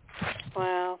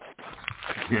 Wow.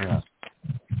 Yeah.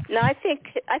 No, I think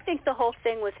the whole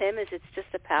thing with him is it's just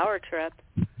a power trip.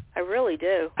 I really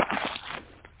do.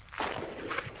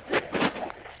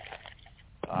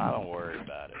 I don't worry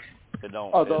about it. It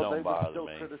don't bother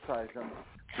me. Criticize him.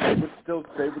 They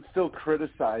would still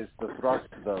criticize the thrust,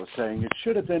 though, saying it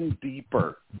should have been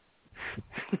deeper.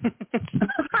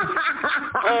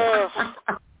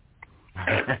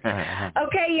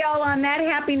 Okay, y'all, on that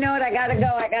happy note, I got to go.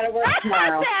 I got to work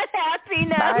tomorrow. That happy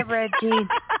note. Bye, Reggie.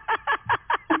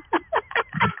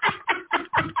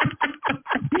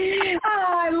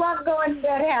 Oh, I love going to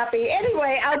bed happy.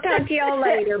 Anyway, I'll talk to y'all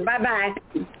later. Bye-bye.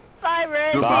 Bye,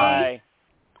 Reggie. Bye.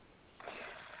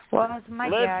 Well, it's my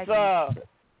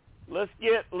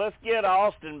let's get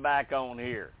Austin back on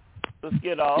here. Let's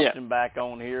get Austin back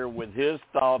on here with his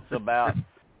thoughts about.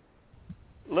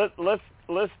 Let's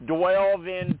delve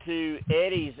into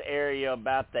Eddie's area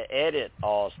about the edit,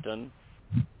 Austin,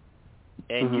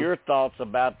 and your thoughts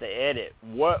about the edit.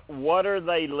 What are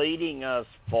they leading us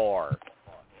for,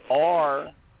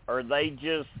 or are they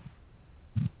just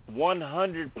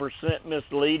 100%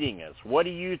 misleading us? What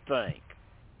do you think?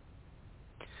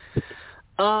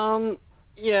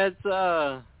 Yeah, it's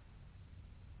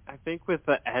I think with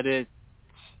the edit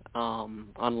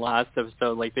on last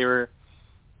episode, like they were,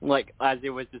 like as it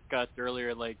was discussed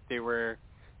earlier, like they're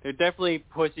definitely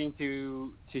pushing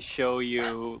to show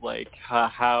you like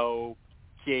how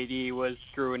JD was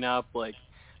screwing up. Like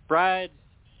Brad,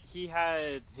 he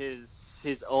had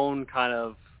his own kind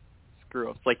of screw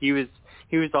ups. Like he was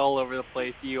all over the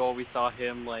place. You always saw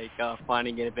him like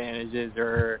finding advantages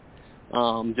or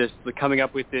just coming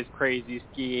up with this crazy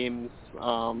schemes.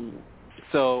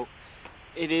 So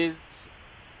it is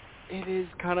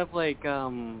kind of like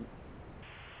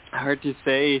hard to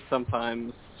say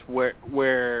sometimes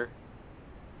where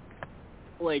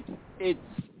like it's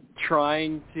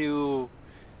trying to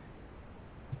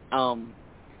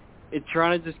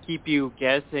just keep you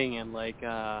guessing and like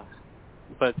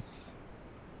but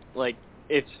like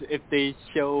if they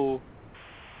show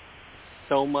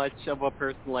so much of a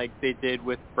person like they did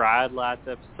with Brad last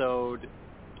episode,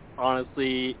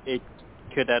 honestly it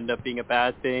could end up being a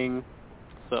bad thing.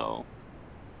 So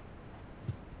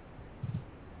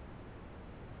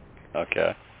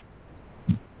okay.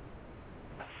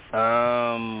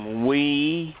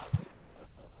 We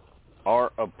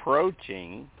are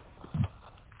approaching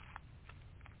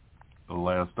the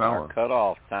last hour. Our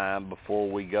cutoff time before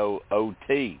we go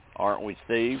OT, aren't we,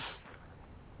 Steve?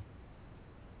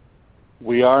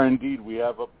 We are indeed. We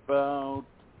have about,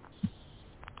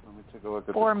 let me take a look at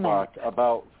the clock,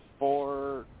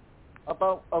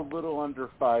 about a little under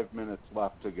 5 minutes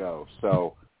left to go.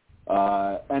 So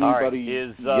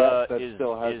anybody that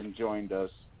still hasn't joined us.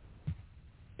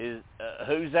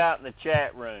 Who's out in the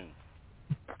chat room?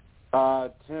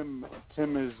 Tim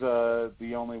is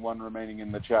the only one remaining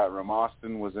in the chat room.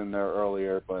 Austin was in there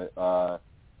earlier, but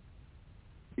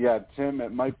yeah, Tim,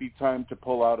 it might be time to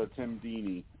pull out a Tim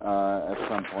Dini at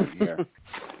some point here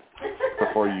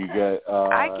before you get.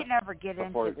 I can never get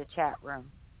into the chat room.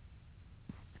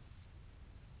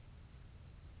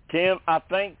 I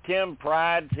think Tim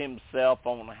prides himself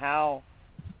on how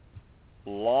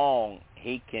long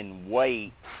he can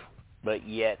wait, but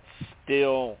yet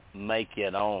still make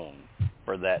it on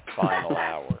for that final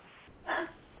hour.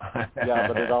 Yeah,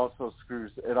 but it also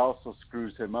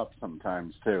screws him up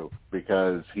sometimes too,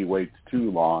 because he waits too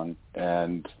long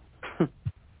and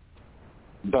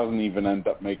doesn't even end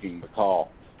up making the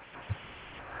call.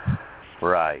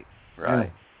 Right. Yeah.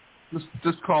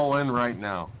 Just call in right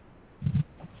now.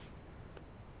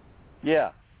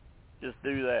 Yeah, just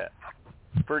do that.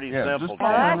 Pretty simple. Just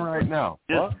call in right now.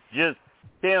 Just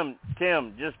Tim,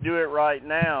 just do it right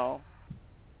now,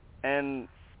 and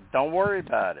don't worry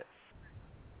about it.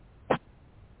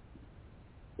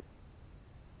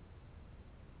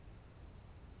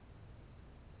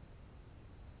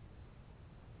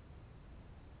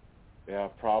 Yeah,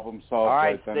 problem solved. All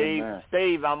right, then and there.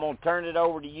 Steve, I'm going to turn it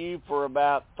over to you for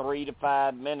about 3 to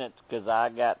 5 minutes because I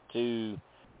got to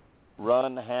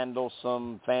handle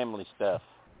some family stuff.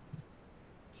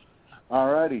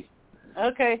 All righty.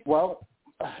 Okay. Well,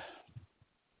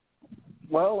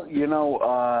 you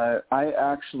know, I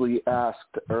actually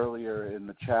asked earlier in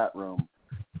the chat room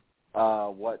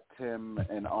what Tim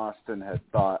and Austin had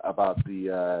thought about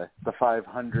the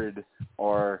 500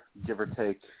 or give or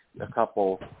take a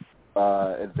couple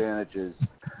advantages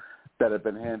that have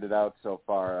been handed out so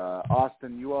far.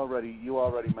 Austin, you already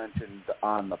mentioned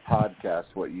on the podcast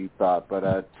what you thought,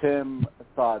 but Tim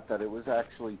thought that it was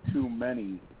actually too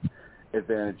many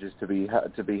advantages to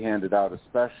be handed out,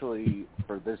 especially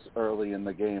for this early in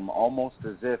the game, almost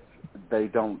as if they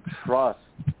don't trust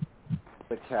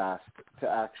the cast to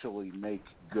actually make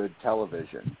good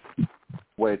television,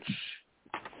 which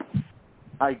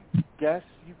I guess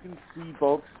you can see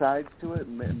both sides to it.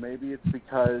 Maybe it's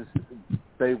because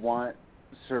they want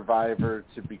Survivor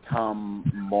to become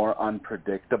more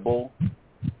unpredictable,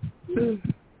 you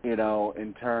know,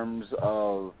 in terms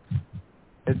of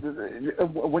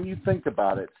when you think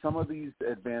about it, some of these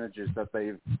advantages that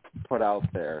they've put out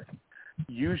there,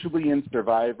 usually in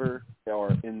Survivor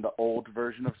or in the old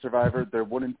version of Survivor, there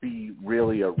wouldn't be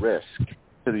really a risk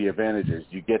to the advantages.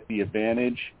 You get the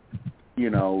advantage, you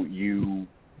know, you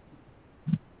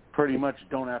pretty much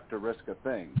don't have to risk a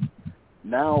thing.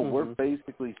 Now we're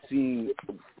basically seeing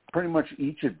pretty much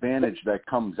each advantage that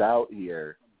comes out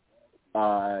here,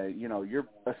 you know, you're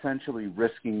essentially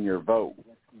risking your vote,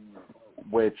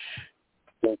 which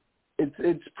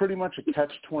it's pretty much a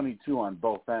catch-22 on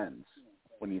both ends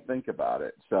when you think about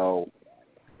it. So,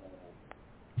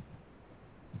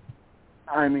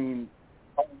 I mean,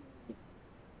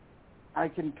 I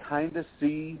can kind of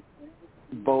see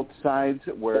both sides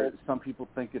where some people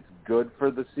think it's good for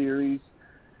the series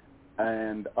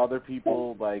and other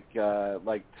people like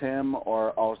Tim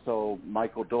or also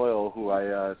Michael Doyle, who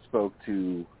I spoke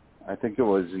to, I think it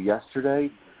was yesterday.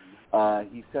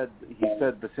 He said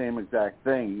the same exact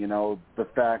thing, you know, the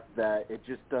fact that it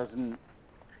just doesn't,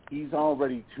 he's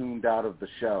already tuned out of the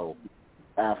show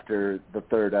after the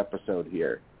third episode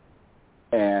here.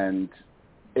 And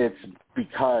it's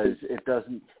because it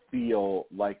doesn't feel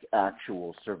like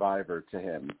actual Survivor to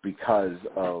him because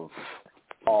of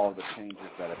all the changes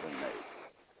that have been made.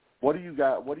 What do you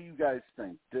guys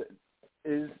think?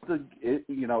 Is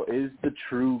the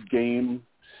true game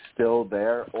still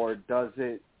there, or does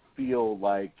it feel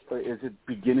like, or is it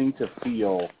beginning to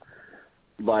feel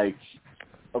like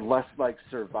less like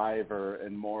Survivor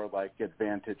and more like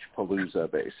Advantage Palooza,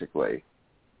 basically?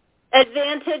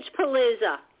 Advantage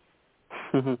Palooza.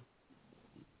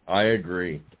 I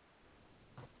agree.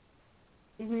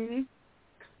 Mhm.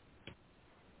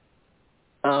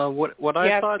 What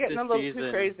I thought it's getting this a little season,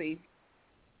 too crazy.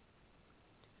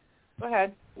 Go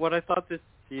ahead. What I thought this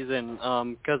season,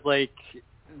 because like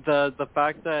the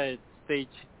fact that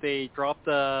they dropped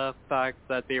the fact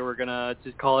that they were gonna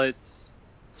just call it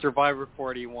Survivor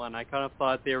 41. I kind of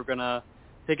thought they were gonna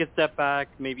take a step back,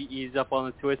 maybe ease up on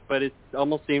the twist, but it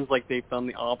almost seems like they've done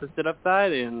the opposite of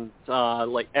that, and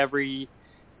like every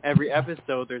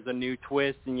episode there's a new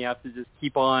twist, and you have to just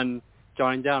keep on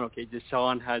jotting down, okay,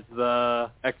 Deshaun has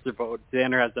the extra vote,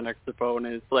 Xander has an extra vote,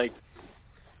 and it's like,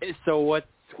 so what's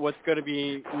going to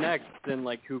be next, and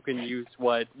like who can use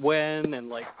what when, and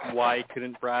like why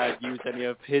couldn't Brad use any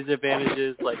of his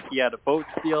advantages, like he had a vote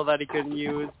steal that he couldn't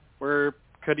use, where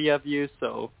could he have used?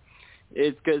 So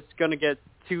it's going to get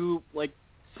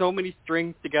so many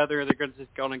strings together, they're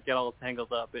just going to get all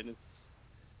tangled up, and it's,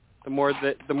 the more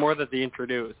that they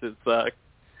introduce, it's the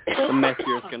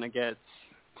messier it's going to get.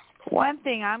 One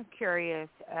thing I'm curious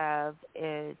of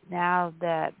is now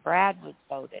that Brad was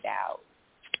voted out,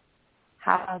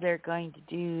 how they're going to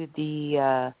do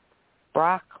the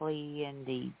broccoli and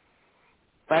the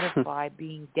butterfly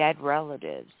being dead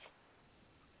relatives.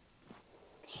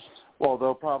 Well,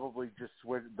 they'll probably just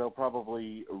switch. They'll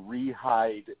probably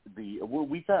rehide the.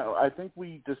 We found. I think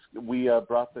we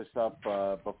brought this up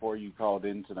before you called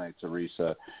in tonight,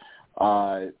 Teresa.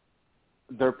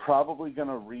 They're probably going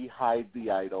to rehide the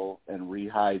idol and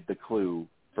rehide the clue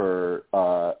for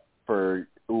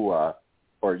UA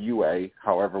or UA,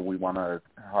 however we want to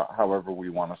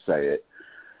say it.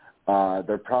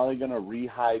 They're probably going to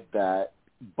rehide that,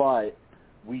 but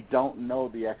we don't know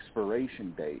the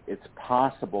expiration date. It's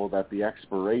possible that the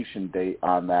expiration date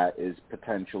on that is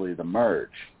potentially the merge.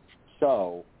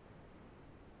 So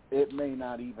it may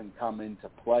not even come into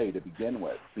play to begin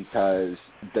with, because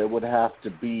there would have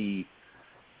to be,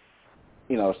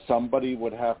 somebody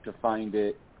would have to find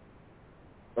it,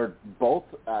 or both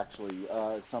actually,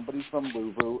 somebody from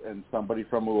Luvu and somebody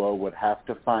from UO would have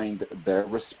to find their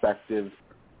respective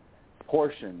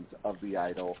portions of the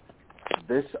idol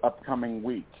this upcoming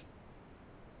week,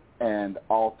 and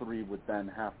all three would then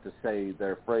have to say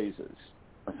their phrases,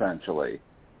 essentially.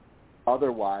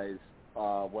 Otherwise,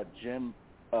 what Jim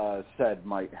said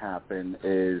might happen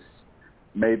is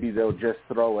maybe they'll just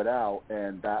throw it out,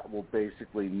 and that will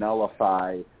basically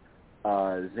nullify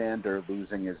Xander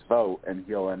losing his vote, and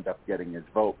he'll end up getting his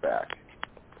vote back.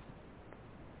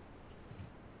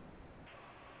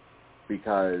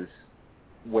 Because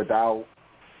without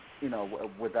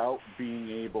being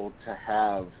able to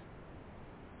have,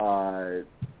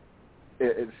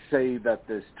 say that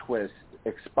this twist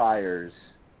expires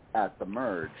at the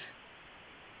merge,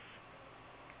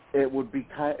 it would be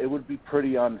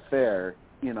pretty unfair,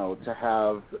 to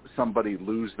have somebody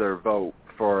lose their vote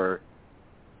for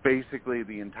basically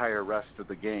the entire rest of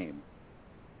the game,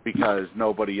 because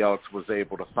nobody else was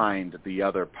able to find the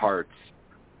other parts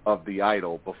of the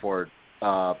idol before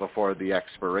the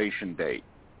expiration date.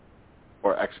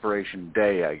 Or expiration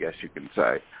day, I guess you can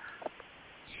say.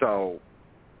 So,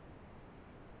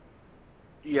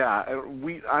 yeah,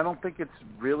 I don't think it's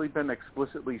really been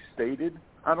explicitly stated,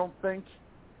 I don't think,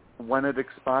 when it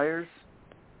expires.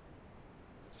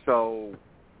 So,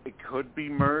 it could be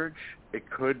merge. It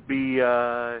could be,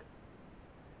 well,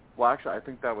 actually, I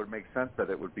think that would make sense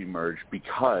that it would be merge,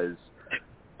 because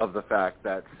of the fact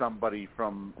that somebody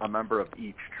from a member of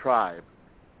each tribe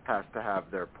has to have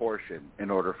their portion in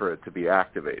order for it to be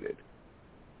activated.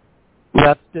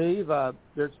 Yeah, Steve,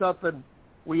 there's something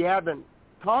we haven't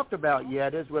talked about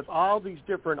yet, is with all these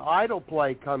different idol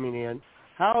play coming in,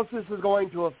 how this is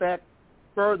going to affect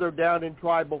further down in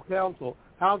tribal council.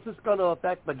 How's this going to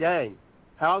affect the game?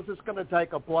 How's this going to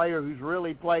take a player who's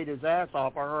really played his ass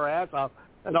off or her ass off,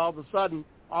 and all of a sudden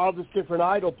all this different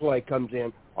idol play comes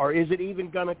in? Or is it even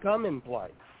going to come in play?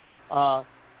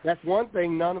 That's one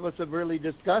thing none of us have really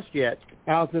discussed yet.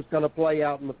 How's this going to play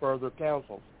out in the further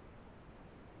councils?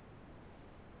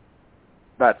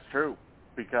 That's true,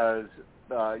 because,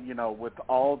 with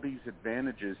all these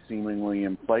advantages seemingly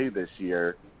in play this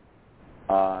year,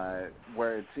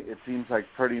 where it seems like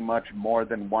pretty much more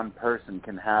than one person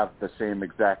can have the same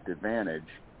exact advantage,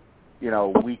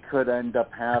 we could end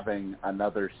up having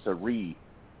another Sari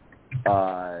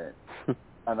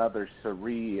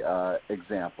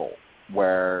example,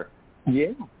 where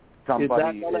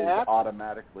somebody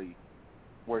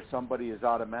is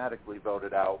automatically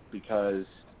voted out because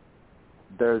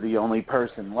they're the only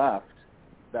person left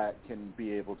that can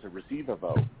be able to receive a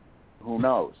vote. Who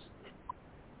knows?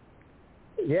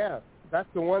 Yeah, that's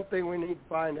the one thing we need to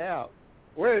find out.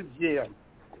 Where's Jim?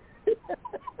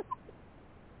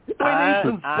 I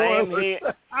am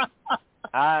here.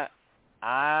 I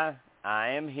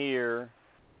am here.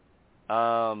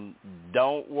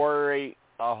 Don't worry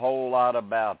a whole lot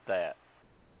about that.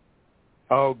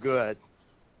 Oh, good.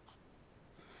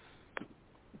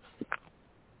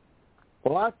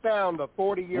 Well, I found a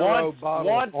 40-year-old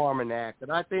bottle of Almanac,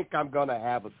 and I think I'm going to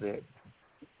have a fit.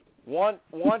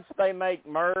 once they make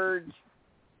merge,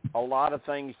 a lot of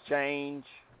things change.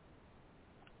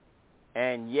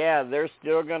 And, yeah, they're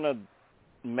still going to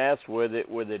mess with it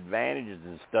with advantages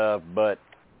and stuff, but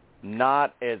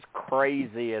not as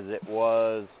crazy as it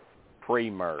was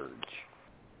pre-merge.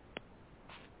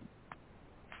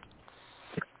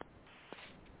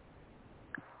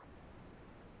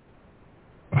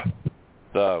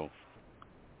 So,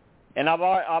 and I've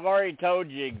already told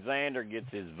you Xander gets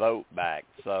his vote back,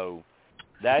 so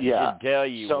that should tell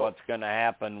you what's going to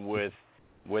happen with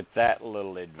that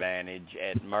little advantage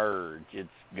at merge. It's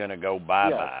going to go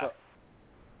bye-bye.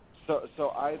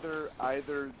 So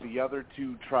either the other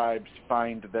two tribes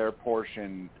find their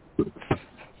portion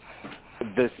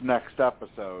this next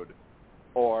episode,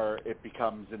 or it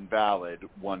becomes invalid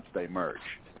once they merge,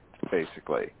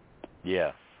 basically.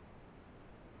 Yeah.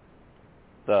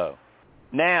 So,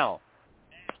 now,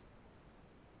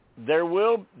 there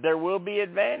will be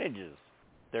advantages.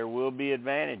 There will be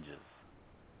advantages.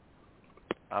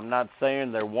 I'm not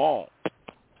saying there won't.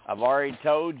 I've already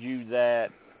told you that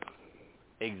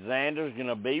Xander's going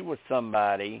to be with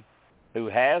somebody who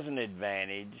has an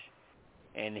advantage,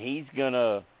 and he's going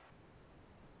to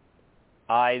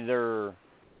either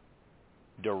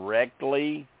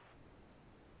directly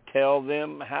tell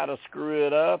them how to screw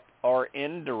it up or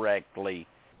indirectly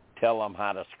tell them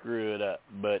how to screw it up.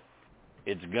 But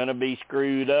it's going to be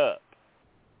screwed up.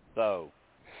 So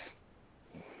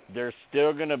there's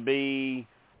still going to be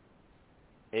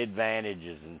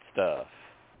advantages and stuff,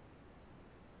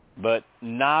 but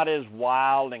not as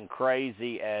wild and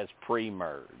crazy as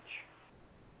pre-merge.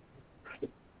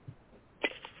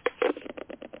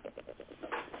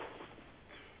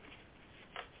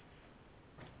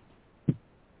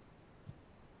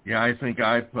 Yeah, I think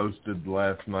I posted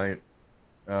last night.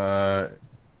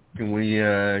 Can we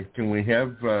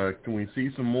see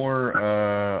some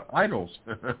more idols?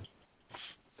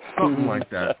 Something like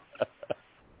that.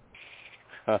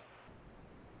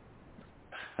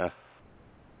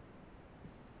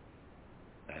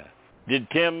 Did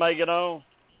Tim make it on?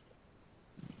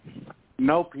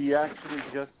 Nope, he actually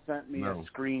just sent me a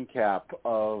screen cap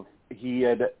of he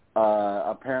had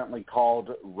apparently called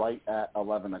right at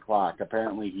 11 o'clock.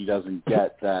 Apparently he doesn't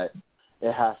get that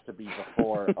it has to be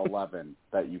before 11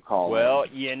 that you call Well,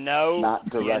 in. you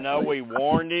know, we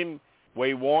warned him.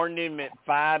 We warned him at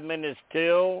 5 minutes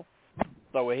till,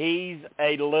 so he's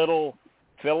a little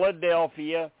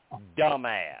Philadelphia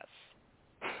dumbass.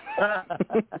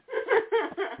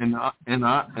 And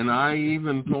I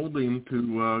even told him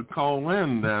to call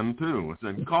in then too. I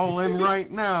said, call in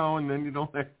right now, and then you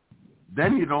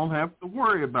don't have to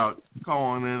worry about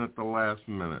calling in at the last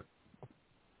minute.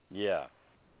 Yeah.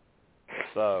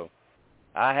 So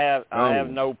I have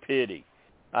no pity.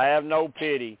 I have no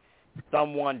pity.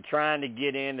 Someone trying to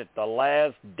get in at the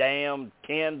last damn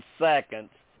 10 seconds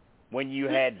when you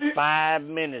had 5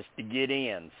 minutes to get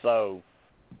in. So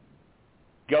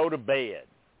go to bed.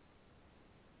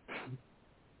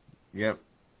 Yep.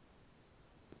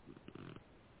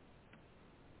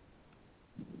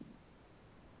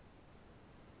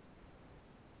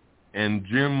 And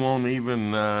Jim won't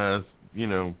even,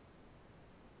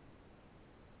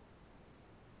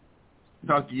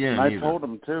 tuck you in. I told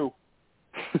him too.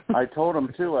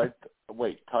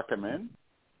 Wait, tuck him in?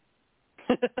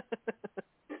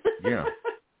 Yeah.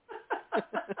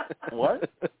 What?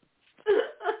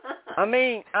 I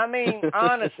mean,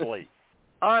 honestly,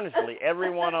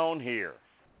 everyone on here,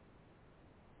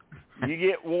 you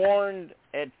get warned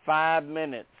at 5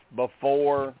 minutes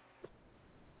before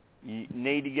you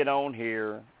need to get on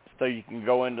here so you can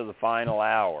go into the final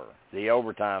hour, the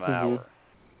overtime hour.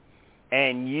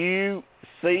 And you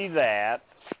see that,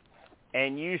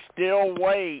 and you still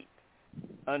wait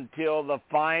until the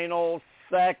final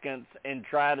seconds and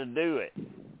try to do it.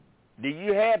 Do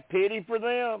you have pity for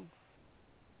them?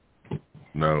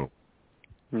 No.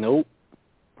 Nope.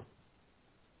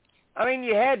 I mean,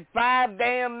 you had 5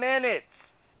 damn minutes.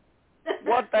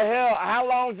 What the hell? How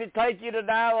long does it take you to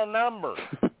dial a number?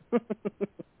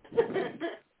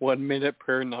 1 minute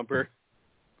per number.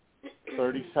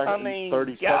 30 seconds. I mean,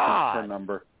 30 God. seconds per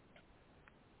number.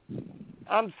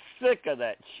 I'm sick of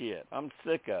that shit. I'm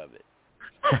sick of it.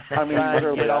 I mean, Trying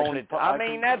to get on it.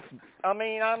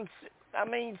 I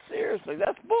mean, seriously,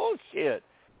 that's bullshit.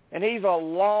 And he's a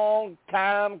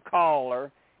long-time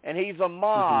caller, and he's a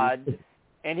mod,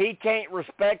 and he can't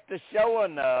respect the show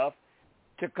enough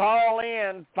to call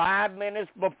in 5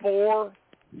 minutes before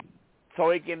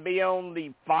so he can be on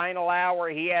the final hour.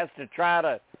 He has to try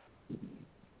to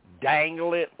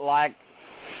dangle it like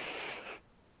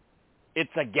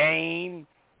it's a game.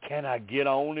 Can I get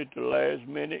on at the last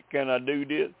minute? Can I do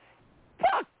this?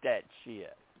 Fuck that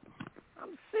shit.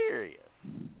 I'm serious.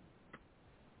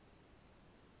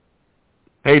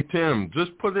 Hey, Tim,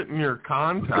 just put it in your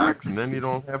contacts, and then you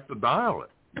don't have to dial it.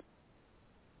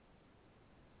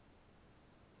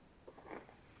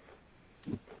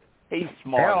 He's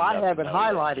smart. Hell, I enough have to it know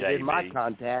highlighted that, in my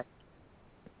contact.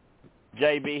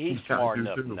 JB, he's smart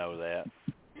enough to know that.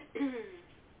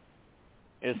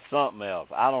 It's something else.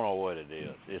 I don't know what it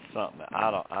is. It's something. I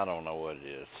don't know what it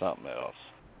is. Something else.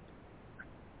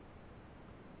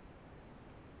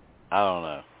 I don't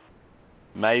know.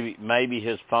 Maybe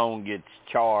his phone gets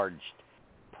charged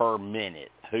per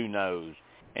minute. Who knows?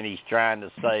 And he's trying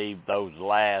to save those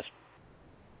last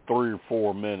 3 or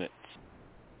 4 minutes.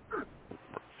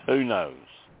 Who knows?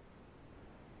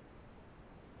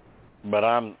 But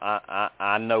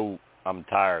I know I'm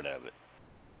tired of it.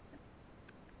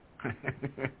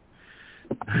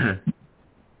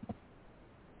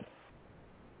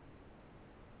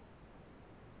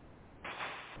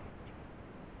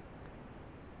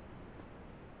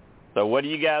 So what do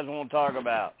you guys want to talk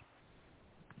about?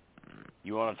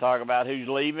 You want to talk about who's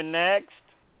leaving next?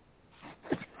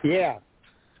 Yeah.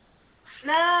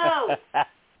 No.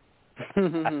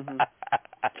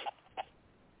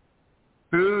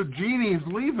 Who? Jeannie's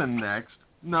leaving next?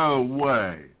 No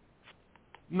way.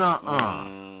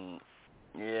 Nuh-uh.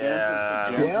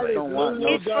 Yeah.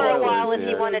 Just for a while if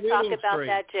you want to talk about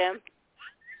that, Jim.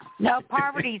 No,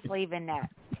 Poverty's leaving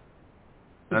next.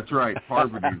 That's right.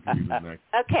 Poverty's leaving next.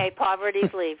 Okay,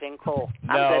 Poverty's leaving. Cool.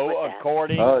 I'm good with that.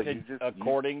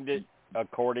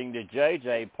 according to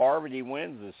JJ, Poverty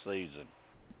wins this season.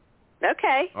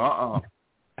 Okay. Yeah.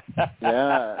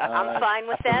 I'm fine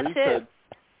with that, Teresa,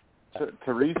 too.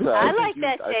 Teresa, I like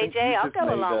that, JJ. I'll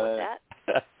go along with that.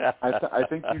 I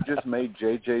think you just made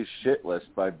JJ's shit list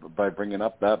by bringing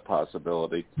up that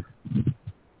possibility.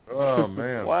 Oh,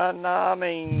 man. Well, no,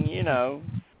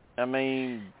 I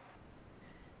mean,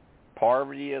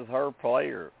 Poverty is her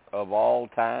player of all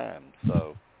time,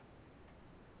 so.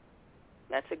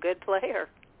 That's a good player.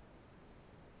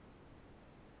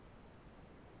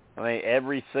 I mean,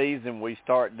 every season we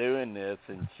start doing this,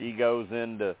 and she goes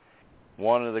into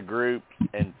one of the groups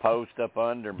and posts up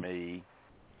under me.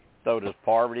 So does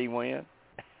Poverty win?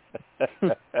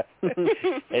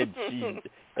 and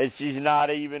she's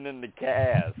not even in the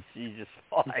cast. She's just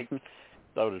like,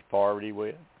 so does Poverty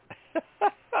win?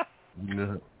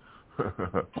 No.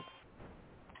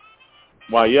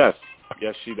 Why, yes,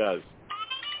 she does.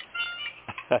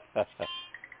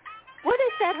 What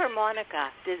is that harmonica?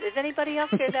 Does anybody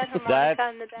else hear that harmonica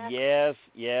in the back?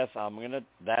 Yes.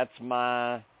 That's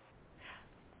my.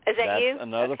 Is that that's you?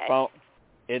 Another okay. phone.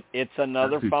 It's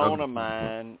another phone of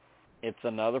mine. It's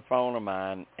another phone of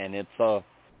mine, and it's a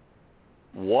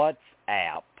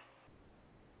WhatsApp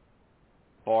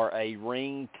for a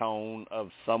ringtone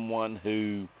of someone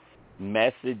who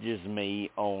messages me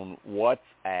on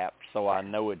WhatsApp, so I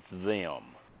know it's them.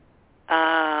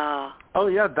 Oh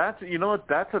yeah, that's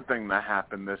a thing that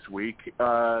happened this week.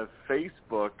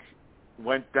 Facebook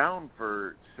went down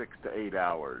for 6 to 8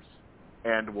 hours,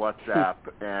 and WhatsApp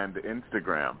and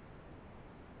Instagram.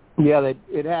 Yeah,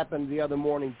 it happened the other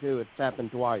morning too. It's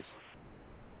happened twice.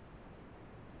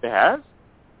 It has?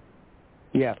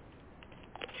 Yeah.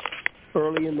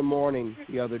 Early in the morning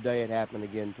the other day it happened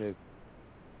again too.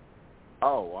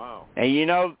 Oh wow! And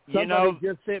somebody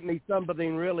just sent me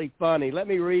something really funny. Let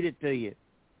me read it to you.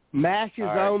 MASH is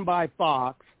owned by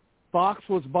Fox. Fox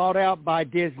was bought out by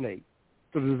Disney.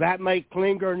 So does that make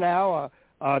Klinger now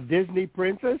a Disney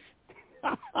princess?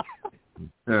 Oh,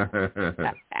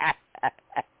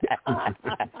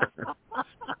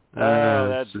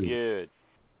 that's good.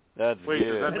 That's Wait,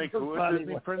 good. does that make who a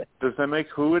Disney princess? Does that make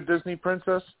who a Disney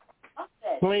princess?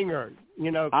 Klinger,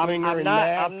 Klinger and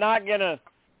MASH.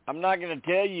 I'm not gonna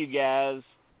tell you guys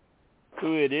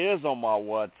who it is on my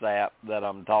WhatsApp that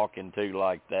I'm talking to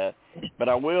like that, but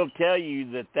I will tell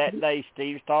you that day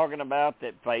Steve's talking about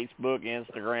that Facebook,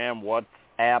 Instagram,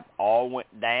 WhatsApp all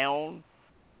went down.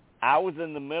 I was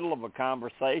in the middle of a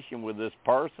conversation with this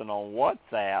person on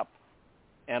WhatsApp,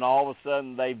 and all of a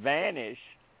sudden they vanish,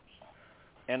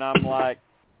 and I'm like,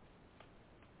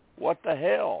 what the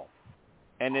hell?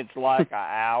 And it's like an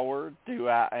hour, 2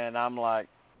 hours, and I'm like,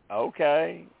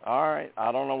 okay, all right,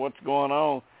 I don't know what's going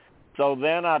on. So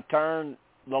then I turn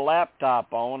the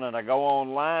laptop on, and I go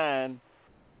online,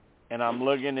 and I'm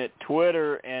looking at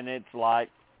Twitter, and it's like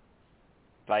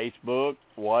Facebook,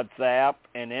 WhatsApp,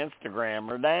 and Instagram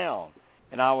are down.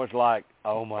 And I was like,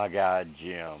 oh, my God,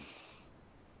 Jim,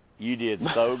 you did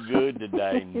so good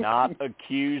today not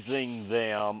accusing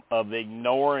them of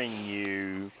ignoring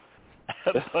you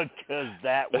because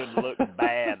that would look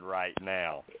bad right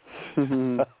now.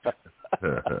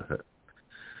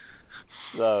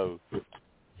 So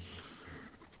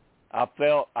I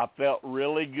felt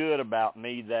really good about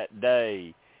me that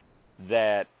day,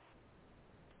 that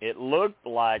it looked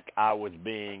like I was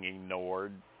being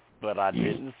ignored, but I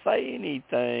didn't say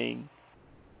anything.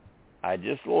 I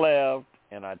just left,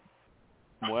 and I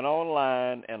went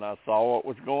online, and I saw what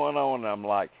was going on, and I'm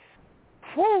like,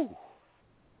 whew,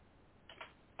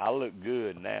 I look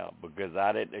good now because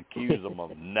I didn't accuse them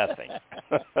of nothing.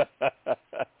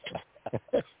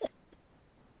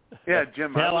 Yeah,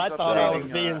 Jim. Hell, I thought I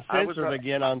was being censored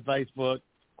again on Facebook.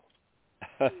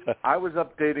 I was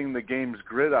updating the game's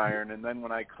gridiron, and then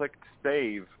when I clicked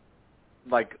save,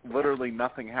 like literally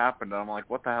nothing happened. I'm like,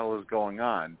 what the hell is going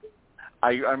on?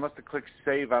 I must have clicked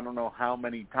save I don't know how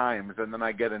many times, and then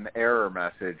I get an error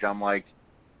message. I'm like,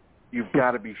 you've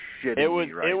got to be shitting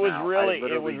me right now. It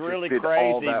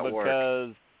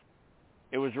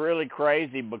was really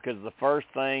crazy because the first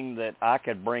thing that I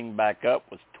could bring back up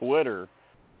was Twitter.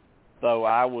 So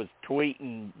I was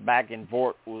tweeting back and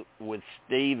forth with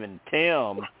Steve and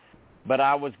Tim, but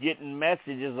I was getting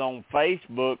messages on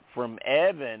Facebook from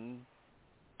Evan,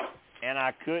 and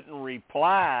I couldn't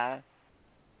reply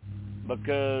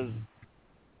because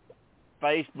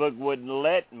Facebook wouldn't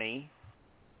let me.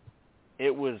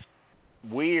 It was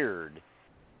weird.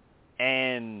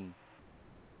 And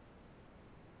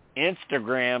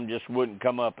Instagram just wouldn't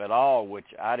come up at all, which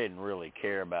I didn't really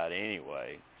care about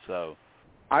anyway. So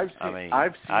I just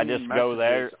go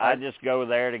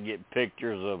there to get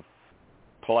pictures of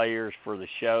players for the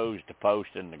shows to post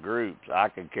in the groups. I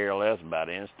could care less about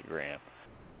Instagram.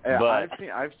 But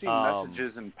I've seen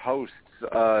messages and posts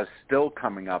still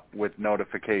coming up with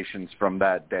notifications from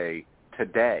that day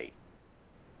today.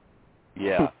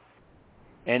 Yeah.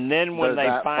 And then when they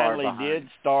finally did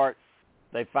start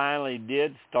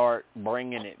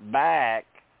bringing it back,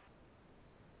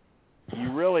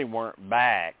 you really weren't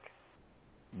back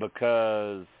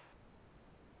because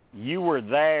you were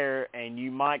there and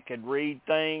you might could read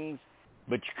things,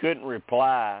 but you couldn't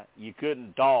reply. You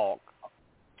couldn't talk.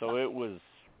 So it was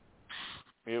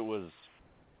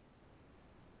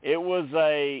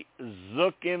a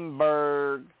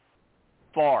Zuckerberg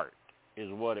fart is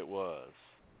what it was.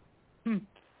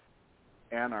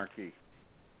 Anarchy.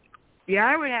 Yeah,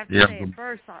 I would have to say it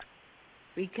first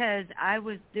because I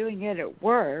was doing it at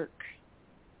work,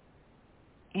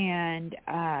 and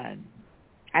I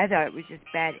thought it was just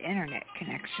bad internet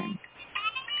connection.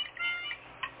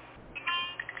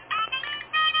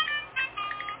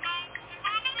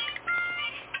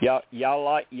 Y'all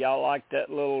like that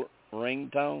little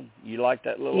ringtone? You like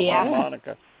that little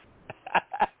harmonica?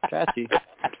 Catchy.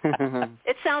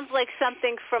 It sounds like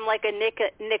something from like a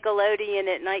Nickelodeon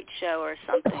at night show or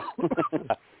something.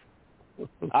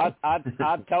 I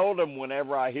told him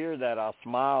whenever I hear that I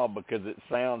smile because it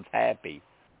sounds happy.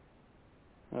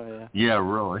 Oh yeah. Yeah,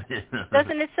 really.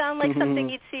 Doesn't it sound like something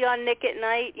you'd see on Nick at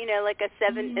Night? You know, like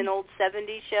an old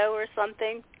 '70s show or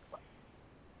something.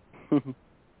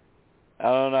 I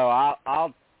don't know.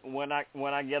 I'll when I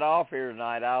get off here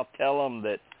tonight, I'll tell them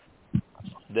that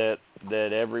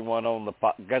everyone on the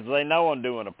pod, because they know I'm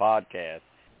doing a podcast.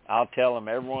 I'll tell them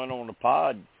everyone on the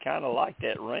pod kind of like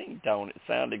that ringtone. It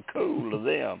sounded cool to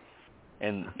them,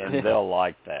 and they'll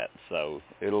like that. So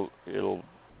it'll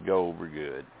go over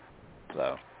good.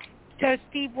 So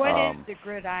Steve, what is the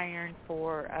gridiron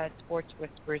for Sports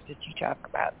Whispers that you talk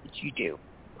about that you do?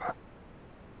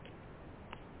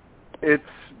 It's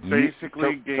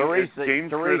basically games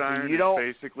gridiron is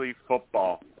basically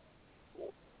football.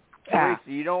 Teresa,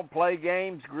 you don't play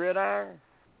games gridiron?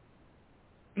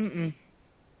 Mm-mm.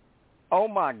 Oh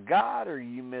my God, are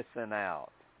you missing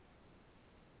out?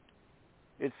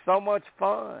 It's so much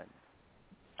fun.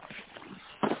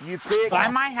 You pick. I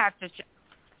might have to.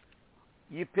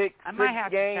 You pick 6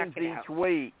 games each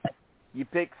week. You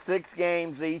pick 6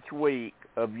 games each week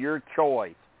of your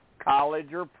choice,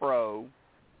 college or pro,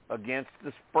 against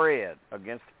the spread,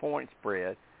 against the point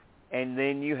spread, and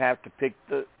then you have to pick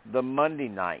the Monday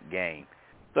night game.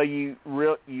 So you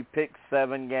pick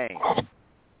 7 games,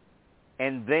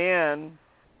 and then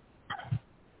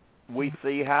we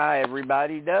see how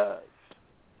everybody does,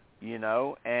 you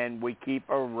know, and we keep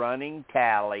a running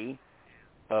tally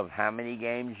of how many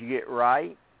games you get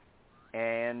right,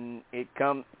 and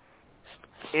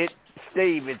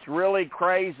Steve, it's really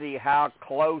crazy how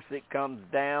close it comes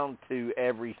down to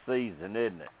every season,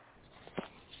 isn't it?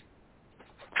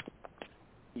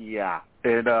 Yeah,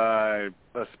 it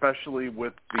especially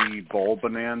with the bowl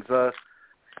bonanza.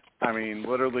 I mean,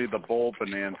 literally the bowl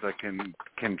bonanza can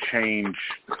change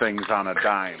things on a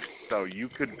dime. So you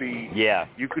could be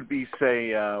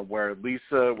say where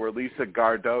Lisa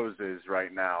Gardoz is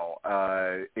right now,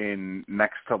 in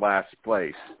next to last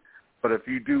place. But if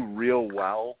you do real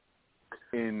well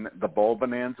in the Bowl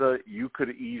Bonanza, you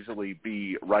could easily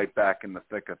be right back in the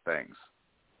thick of things.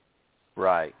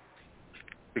 Right.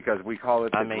 Because we call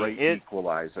it the great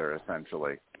equalizer,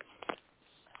 essentially.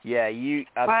 Yeah,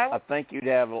 I think you'd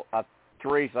have,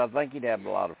 Teresa, I think you'd have a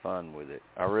lot of fun with it.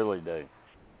 I really do.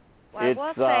 Well, I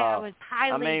will say I was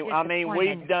highly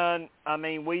disappointed.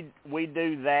 We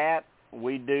do that.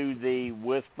 We do the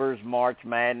Whispers March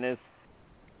Madness,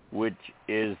 which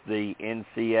is the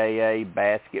NCAA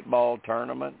basketball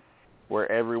tournament, where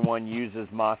everyone uses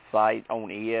my site on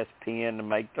ESPN to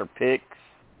make their picks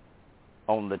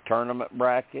on the tournament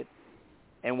bracket.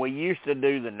 And we used to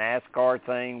do the NASCAR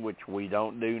thing, which we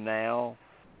don't do now.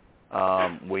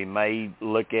 We may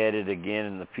look at it again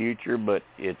in the future, but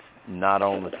it's not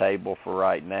on the table for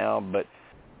right now.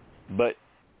 But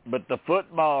the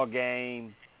football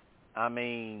game, I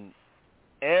mean,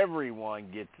 everyone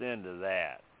gets into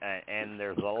that. And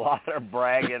there's a lot of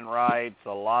bragging rights, a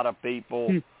lot of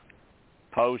people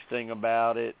posting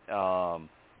about it. A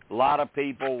lot of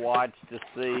people watch to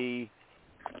see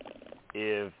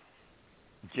if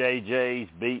JJ's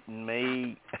beating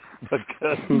me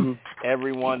because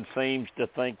everyone seems to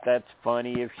think that's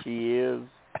funny if she is.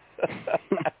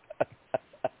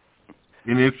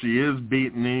 And if she is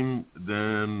beating him,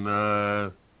 then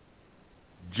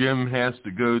Jim has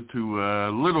to go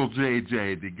to little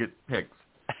JJ to get picks.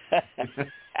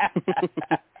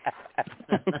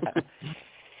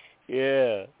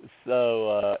 Yeah,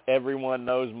 so everyone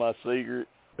knows my secret.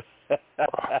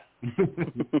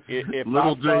 If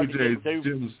little JJ's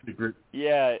Jim's secret.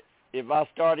 Yeah, if I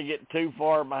start to get too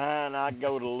far behind, I'd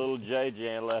go to little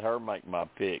JJ and let her make my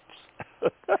picks.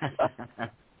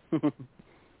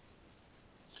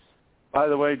 By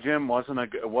the way, Jim, wasn't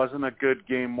a good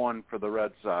game one for the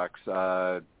Red Sox.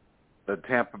 The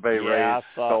Tampa Bay Rays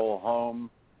stole home.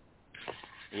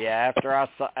 Yeah, after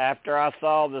I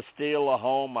saw the steal of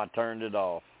home, I turned it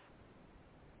off.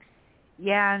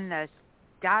 Yeah, and the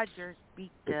Dodgers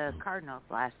beat the Cardinals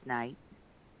last night.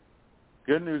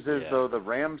 Good news is though the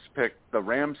Rams pick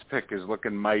is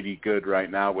looking mighty good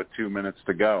right now with 2 minutes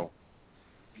to go.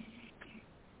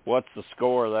 What's the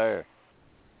score there?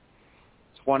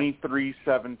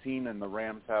 23-17, and the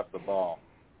Rams have the ball.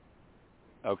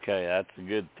 Okay, that's a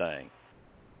good thing.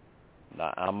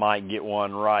 I might get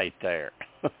one right there.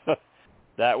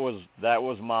 That was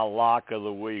my lock of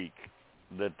the week,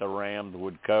 that the Rams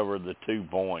would cover the 2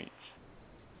 points.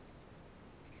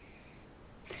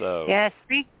 So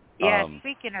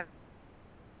speaking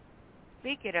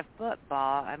of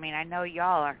football, I mean, I know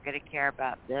y'all aren't going to care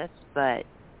about this, but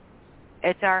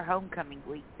it's our homecoming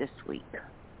week this week.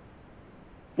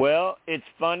 Well, it's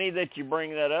funny that you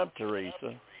bring that up,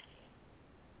 Teresa,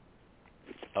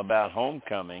 about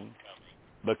homecoming,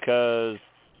 because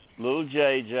little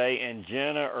JJ and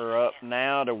Jenna are up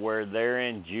now to where they're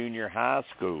in junior high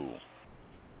school.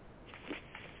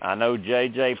 I know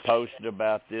JJ posted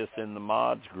about this in the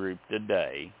mods group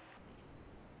today.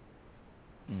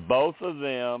 Both of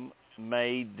them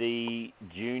made the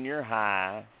junior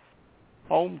high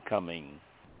homecoming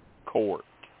court.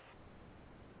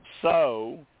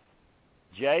 So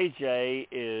JJ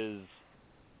is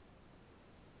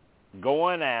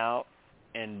going out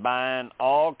and buying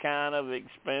all kind of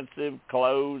expensive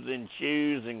clothes and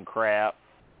shoes and crap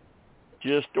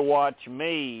just to watch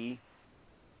me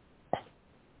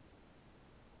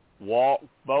walk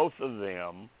both of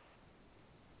them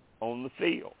on the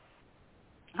field.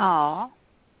 Aww.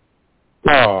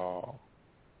 Oh.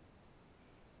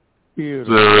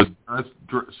 Beautiful.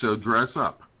 So dress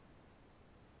up.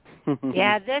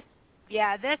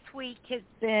 This week has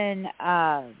been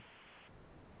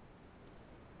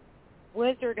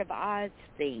Wizard of Oz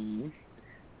theme.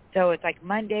 So it's like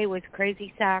Monday was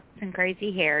Crazy Socks and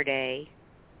Crazy Hair Day.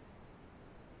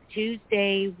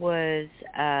 Tuesday was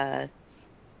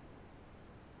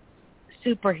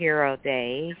Superhero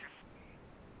Day.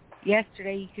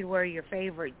 Yesterday you could wear your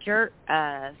favorite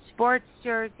sports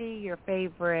jersey, your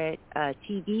favorite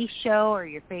TV show, or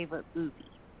your favorite movie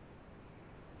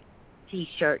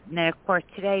T-shirt. And then, of course,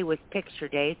 today was Picture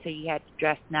Day, so you had to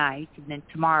dress nice. And then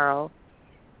tomorrow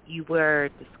you wear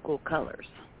the school colors.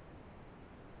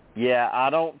 Yeah, I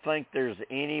don't think there's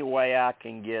any way I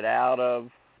can get out of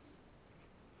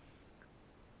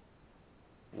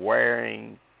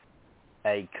wearing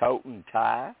a coat and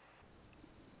tie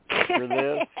for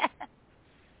this.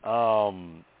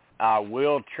 I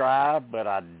will try, but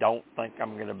I don't think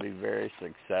I'm going to be very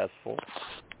successful.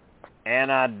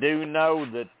 And I do know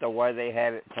that the way they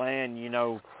have it planned,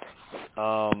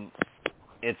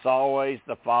 it's always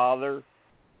the father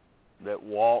that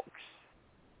walks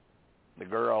the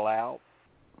girl out.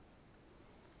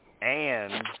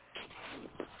 And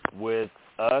with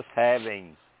us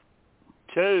having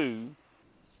two,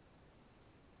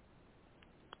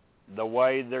 the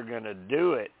way they're going to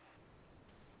do it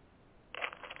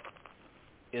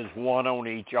is one on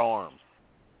each arm.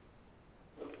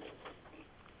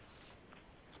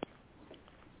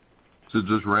 So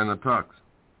just rent a tux.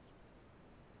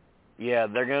 Yeah,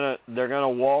 they're gonna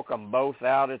walk them both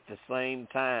out at the same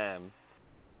time,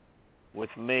 with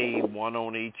me, one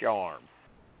on each arm.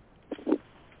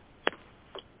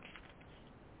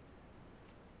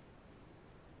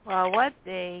 Well, one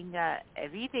thing,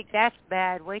 if you think that's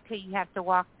bad, wait till you have to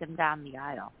walk them down the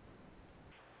aisle.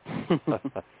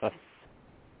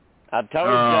 I told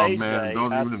JJ. Man,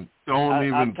 don't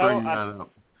even bring that up.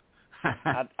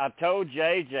 I told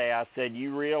JJ, I said,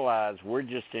 you realize we're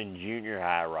just in junior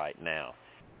high right now.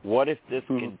 What if this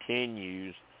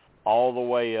continues all the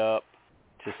way up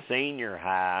to senior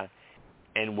high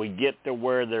and we get to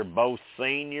where they're both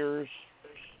seniors?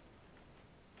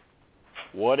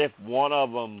 What if one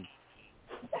of them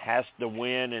has to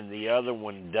win and the other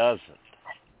one doesn't?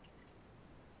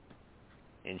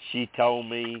 And she told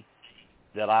me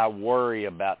that I worry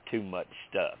about too much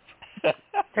stuff.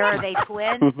 So are they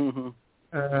twins?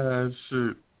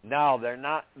 Shoot. No, they're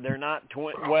not. They're not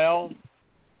twins. Well,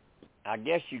 I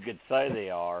guess you could say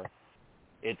they are.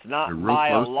 It's not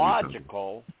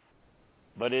biological,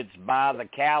 but it's by the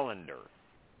calendar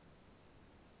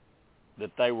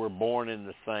that they were born in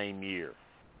the same year.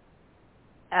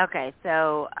 Okay,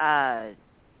 so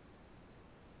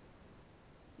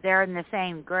they're in the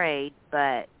same grade,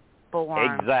 but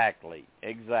born. Exactly.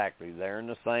 They're in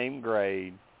the same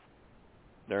grade.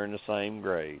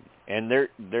 And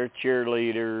they're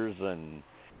cheerleaders, and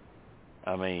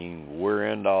I mean, we're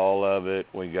into all of it.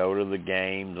 We go to the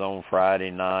games on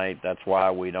Friday night. That's why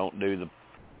we don't do the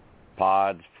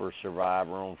pods for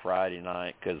Survivor on Friday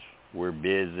night, because we're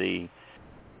busy.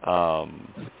 But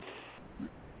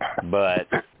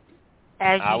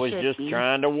I was just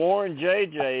trying to warn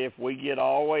JJ, if we get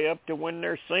all the way up to when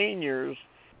they're seniors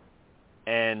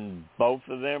and both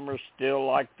of them are still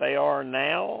like they are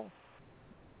now,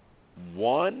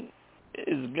 one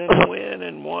is going to win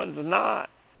and one's not.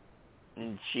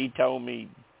 And she told me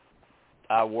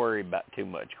I worry about too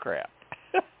much crap.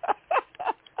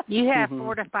 You have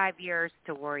 4 to 5 years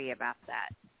to worry about that.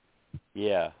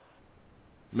 Yeah.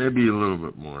 Maybe a little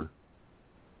bit more.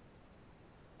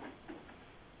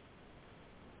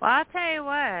 Well, I'll tell you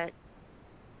what.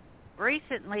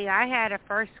 Recently, I had a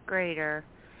first grader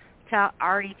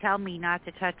already tell me not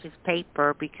to touch his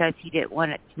paper because he didn't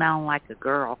want it smelling like a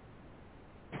girl.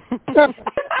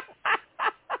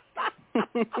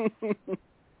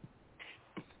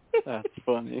 That's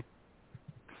funny.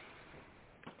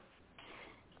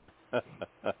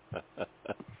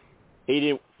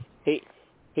 He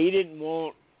didn't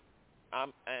want.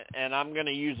 And I'm going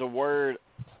to use a word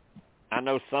I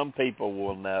know some people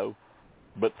will know,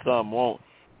 but some won't.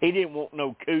 He didn't want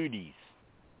no cooties.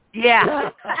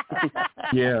 Yeah.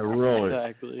 Yeah, really.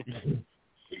 Exactly.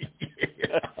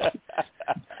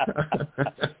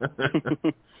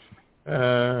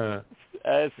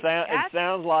 It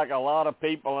sounds like a lot of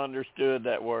people understood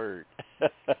that word.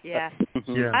 Yeah.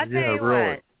 Yeah, I'll tell you really.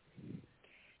 what.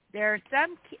 There are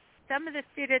some of the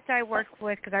students I work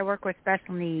with, because I work with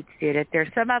special needs students,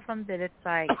 there's some of them that it's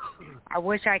like, I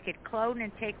wish I could clone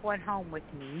and take one home with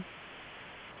me.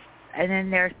 And then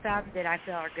there's some that I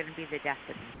feel are going to be the death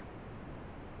of me.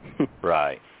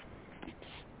 Right.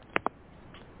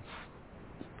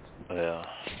 Well.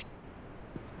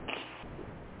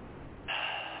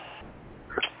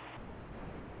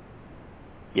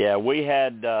 Yeah, we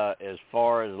had, as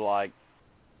far as like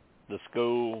the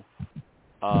school,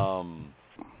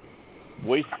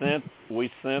 we sent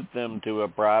them to a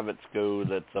private school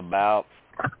that's about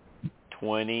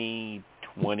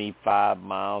 25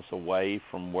 miles away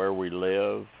from where we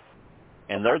live.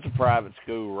 And there's a private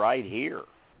school right here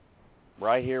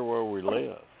where we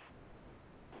live,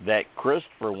 that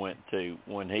Christopher went to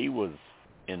when he was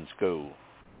in school.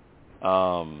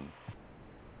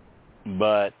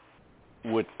 But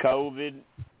with COVID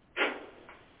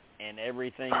and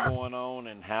everything going on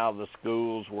and how the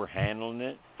schools were handling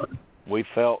it, we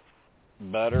felt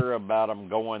better about them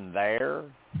going there.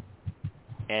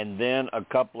 And then a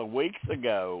couple of weeks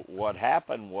ago, what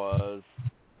happened was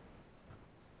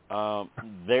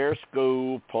their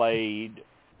school played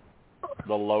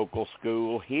the local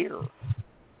school here,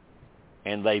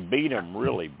 and they beat them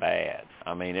really bad.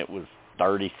 I mean, it was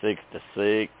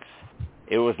 36-6.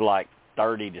 It was like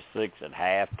 30-6 at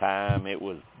halftime. It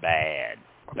was bad.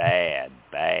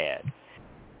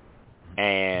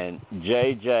 And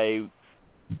JJ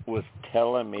was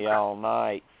telling me all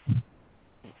night,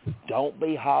 don't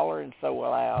be hollering so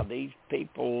loud. These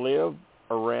people live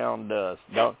around us.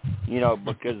 Don't,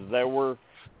 because there were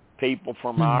people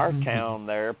from our town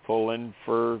there pulling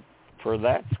for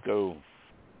that school.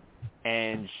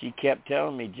 And she kept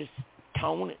telling me, just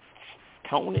tone it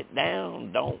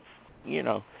down. Don't,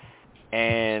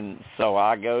 And so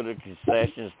I go to the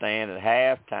concession stand at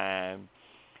halftime,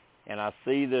 and I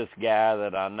see this guy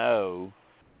that I know,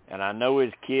 and I know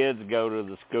his kids go to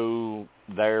the school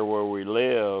there where we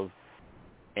live,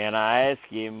 and I ask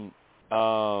him,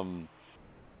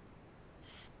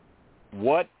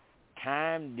 what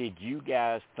time did you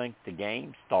guys think the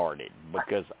game started?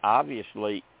 Because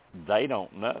obviously they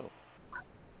don't know.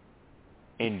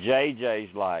 And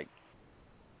JJ's like,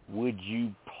 would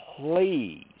you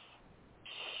please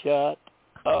shut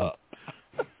up?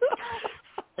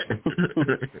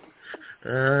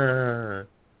 Well,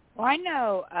 I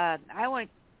know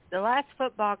the last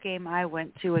football game I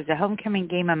went to was a homecoming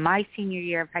game of my senior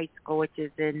year of high school, which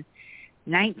is in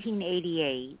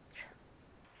 1988.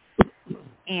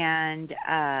 And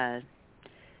I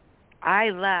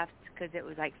left because it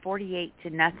was like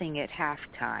 48-0 at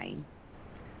halftime.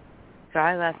 So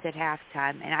I left at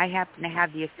halftime, and I happened to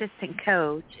have the assistant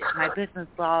coach, my business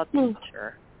law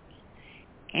teacher,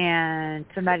 and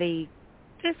somebody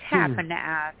just happened to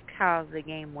ask how the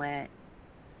game went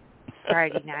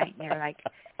Friday night, and they were like,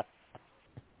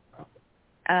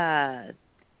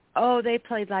 they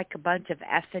played like a bunch of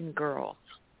effing girls.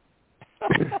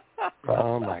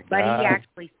 Oh my God! But he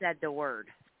actually said the word.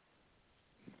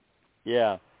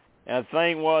 Yeah, and the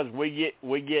thing was, we get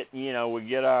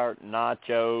our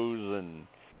nachos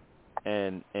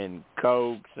and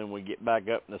Cokes, and we get back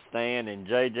up in the stand, and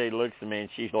JJ looks at me and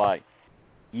she's like,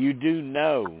 "You do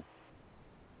know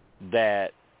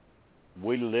that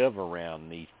we live around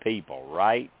these people,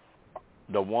 right?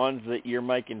 The ones that you're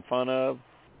making fun of,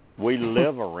 we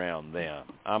live around them."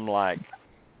 I'm like,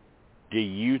 do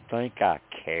you think I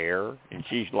care? And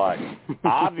she's like,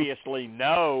 obviously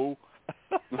no.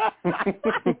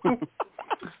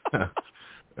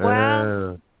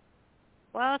 Well,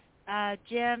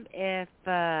 Jim, if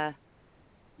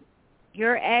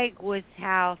your egg was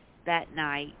housed that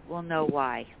night, we'll know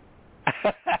why.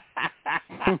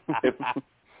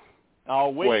 Oh,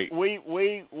 we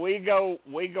go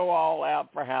all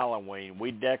out for Halloween.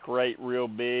 We decorate real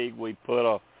big. We put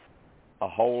a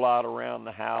whole lot around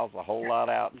the house, a whole lot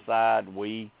outside.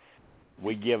 We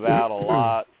give out a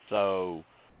lot, so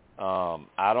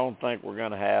I don't think we're going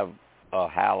to have a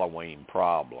Halloween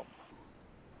problem.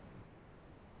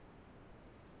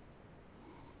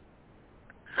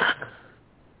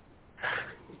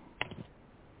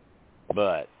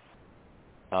 But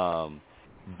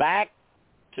back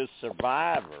to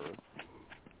Survivor.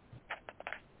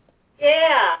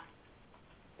 Yeah.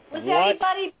 Was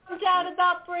anybody bummed out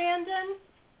about Brandon?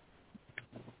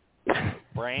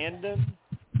 Brandon?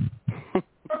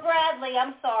 Or Bradley,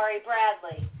 I'm sorry,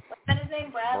 Bradley. What's that his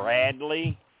name,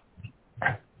 Bradley?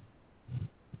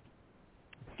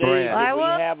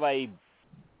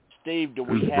 Steve, do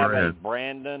we have a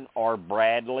Brandon or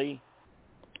Bradley?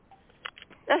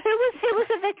 Who was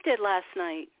evicted last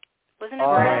night? Wasn't it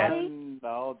Bradley?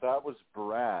 No, that was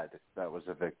Brad that was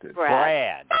evicted.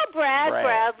 Brad. Oh,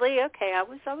 Bradley. Okay, I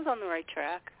was on the right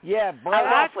track. Yeah, Brad.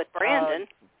 I'm off with Brandon.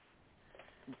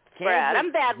 Brad.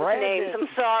 I'm bad with names. I'm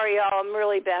sorry, y'all. I'm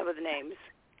really bad with names.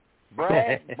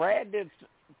 Brad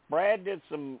did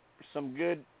some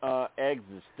good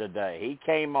exits today. He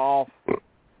came off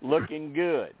looking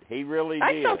good. He really did.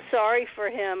 I felt sorry for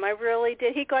him. I really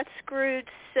did. He got screwed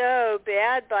so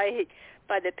bad by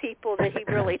the people that he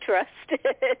really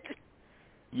trusted.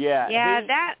 Yeah. Yeah,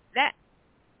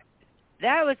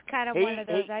 that was kind of one of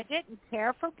those. I didn't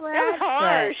care for Brad, that was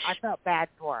harsh. But I felt bad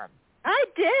for him. I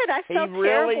did. I felt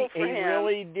terrible for him. He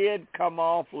really did come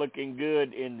off looking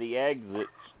good in the exits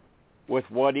with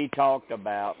what he talked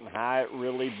about and how it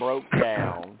really broke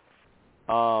down.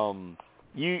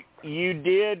 You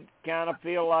did kind of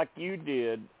feel like you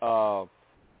did,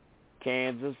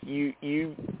 Kansas.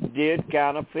 You did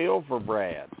kind of feel for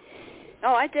Brad.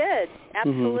 Oh, I did.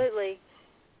 Absolutely.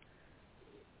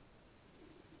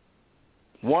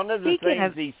 One of the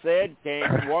things he said,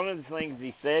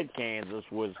 Kansas,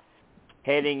 was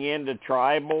heading into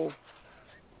Tribal.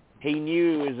 He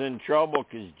knew he was in trouble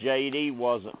because JD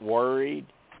wasn't worried.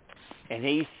 And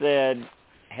he said,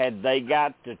 had they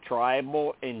got to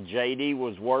Tribal and JD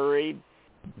was worried,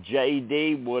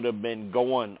 JD would have been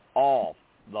going off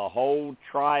the whole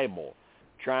tribal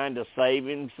trying to save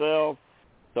himself.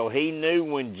 So he knew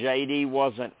when JD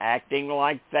wasn't acting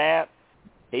like that,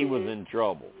 he was in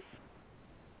trouble.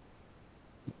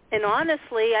 And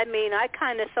honestly, I mean, I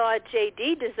kind of thought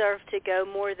JD deserved to go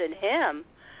more than him.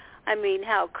 I mean,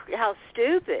 how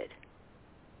stupid.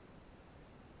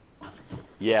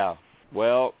 Yeah.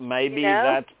 Well, maybe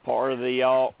that's part of the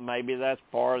All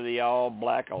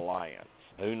Black Alliance.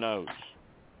 Who knows?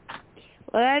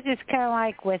 Well, that's just kind of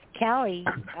like with Kelly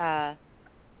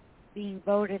being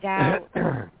voted out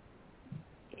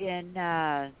in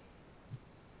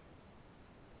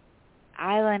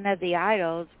Island of the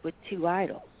Idols with 2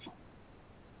 idols.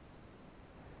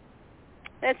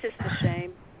 That's just a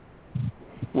shame.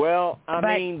 Well, I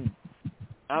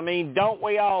mean, don't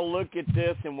we all look at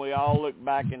this and we all look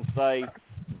back and say,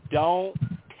 don't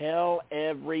tell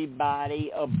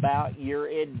everybody about your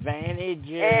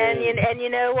advantages. And you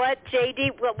know what,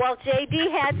 JD? Well,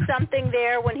 JD had something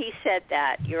there when he said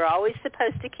that. You're always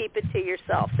supposed to keep it to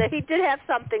yourself. So he did have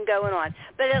something going on,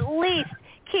 but at least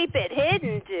keep it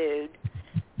hidden, dude.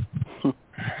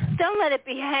 Don't let it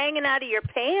be hanging out of your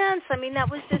pants. I mean, that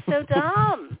was just so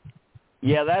dumb.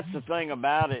 Yeah, that's the thing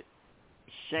about it.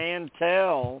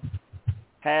 Chantel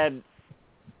had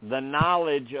the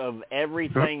knowledge of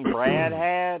everything Brad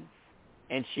had,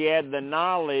 and she had the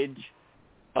knowledge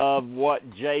of what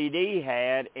JD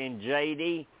had, and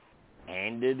JD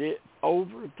handed it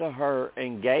over to her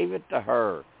and gave it to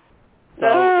her.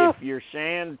 So if you're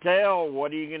Chantel,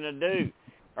 what are you going to do?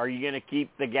 Are you going to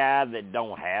keep the guy that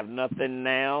don't have nothing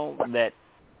now, that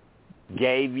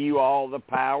gave you all the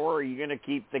power, or are you going to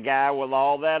keep the guy with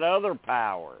all that other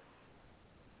power?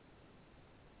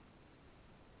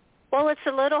 Well, it's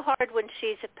a little hard when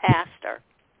she's a pastor,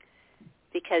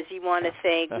 because you want to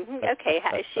think, okay,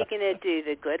 how is she going to do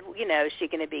the good? You know, is she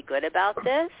going to be good about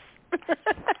this?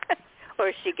 Or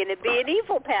is she going to be an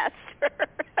evil pastor?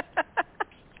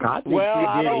 I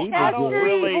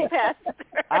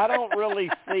don't really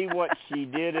see what she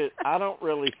did. I don't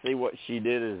really see what she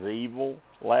did as evil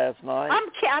last night.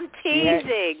 I'm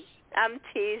teasing. I'm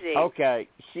teasing. Okay,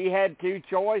 she had 2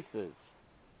 choices,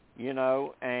 you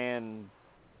know, and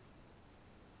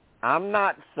I'm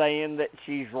not saying that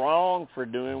she's wrong for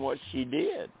doing what she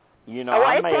did. You know,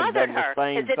 I may have done the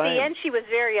same thing. Because at the end, she was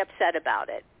very upset about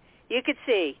it. You could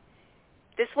see.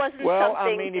 This wasn't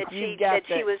something that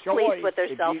she was pleased with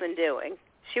herself in doing.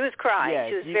 She was crying. Yeah,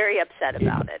 she was very upset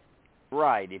about it.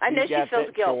 Right. I know she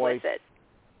feels guilt with it.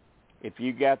 If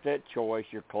you got that choice,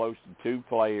 you're close to 2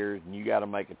 players, and you got to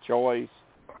make a choice.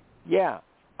 Yeah,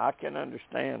 I can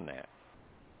understand that.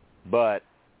 But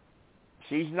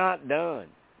she's not done.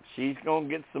 She's going to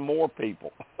get some more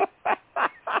people.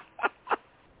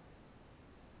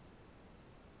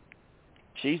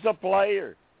 She's a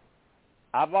player.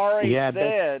 I've already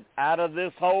said, out of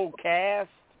this whole cast,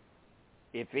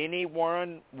 if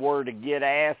anyone were to get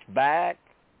asked back,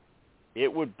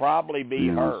 it would probably be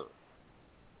her.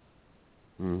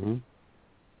 Mm-hmm.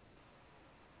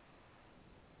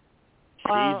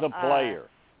 She's a player.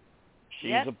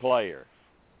 She's a player.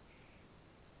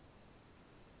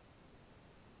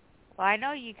 Well, I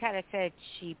know you kind of said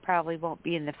she probably won't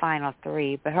be in the final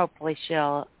 3, but hopefully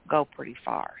she'll go pretty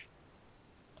far.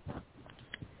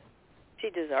 She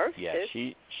deserves to.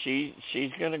 Yeah,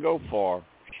 she's going to go far.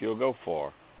 She'll go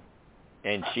far.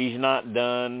 And she's not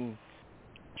done.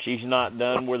 She's not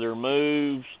done with her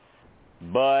moves,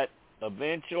 but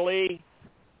eventually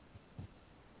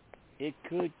it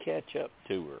could catch up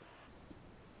to her.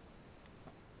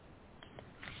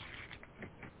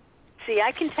 See,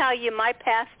 I can tell you my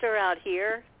pastor out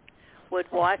here would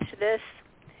watch this,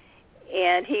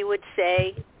 and he would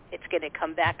say, it's going to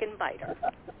come back and bite her.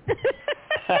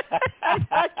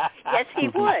 Yes, he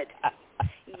would.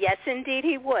 Yes, indeed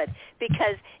he would.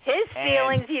 Because his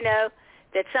feelings, you know,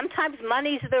 that sometimes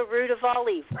money's the root of all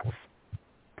evils.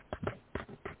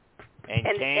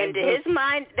 And to his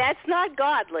mind, that's not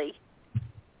godly.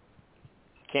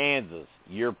 Kansas,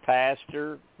 your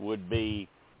pastor would be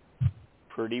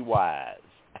pretty wise.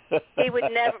 He would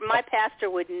never. My pastor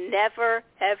would never,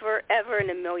 ever, ever in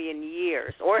a million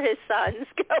years, or his sons,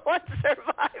 go on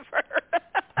Survivor.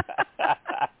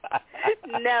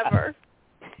 Never.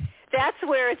 That's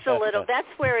where it's a little. That's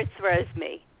where it throws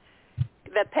me.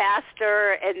 The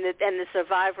pastor and the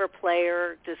Survivor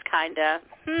player just kind of,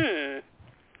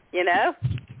 you know.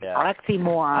 Yeah.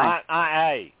 Oxymoron.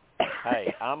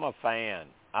 Hey, I'm a fan.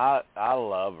 I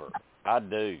love her. I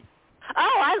do.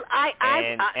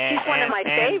 She's one of my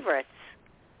favorites.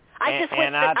 I wish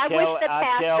the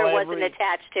pastor wasn't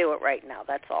attached to it right now.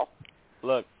 That's all.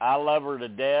 Look, I love her to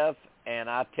death, and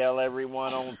I tell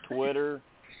everyone on Twitter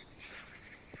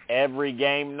every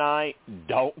game night,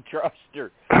 don't trust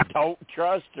her. Don't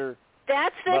trust her.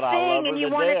 That's the thing, and you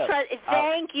want to trust.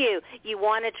 Thank you. You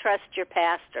want to trust your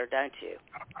pastor, don't you?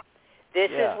 This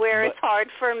is where it's hard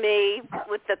for me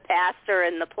with the pastor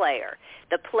and the player.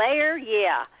 The player,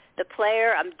 yeah. The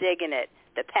player, I'm digging it.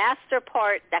 The pastor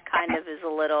part, that kind of is a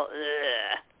little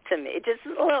to me. It just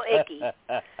is a little icky.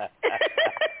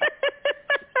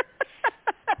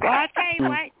 Well, I'll tell you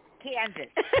what, Kansas.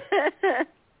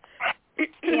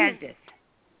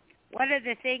 One of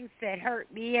the things that hurt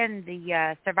me in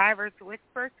the Survivor's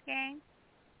Whispers game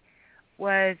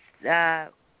was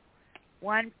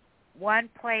one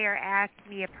player asked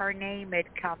me if her name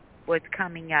was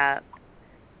coming up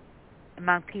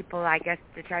among people, I guess,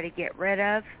 to try to get rid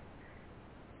of,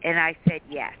 and I said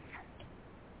yes.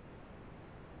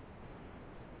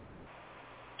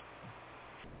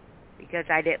 Because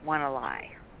I didn't want to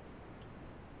lie.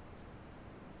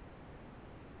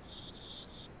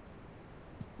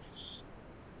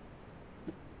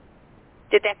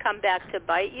 Did that come back to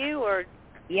bite you, or?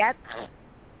 Yep.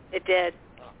 It did.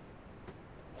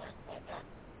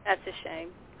 That's a shame.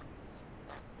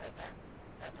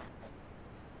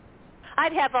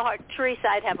 I'd have a hard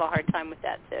time with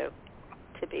that too,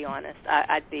 to be honest.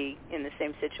 I'd be in the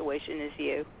same situation as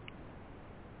you.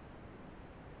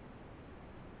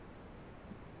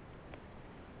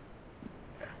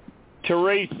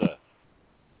 Teresa.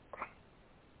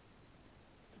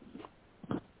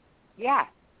 Yeah.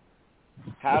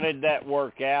 How did that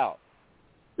work out?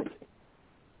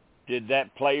 Did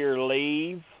that player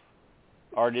leave,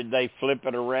 or did they flip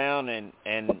it around and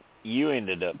you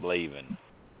ended up leaving?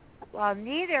 Well,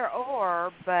 neither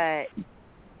or, but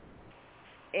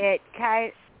when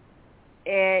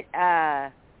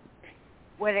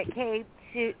it came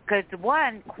to, because the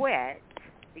one quit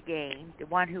the game, the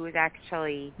one who was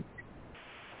actually,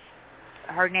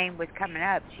 her name was coming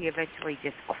up, she eventually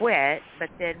just quit, but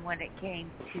then when it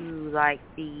came to like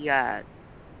the,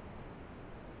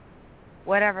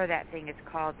 whatever that thing is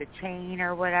called, the chain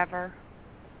or whatever.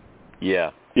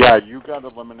 Yeah. Yeah, you got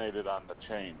eliminated on the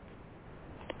chain.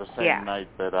 The same night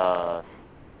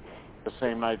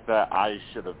that I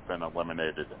should have been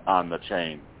eliminated on the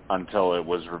chain until it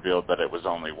was revealed that it was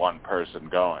only one person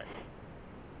going.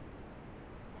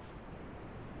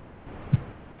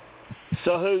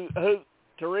 So who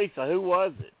Teresa, who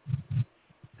was it?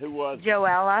 Who was it?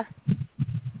 Joella.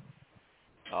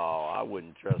 Oh, I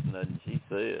wouldn't trust nothing she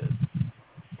said.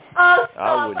 Oh,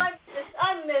 stop.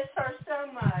 I miss her so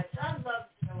much. I love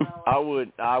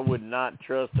Joella. I would not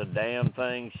trust a damn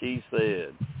thing she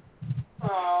said.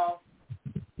 Oh.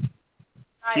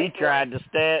 She tried to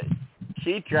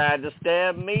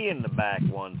stab me in the back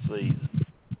one season.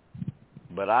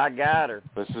 But I got her.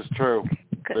 This is true.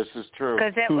 Because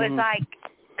it was like,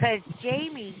 because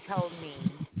Jamie told me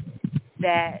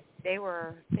that they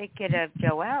were thinking of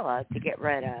Joella to get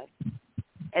rid of.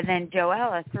 And then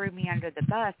Joella threw me under the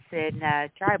bus in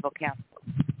tribal council.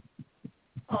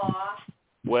 Aw.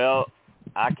 Well,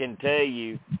 I can tell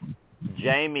you,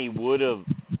 Jamie would have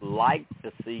liked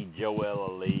to see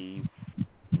Joella leave,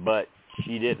 but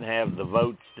she didn't have the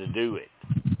votes to do it.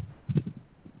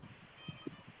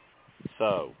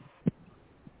 So,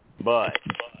 but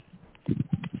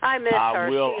I miss her.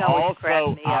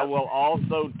 I will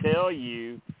also tell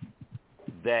you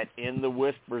that in the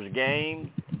Whispers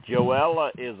game,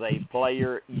 Joella is a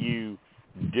player you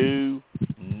do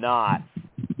not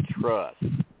trust.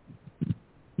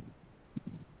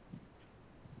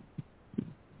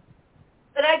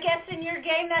 But I guess in your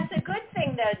game that's a good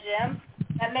thing, though, Jim.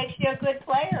 That makes you a good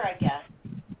player, I guess.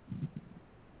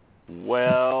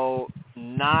 Well,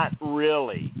 not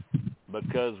really,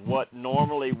 because what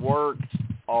normally works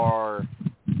are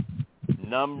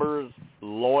numbers,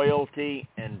 loyalty,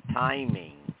 and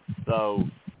timing. So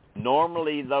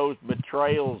normally those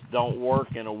betrayals don't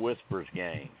work in a Whispers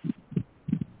game.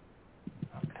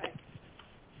 Okay.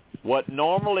 What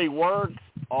normally works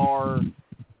are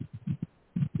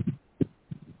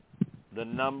the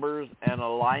numbers and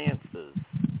alliances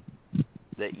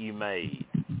that you made.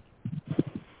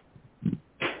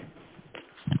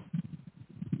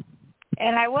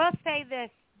 And I will say this,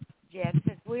 Jim,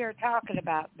 since we were talking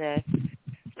about this,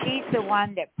 he's the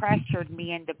one that pressured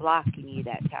me into blocking you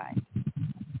that time.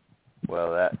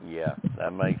 Well, that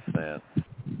makes sense.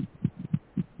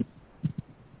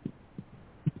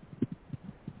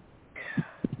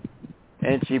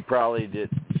 And she probably did.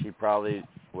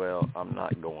 Well, I'm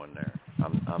not going there.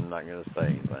 I'm not going to say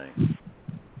anything.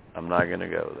 I'm not going to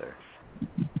go there.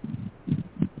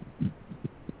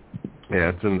 Yeah,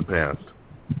 it's in the past.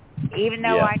 Even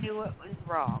though I knew it was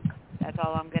wrong. That's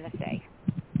all I'm going to say.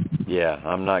 Yeah,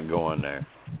 I'm not going there.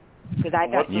 Because I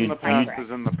What's in the past correct.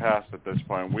 is in the past at this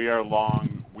point. We are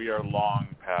long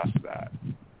past that.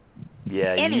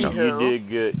 Yeah, you did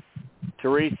good.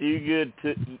 Teresa, you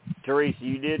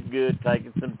did good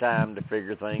taking some time to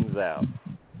figure things out.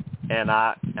 And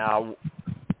I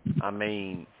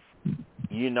mean,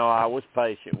 I was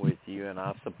patient with you and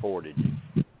I supported you.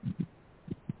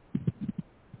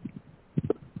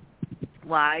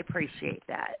 Well, I appreciate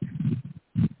that.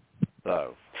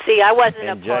 So. See, I wasn't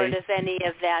a part of any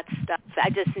of that stuff. I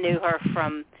just knew her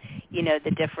from,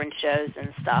 the different shows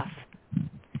and stuff.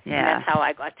 Yeah. And that's how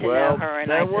I got to know her.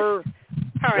 And I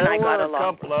got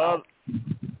along.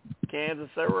 Kansas,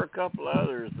 there were a couple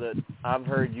others that I've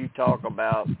heard you talk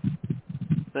about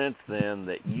since then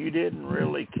that you didn't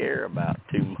really care about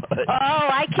too much.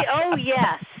 Oh,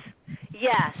 yes.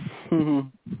 Yes.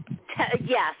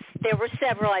 Yes, there were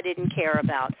several I didn't care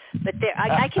about, but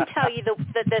I can tell you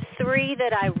the three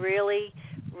that I really,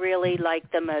 really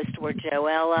liked the most were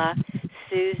Joella,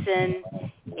 Susan,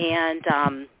 and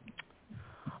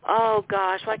oh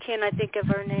gosh, why can't I think of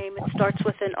her name? It starts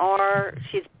with an R.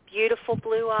 She's beautiful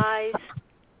blue eyes.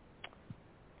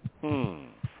 Oh,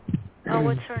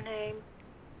 what's her name?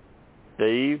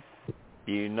 Steve,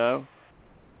 do you know?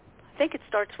 I think it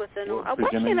starts with an R. Why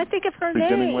can't I think of her name?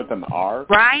 Beginning with an R?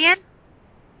 Brian?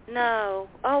 No.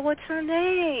 Oh, what's her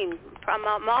name?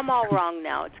 I'm all wrong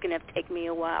now. It's going to have to take me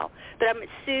a while. But I'm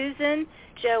Susan,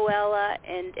 Joella,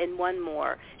 and one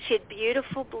more. She had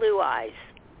beautiful blue eyes.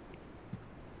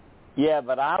 Yeah,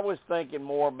 but I was thinking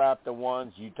more about the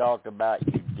ones you talked about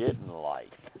you didn't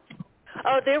like.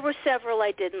 Oh, there were several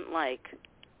I didn't like.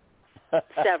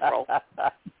 Several.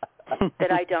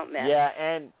 That I don't miss. Yeah,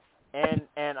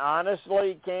 and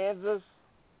honestly, Kansas,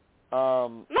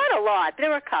 not a lot. There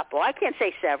were a couple. I can't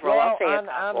say several. Well, I'll say a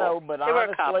couple. I know, but there were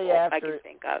a couple I can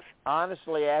think of.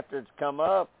 Honestly, after it's come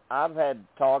up, I've had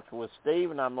talks with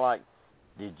Steve, and I'm like,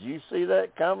 "Did you see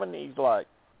that coming?" He's like,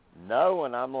 "No,"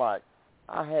 and I'm like,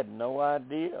 "I had no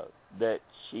idea that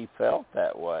she felt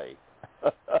that way."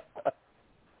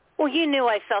 Well, you knew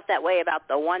I felt that way about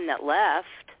the one that left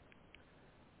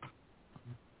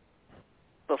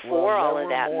before all of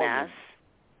that mess.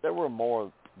 There were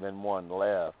more than one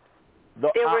left.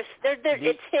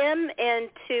 It's him and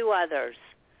two others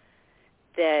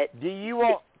that. Do you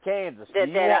want Kansas? That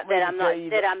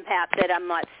I'm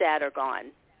not sad or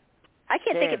gone. I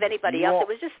can't think of anybody else. It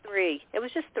was just three. It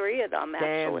was just three of them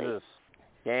actually.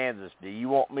 Kansas, do you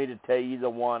want me to tell you the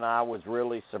one I was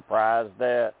really surprised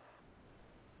at?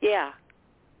 Yeah.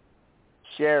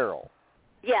 Cheryl.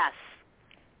 Yes.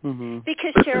 Mm-hmm.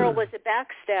 Because Cheryl was a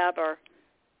backstabber,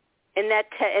 and that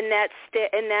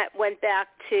went back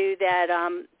to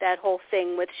that whole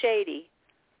thing with Shady.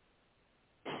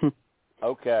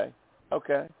 Okay.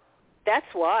 That's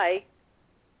why.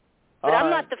 But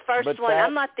I'm not the first one.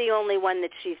 I'm not the only one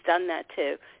that she's done that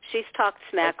to. She's talked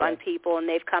smack on people, and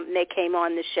they came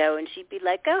on the show, and she'd be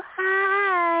like, "Oh,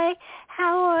 hi,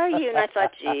 how are you?" And I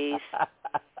thought, "Geez,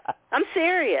 I'm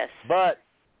serious." But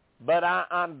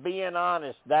I'm being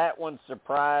honest. That one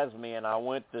surprised me, and I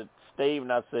went to Steve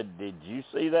and I said, "Did you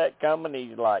see that coming?"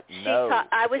 He's like, "No."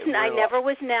 I never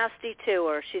was nasty to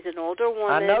her. She's an older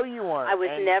woman. I know you weren't. I was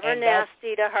never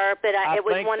nasty to her, but it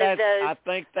was one of those. I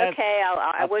think that's okay.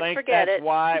 I would forget it.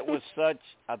 Why it was such.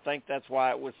 I think that's why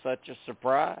it was such a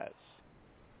surprise.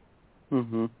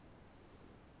 Mhm.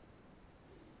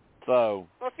 So,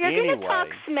 well, if you're going to talk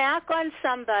smack on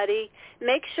somebody,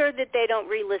 make sure that they don't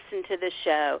re-listen to the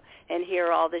show and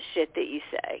hear all the shit that you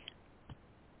say.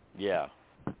 Yeah.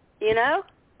 You know?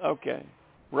 Okay.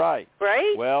 Right.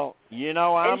 Right? Well,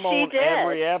 I'm on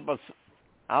every episode.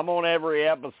 I'm on every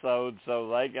episode, so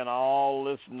they can all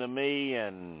listen to me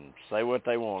and say what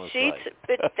they want to say.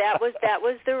 But that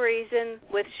was the reason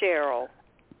with Cheryl.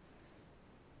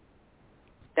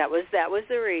 That was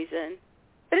the reason.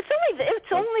 But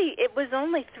it was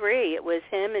only three. It was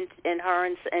him and her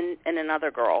and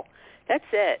another girl. That's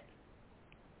it.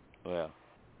 Well,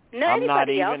 no,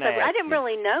 anybody else. I didn't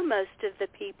really know most of the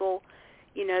people,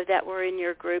 that were in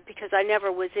your group because I never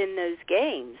was in those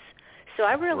games. So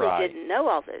I really didn't know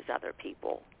all those other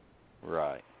people.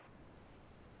 Right.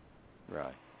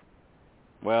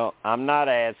 Well, I'm not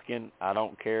asking. I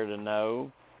don't care to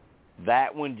know.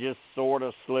 That one just sort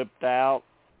of slipped out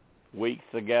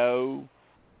weeks ago.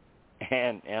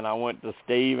 And I went to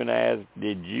Steve and asked,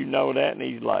 "Did you know that?" And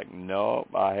he's like, "No,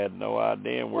 I had no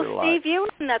idea." And we're Steve, you were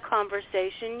in that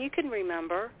conversation. You can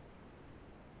remember.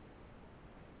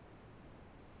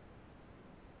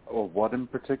 Oh, what in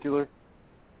particular?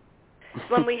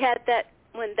 When we had that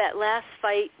last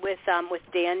fight with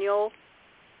Daniel,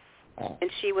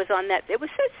 And she was on that. It was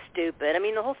so stupid. I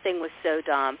mean, the whole thing was so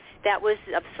dumb. That was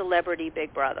a Celebrity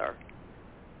Big Brother.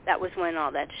 That was when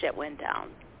all that shit went down.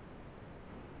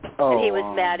 Oh, and he was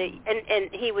mad at and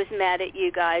he was mad at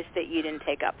you guys that you didn't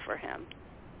take up for him.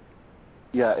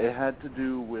 Yeah, it had to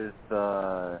do with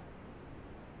Tamar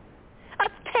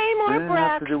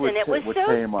Braxton. It was so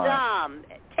Tamar. dumb.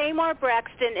 Tamar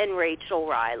Braxton and Rachel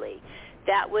Riley.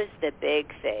 That was the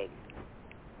big thing.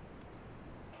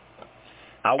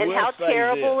 And how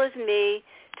terrible is me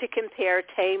to compare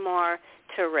Tamar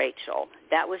to Rachel.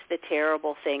 That was the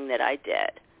terrible thing that I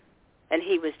did. And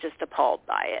he was just appalled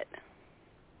by it.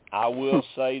 I will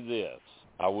say this.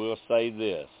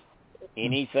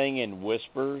 Anything in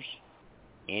Whispers,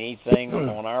 anything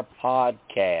on our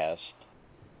podcast,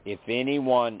 if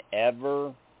anyone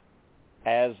ever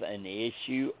has an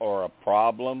issue or a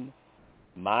problem,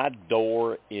 my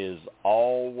door is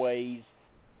always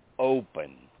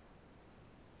open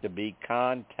to be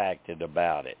contacted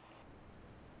about it.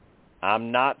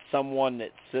 I'm not someone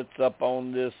that sits up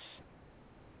on this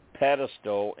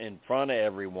pedestal in front of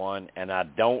everyone and I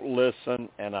don't listen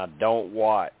and I don't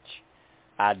watch.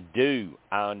 I do.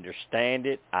 I understand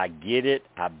it. I get it.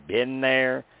 I've been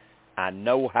there. I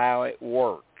know how it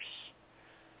works.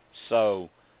 So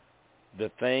the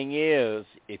thing is,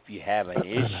 if you have an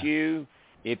issue,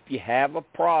 if you have a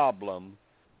problem,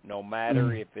 no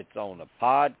matter if it's on a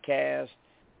podcast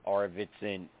or if it's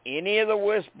in any of the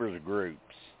Whispers groups,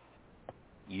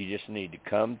 you just need to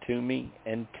come to me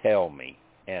and tell me,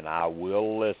 and I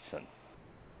will listen.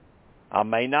 I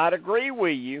may not agree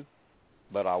with you,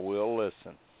 but I will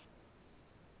listen.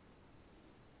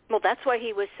 Well, that's why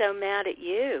he was so mad at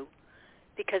you,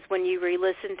 because when you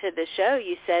re-listened to the show,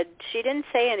 you said she didn't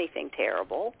say anything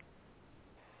terrible.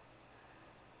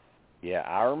 Yeah,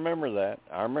 I remember that.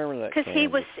 Because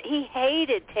he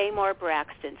hated Tamar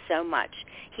Braxton so much.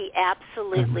 He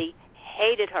absolutely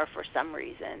hated her for some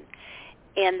reason.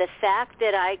 And the fact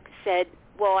that I said,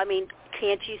 well, I mean,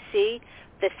 can't you see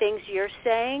the things you're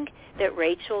saying, that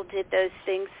Rachel did those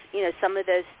things, some of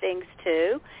those things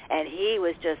too? And he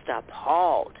was just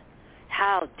appalled.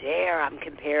 How dare I'm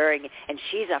comparing, and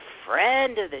she's a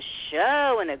friend of the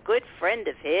show and a good friend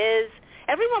of his.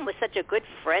 Everyone was such a good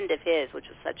friend of his, which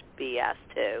was such BS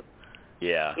too.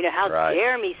 Yeah, how right.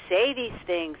 dare me say these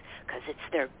things because it's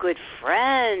their good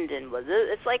friend, and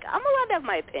it's like, I'm allowed to have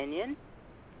my opinion.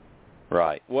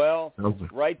 Right. Well,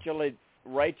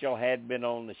 Rachel had been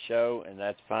on the show, and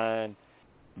that's fine,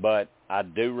 but I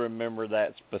do remember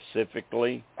that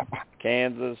specifically,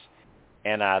 Kansas,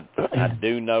 and I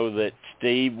do know that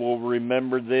Steve will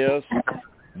remember this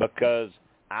because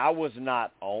I was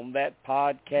not on that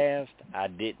podcast. I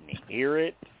didn't hear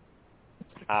it.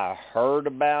 I heard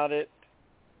about it.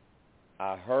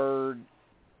 I heard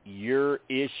your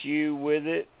issue with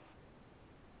it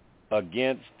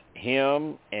against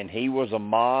him, and he was a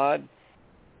mod.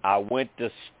 I went to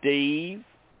Steve,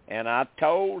 and I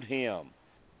told him,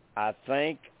 I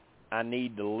think I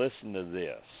need to listen to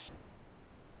this.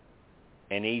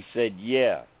 And he said,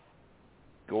 yeah,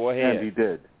 go ahead. And he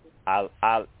did.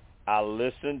 I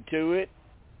listened to it,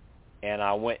 and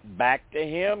I went back to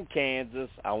him, Kansas.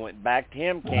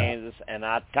 And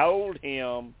I told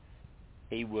him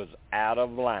he was out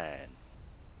of line.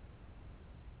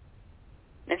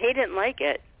 And he didn't like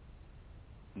it.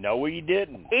 No, he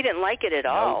didn't. He didn't like it at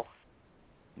all.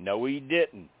 No, he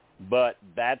didn't. But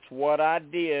that's what I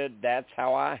did. That's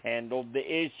how I handled the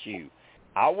issue.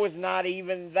 I was not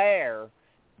even there,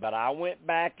 but I went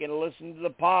back and listened to the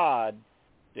pod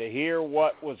to hear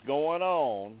what was going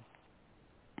on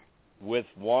with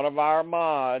one of our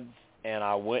mods, and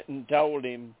I went and told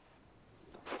him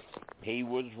he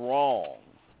was wrong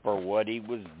for what he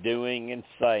was doing and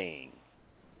saying.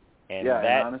 And and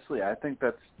honestly, I think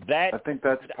that's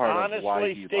part of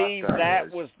why he Steve, left.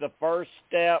 that was the first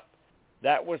step.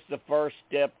 That was the first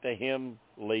step to him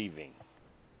leaving.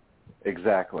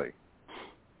 Exactly.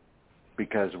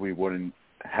 Because we wouldn't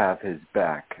have his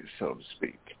back, so to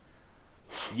speak.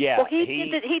 Yeah. Well,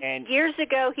 years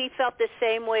ago, he felt the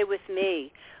same way with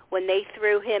me when they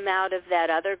threw him out of that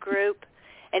other group,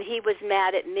 and he was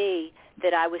mad at me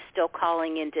that I was still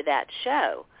calling into that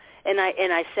show. And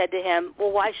I said to him,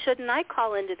 well, why shouldn't I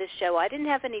call into the show? I didn't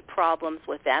have any problems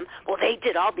with them. Well, they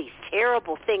did all these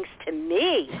terrible things to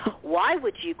me. Why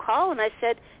would you call? And I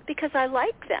said, because I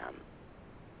like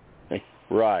them.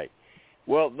 Right.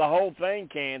 Well, the whole thing,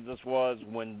 Kansas, was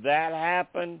when that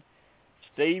happened,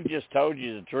 Steve just told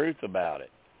you the truth about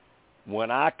it. When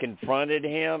I confronted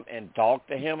him and talked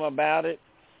to him about it,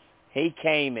 he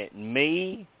came at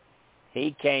me,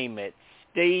 he came at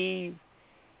Steve,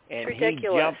 and Ridiculous.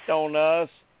 he jumped on us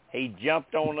He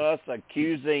jumped on us,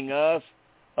 accusing us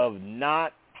of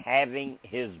not having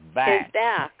his back. His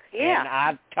back, yeah. And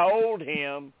I told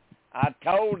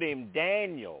him,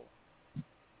 Daniel,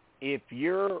 if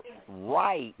you're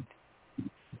right,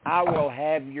 I will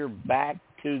have your back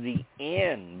to the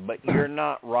end, but you're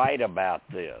not right about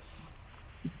this.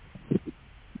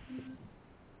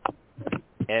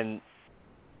 And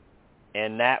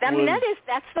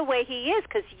that's the way he is,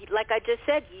 because like I just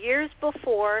said, years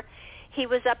before, he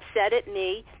was upset at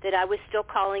me that I was still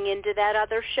calling into that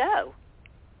other show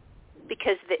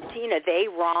because they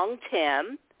wronged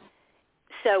him.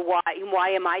 So why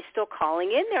am I still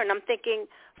calling in there? And I'm thinking,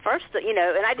 first,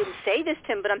 and I didn't say this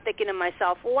to him, but I'm thinking to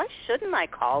myself, well, why shouldn't I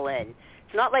call in?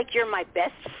 It's not like you're my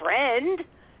best friend.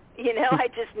 I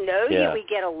just know you. We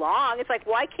get along. It's like,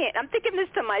 why can't? I'm thinking this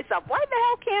to myself. Why the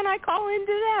hell can't I call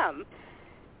into them?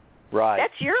 Right.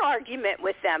 That's your argument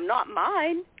with them, not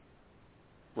mine.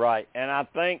 Right. And I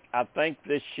think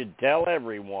this should tell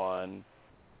everyone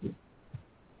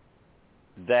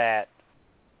that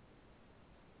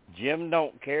Jim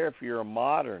don't care if you're a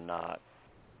mod or not.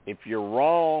 If you're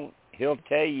wrong, he'll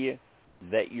tell you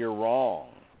that you're wrong.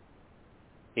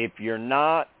 If you're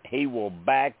not, he will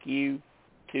back you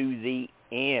to the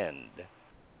end.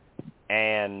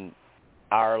 And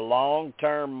our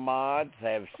long-term mods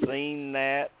have seen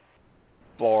that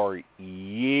for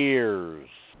years.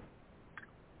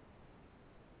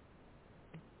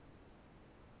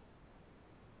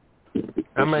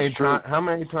 How many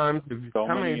times have you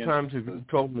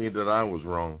told me that I was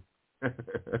wrong?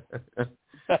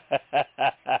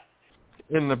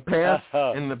 In the past.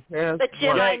 But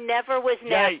Jim, I never was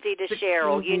nasty to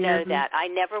Cheryl. You know that. I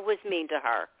never was mean to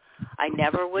her. I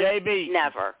never was.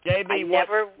 Never. I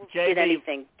never did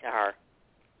anything to her.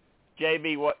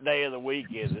 JB, what day of the week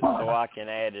is it, so I can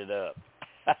add it up?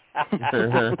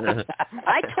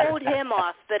 I told him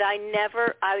off, but I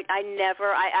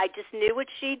just knew what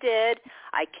she did.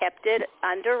 I kept it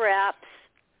under wraps,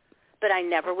 but I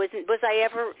never was I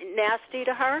ever nasty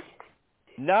to her?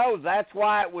 No, that's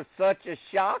why it was such a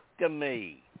shock to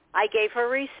me. I gave her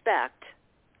respect.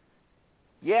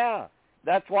 Yeah,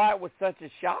 that's why it was such a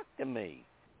shock to me.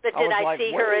 But did I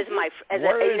see her as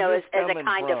a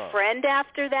kind of friend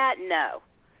after that? No,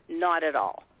 not at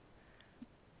all.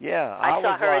 Yeah, I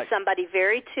saw her as somebody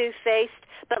very two-faced,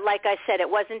 but like I said, it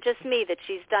wasn't just me that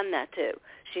she's done that to.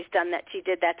 She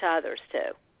did that to others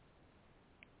too.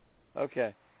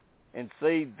 Okay. And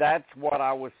see, that's what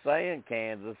I was saying,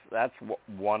 Kansas. That's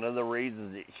one of the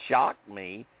reasons it shocked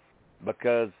me,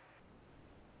 because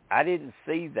I didn't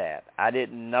see that. I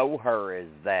didn't know her as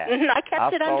that. I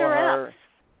kept it under wraps.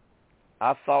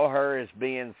 I saw her as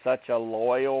being such a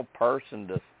loyal person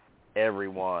to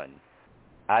everyone.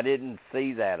 I didn't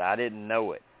see that. I didn't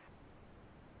know it.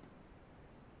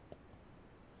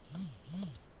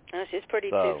 Oh, she's pretty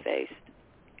two-faced.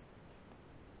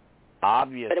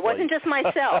 Obviously. But it wasn't just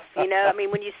myself, I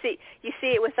mean, when you see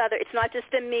it with other, it's not just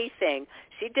a me thing.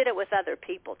 She did it with other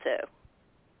people too.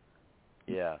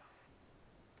 Yeah.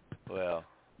 Well.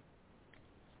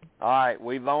 All right,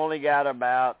 we've only got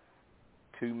about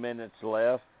 2 minutes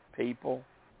left, people.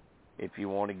 If you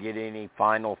want to get any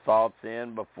final thoughts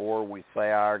in before we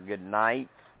say our good nights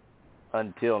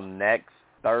until next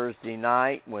Thursday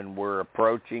night when we're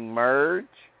approaching merge.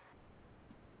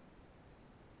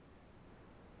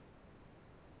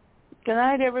 Good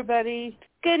night, everybody.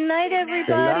 Good night, everybody.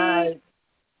 Good night.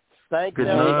 Thanks,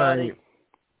 everybody. Night.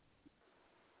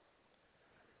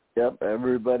 Yep,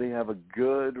 everybody have a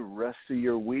good rest of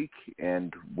your week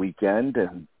and weekend.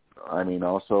 And, I mean,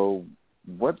 also,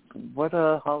 what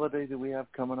holiday do we have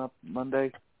coming up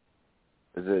Monday?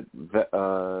 Is it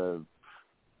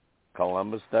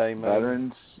Columbus Day, maybe?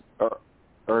 Veterans,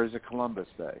 or is it Columbus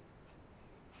Day?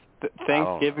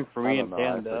 Thanksgiving for me and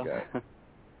Dan, though.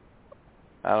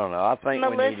 I don't know. I think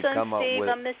Melissa we need to come and Steve, up with.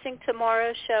 I'm missing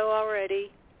tomorrow's show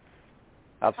already.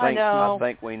 I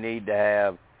think we need to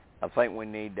have. I think we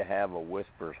need to have a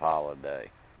Whispers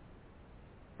holiday.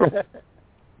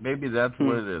 Maybe that's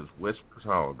what it is. Whispers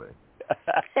holiday.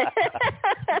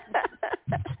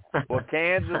 Well,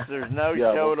 Kansas, there's no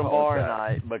show tomorrow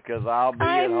night because I'll be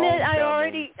at home.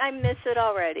 I miss it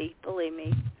already. Believe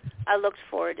me, I looked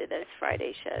forward to those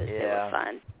Friday shows. Yeah. They were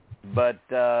fun. But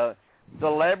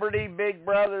Celebrity Big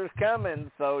Brother's coming,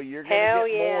 so you're going to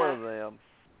get more of them.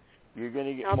 You're going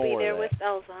to get more of them. I'll be there with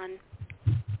bells on.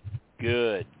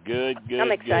 Good.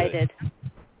 I'm excited.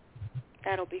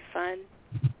 That'll be fun.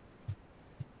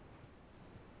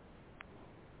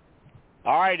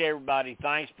 All right, everybody.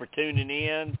 Thanks for tuning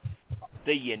in.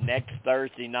 See you next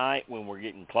Thursday night when we're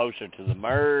getting closer to the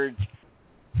merge.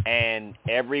 And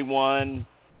everyone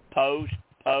post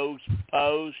post,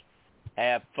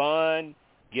 have fun,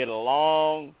 get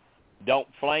along, don't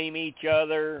flame each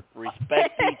other,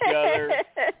 respect each other,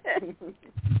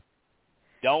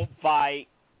 don't fight.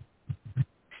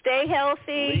 Stay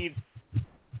healthy.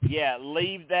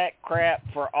 Leave that crap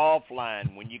for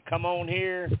offline. When you come on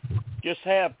here, just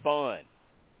have fun.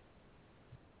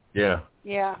 Yeah.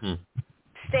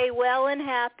 Stay well and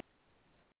happy.